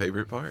pick my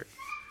favorite part.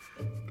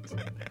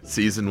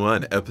 Season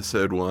 1,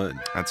 Episode 1.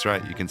 That's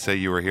right. You can say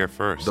you were here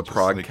first. The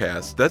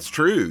podcast. That's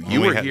true.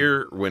 You were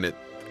here when it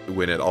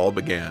all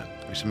began.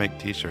 We should make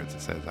T-shirts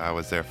that says "I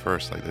was there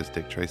first," like those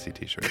Dick Tracy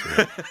T-shirts.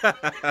 I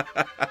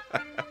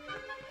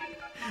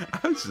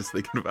was just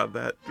thinking about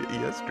that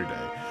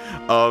yesterday.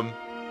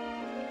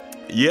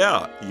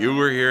 Yeah, you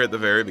were here at the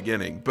very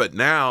beginning, but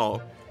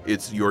now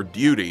it's your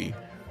duty,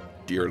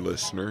 dear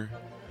listener,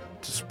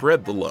 to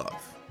spread the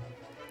love,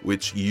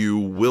 which you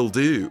will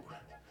do.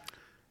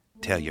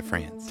 Tell your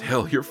friends.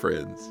 Tell your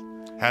friends.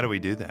 How do we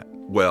do that?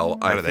 Well,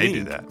 How do they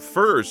do that?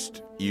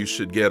 First, you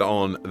should get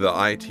on the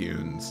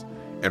iTunes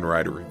and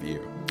write a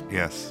review.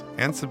 Yes,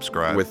 and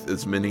subscribe. With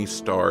as many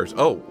stars.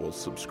 Oh, well,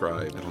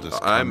 subscribe. It'll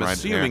just I'm come right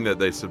assuming there. that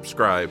they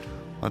subscribed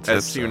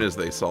as soon as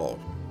they saw it.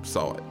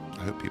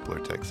 I hope people are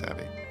tech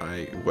savvy.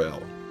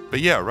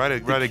 But yeah, write a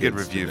good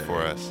review today.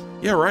 for us.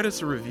 Yeah, write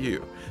us a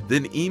review.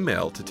 Then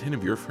email to 10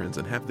 of your friends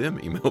and have them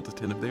email to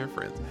 10 of their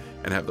friends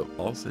and have them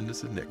all send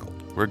us a nickel.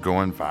 We're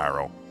going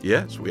viral.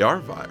 Yes, we are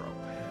viral.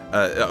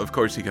 Of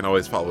course, you can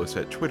always follow us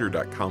at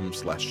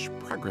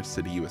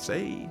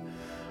twitter.com/ProgressCityUSA.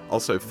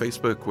 Also,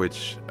 Facebook,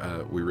 which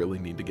we really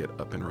need to get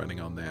up and running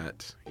on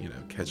that.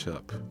 Catch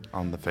up.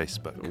 On the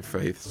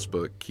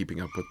Facebook.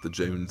 Keeping up with the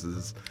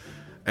Joneses.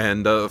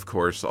 And, of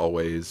course,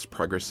 always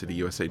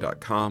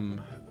ProgressCityUSA.com.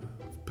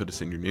 Put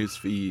us in your news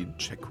feed.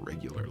 Check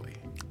regularly.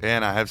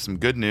 And I have some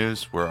good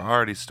news. We're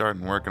already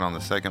starting working on the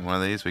second one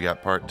of these. We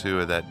got part 2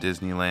 of that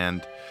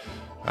Disneyland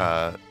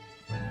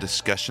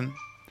discussion.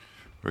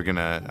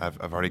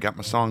 I've already got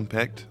my song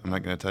picked. I'm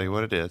not going to tell you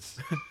what it is.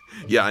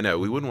 Yeah, I know.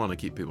 We wouldn't want to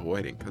keep people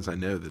waiting because I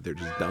know that they're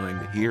just dying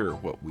to hear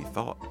what we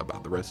thought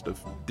about the rest of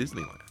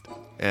Disneyland.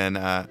 And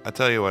I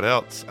tell you what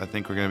else. I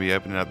think we're going to be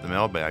opening up the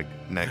mailbag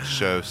next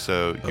show.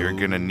 So you're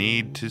going to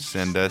need to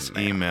send us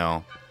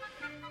email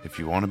if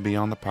you want to be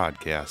on the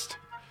podcast.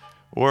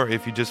 Or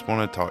if you just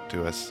want to talk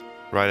to us,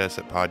 write us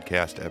at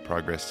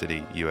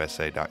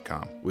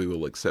podcast@ProgressCityUSA.com. We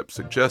will accept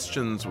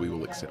suggestions. We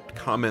will accept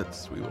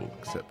comments. We will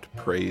accept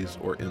praise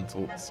or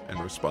insults and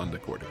respond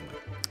accordingly.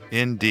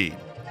 Indeed.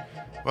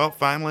 Well,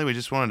 finally, we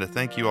just wanted to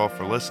thank you all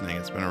for listening.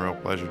 It's been a real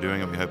pleasure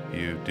doing it. We hope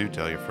you do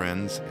tell your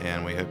friends,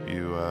 and we hope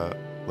you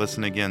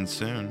listen again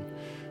soon.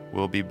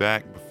 We'll be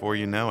back before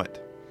you know it.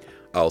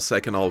 I'll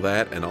second all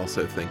that, and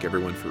also thank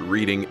everyone for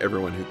reading,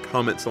 everyone who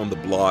comments on the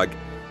blog.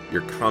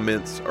 Your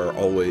comments are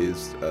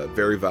always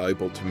very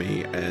valuable to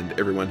me, and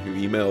everyone who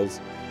emails,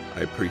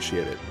 I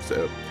appreciate it.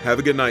 So have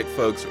a good night,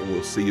 folks, and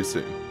we'll see you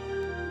soon.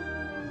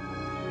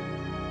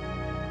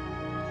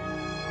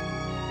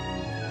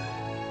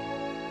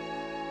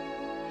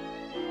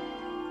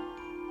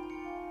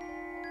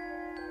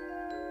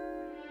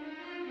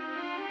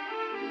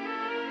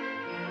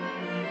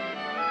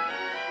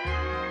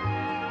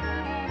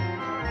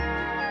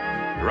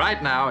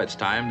 Right now, it's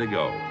time to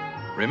go.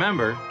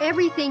 Remember,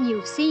 everything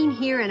you've seen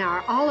here in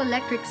our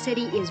all-electric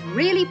city is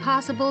really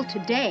possible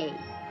today.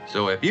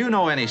 So if you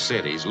know any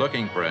cities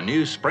looking for a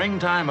new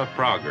springtime of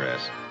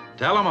progress,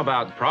 tell them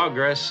about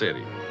Progress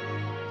City.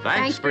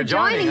 Thanks for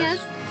joining us.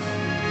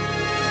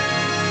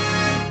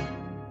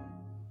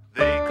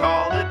 They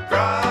call it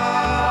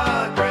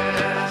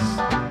progress,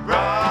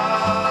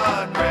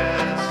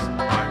 progress.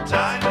 Our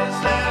time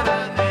is at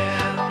an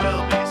end.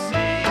 We'll be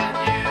seeing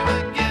you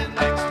again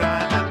next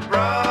time at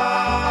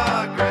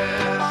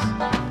progress,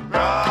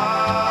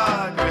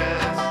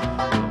 progress.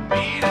 We'll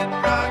meet at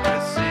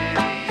Progress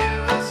City,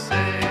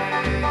 USA.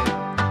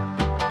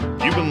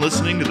 You've been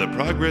listening to the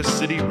Progress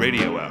City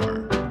Radio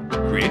Hour,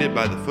 created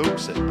by the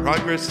folks at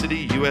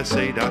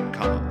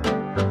ProgressCityUSA.com.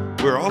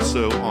 We're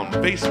also on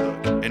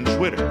Facebook and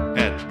Twitter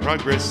at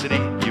Progress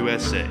City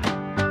USA.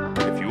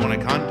 If you want to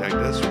contact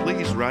us,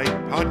 please write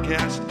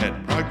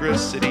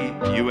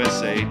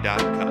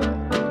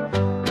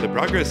podcast@ProgressCityUSA.com. The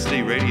Progress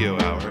City Radio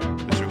Hour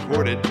is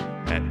recorded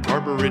at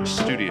Arbor Ridge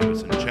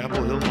Studios in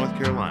Chapel Hill, North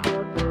Carolina,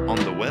 on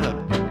the web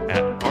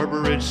at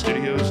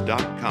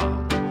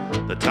arborridgestudios.com.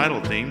 The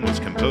title theme was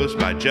composed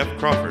by Jeff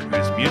Crawford,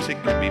 whose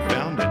music can be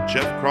found at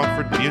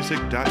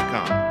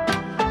jeffcrawfordmusic.com.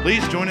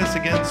 Please join us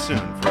again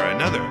soon for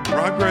another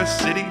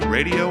Progress City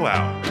Radio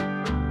Hour.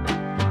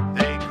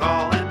 They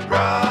call it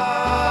Progress.